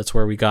Hearts. That's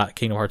where we got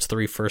Kingdom Hearts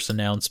 3 first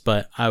announced,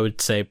 but I would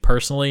say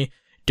personally,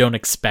 don't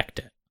expect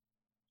it.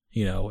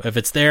 If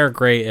it's there,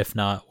 great. If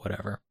not,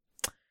 whatever.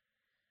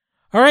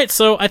 All right,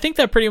 so I think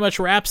that pretty much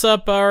wraps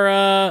up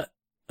our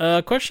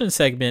question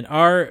segment.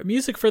 Our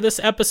music for this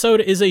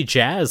episode is a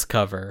jazz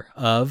cover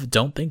of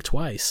Don't Think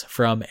Twice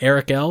from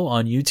Eric L.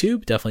 on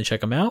YouTube. Definitely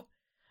check him out.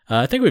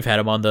 I think we've had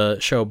him on the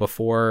show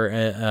before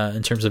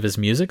in terms of his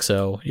music,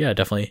 so yeah,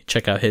 definitely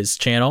check out his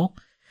channel.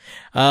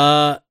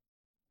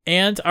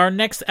 And our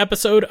next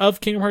episode of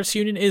Kingdom Hearts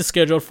Union is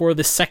scheduled for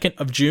the 2nd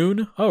of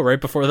June. Oh,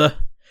 right before the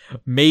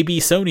maybe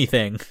Sony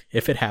thing,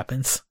 if it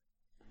happens.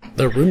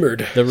 The rumored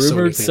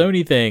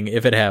Sony thing,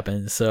 if it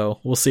happens. So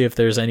we'll see if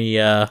there's any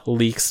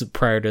leaks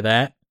prior to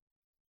that.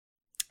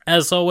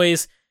 As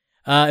always,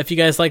 if you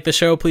guys like the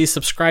show, please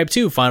subscribe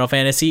to Final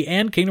Fantasy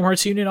and Kingdom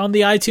Hearts Union on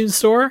the iTunes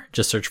Store.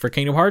 Just search for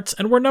Kingdom Hearts,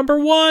 and we're number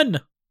 1.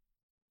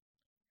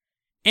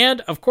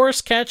 And, of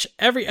course, catch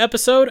every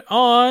episode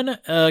on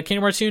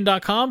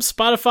KingdomHeartsUnion.com,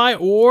 Spotify,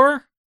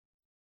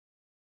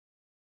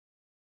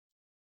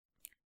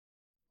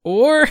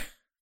 or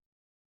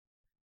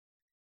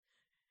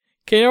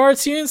Kingdom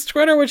Hearts Union's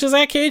Twitter, which is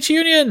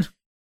 @KHUnion.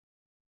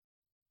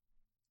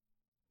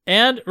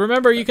 And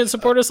remember, you can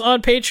support us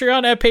on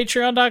Patreon at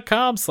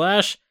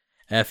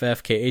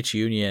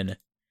patreon.com/FFKHUnion.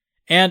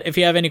 And if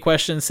you have any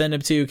questions, send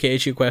them to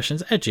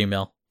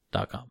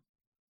khuquestions@gmail.com.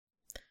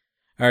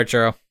 All right,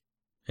 Churro.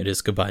 It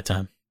is goodbye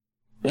time.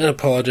 I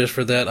apologize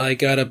for that. I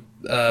got a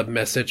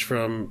message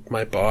from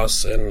my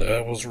boss, and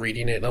I was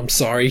reading it. I'm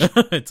sorry.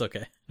 It's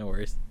okay. No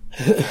worries.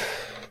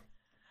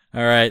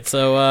 All right.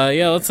 So,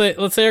 let's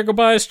say our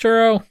goodbyes,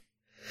 Churro.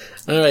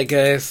 All right,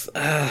 guys.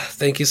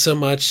 Thank you so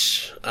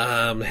much.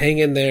 Hang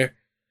in there.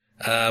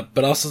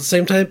 But also at the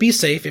same time, be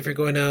safe if you're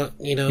going out.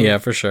 Yeah,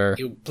 for sure.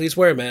 Please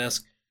wear a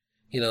mask.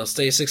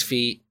 Stay 6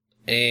 feet,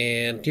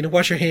 and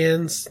wash your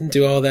hands and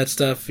do all that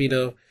stuff.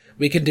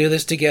 We can do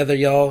this together,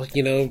 y'all.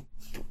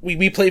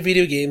 We play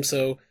video games,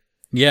 so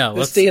yeah,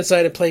 let's stay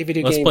inside and play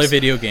video games. Let's play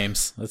video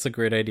games. That's a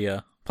great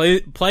idea. Play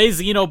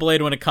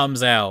Xenoblade when it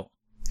comes out.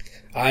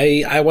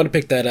 I want to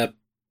pick that up.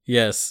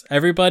 Yes,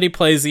 everybody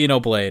play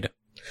Xenoblade.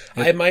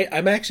 I might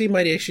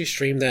actually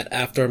stream that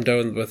after I'm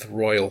done with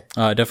Royal.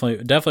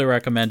 Definitely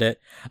recommend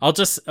it. I'll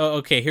just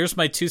okay. Here's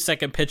my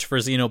 2-second pitch for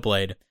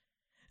Xenoblade.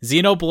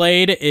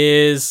 Xenoblade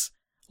is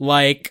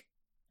like,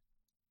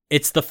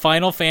 it's the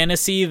Final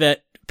Fantasy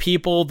that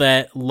people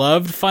that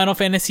loved Final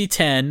Fantasy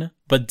X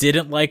but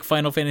didn't like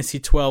Final Fantasy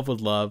XII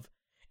would love.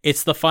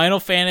 It's the Final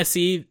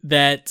Fantasy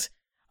that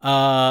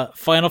fans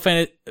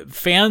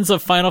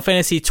of Final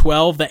Fantasy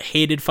XII that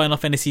hated Final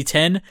Fantasy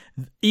X,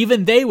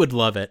 even they would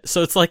love it.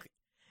 So it's like,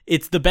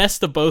 it's the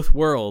best of both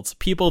worlds.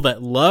 People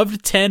that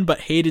loved 10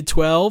 but hated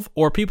 12,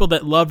 or people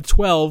that loved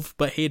 12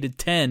 but hated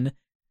 10,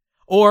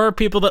 or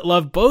people that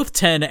loved both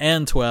 10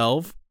 and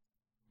 12.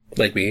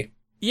 Like me.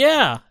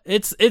 Yeah,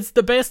 it's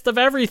the best of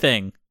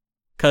everything.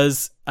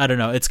 Because, I don't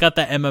know, it's got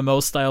that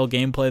MMO-style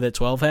gameplay that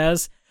 12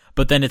 has,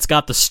 but then it's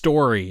got the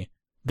story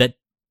that,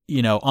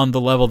 on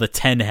the level that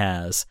 10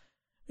 has.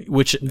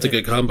 Which it's a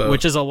good combo.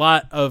 Which is a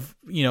lot of,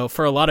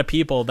 for a lot of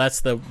people,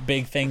 that's the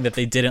big thing that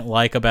they didn't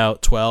like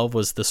about 12,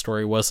 was the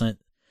story wasn't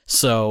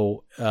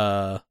so,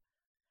 I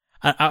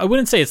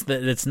wouldn't say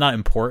it's not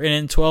important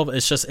in 12,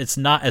 it's just, it's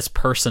not as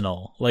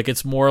personal. Like,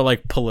 it's more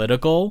like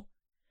political.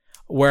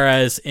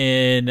 Whereas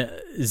in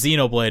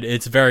Xenoblade,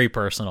 it's very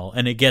personal,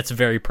 and it gets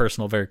very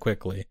personal very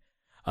quickly.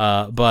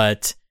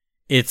 But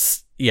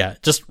it's,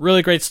 just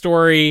really great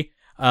story.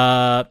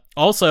 Also,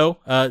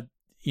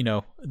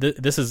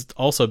 this is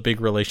also a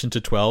big relation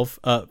to 12,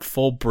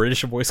 full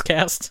British voice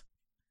cast.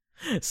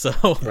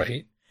 So,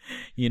 right.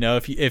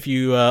 If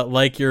you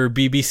like your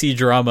BBC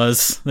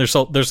dramas, there's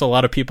a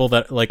lot of people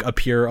that like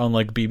appear on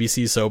like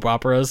BBC soap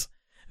operas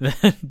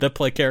that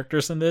play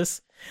characters in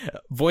this.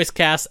 Voice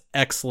cast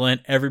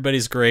excellent.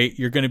 Everybody's great.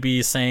 You're going to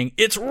be saying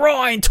it's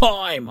Rhine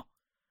time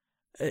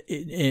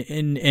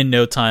in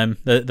no time.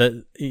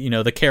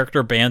 The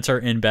character banter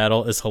in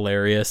battle is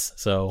hilarious.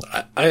 So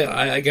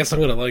I guess I'm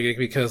going to like it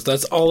because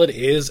that's all it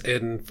is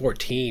in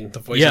 14. The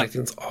voice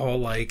acting's all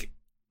like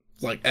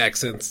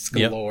accents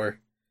galore.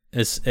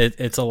 Yep.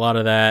 It's a lot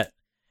of that.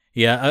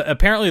 Yeah.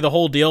 Apparently the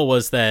whole deal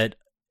was that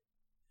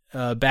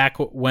back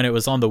when it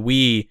was on the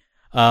Wii,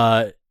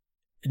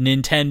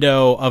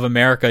 Nintendo of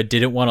America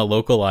didn't want to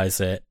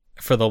localize it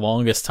for the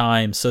longest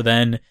time. So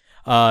then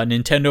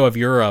Nintendo of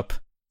Europe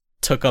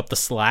took up the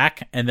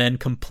slack and then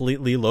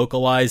completely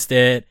localized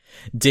it,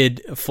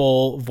 did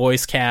full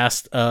voice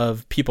cast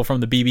of people from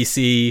the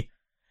BBC.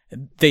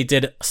 They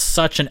did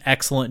such an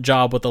excellent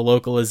job with the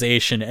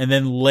localization. And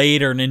then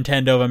later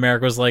Nintendo of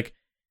America was like,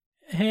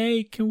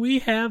 hey, can we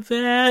have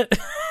that?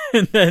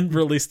 And then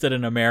released it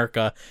in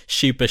America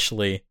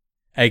sheepishly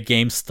at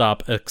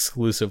GameStop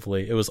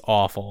exclusively. It was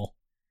awful.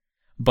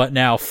 But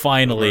now,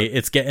 finally,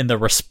 it's getting the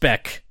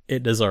respect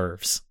it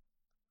deserves.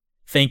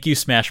 Thank you,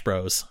 Smash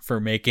Bros., for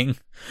making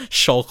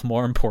Shulk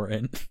more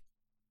important.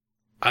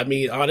 I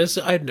mean,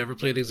 honestly, I've never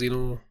played a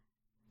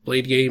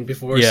Xenoblade game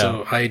before,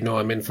 so I know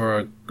I'm in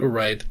for a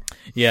ride.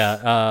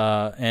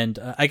 Yeah, and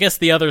I guess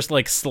the other,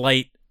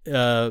 slight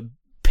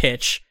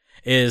pitch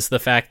is the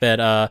fact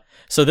that,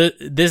 so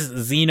this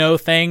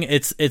Xeno thing,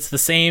 it's the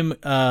same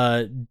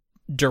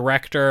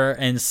director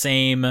and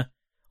same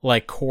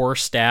like core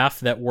staff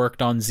that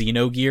worked on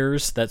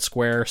Xenogears, that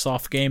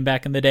Squaresoft game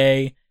back in the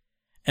day.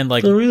 And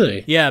like, oh,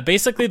 really? Yeah,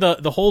 basically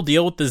the whole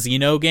deal with the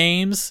Xeno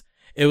games,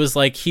 it was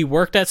like he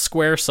worked at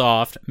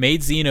Squaresoft,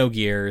 made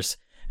Xenogears,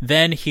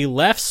 then he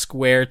left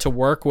Square to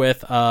work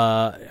with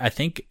I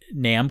think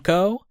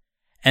Namco,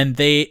 and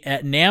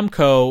at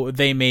Namco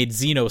they made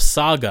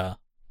Xenosaga,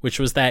 which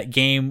was that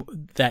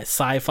game, that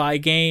sci-fi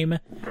game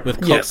with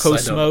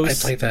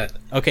Cosmos. I played that.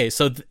 Okay,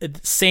 so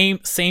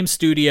same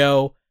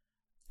studio,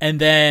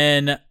 and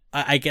then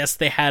I guess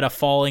they had a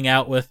falling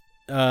out with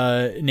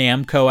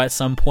Namco at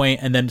some point,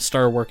 and then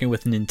started working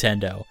with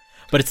Nintendo.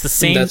 But it's the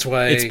same. That's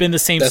why it's been the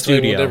same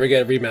studio. Why we'll never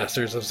get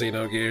remasters of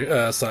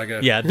Xenogears Saga.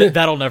 Yeah,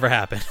 that'll never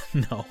happen.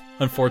 No,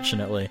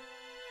 unfortunately.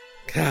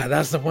 God,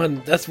 that's the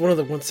one. That's one of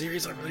the one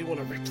series I really want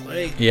to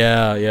replay.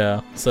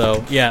 Yeah.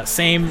 So yeah,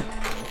 same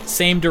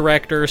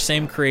director,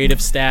 same creative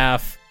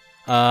staff.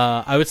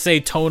 I would say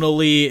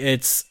tonally,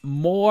 it's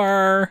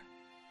more.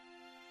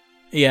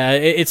 Yeah,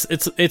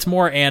 it's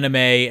more anime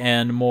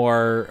and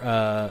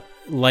more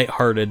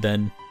lighthearted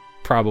than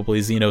probably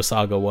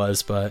Xenosaga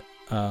was, but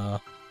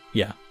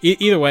yeah.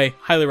 Either way,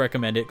 highly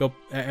recommend it. Go.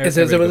 It's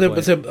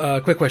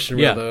a quick question,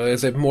 though.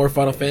 Is it more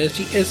Final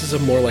Fantasy? Is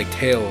it more like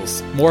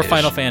Tales? More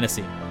Final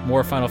Fantasy.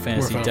 More Final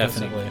Fantasy,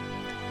 definitely.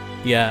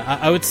 Yeah,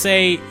 I would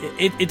say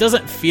it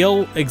doesn't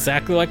feel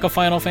exactly like a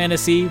Final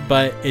Fantasy,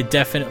 but it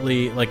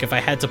definitely, like, if I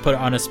had to put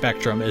it on a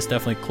spectrum, it's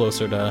definitely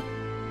closer to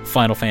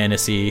Final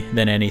Fantasy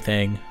than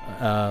anything.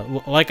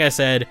 Like I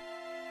said,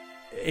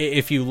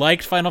 if you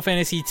liked Final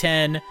Fantasy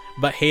X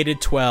but hated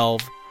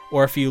 12,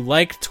 or if you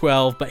liked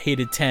 12 but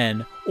hated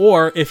 10,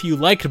 or if you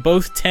liked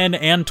both 10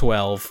 and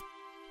 12,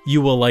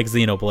 you will like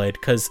Xenoblade,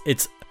 because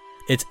it's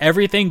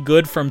everything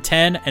good from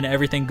 10 and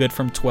everything good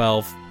from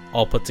 12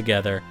 all put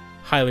together.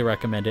 Highly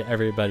recommend it.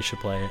 Everybody should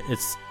play it.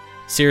 It's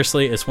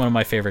one of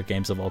my favorite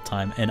games of all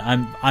time, and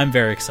I'm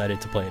very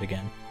excited to play it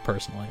again,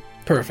 personally.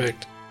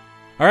 Perfect.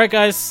 All right,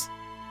 guys.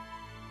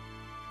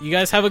 You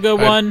guys have a good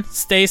one.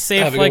 Stay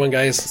safe. Have a good one,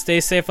 guys.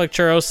 Stay safe, like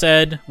Churro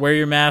said. Wear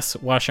your mask.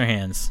 Wash your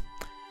hands.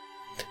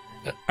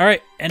 All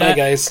right. Bye,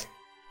 guys.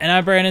 And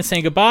I'm Brandon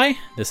saying goodbye.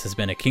 This has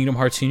been a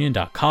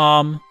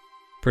KingdomHeartsUnion.com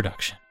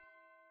production.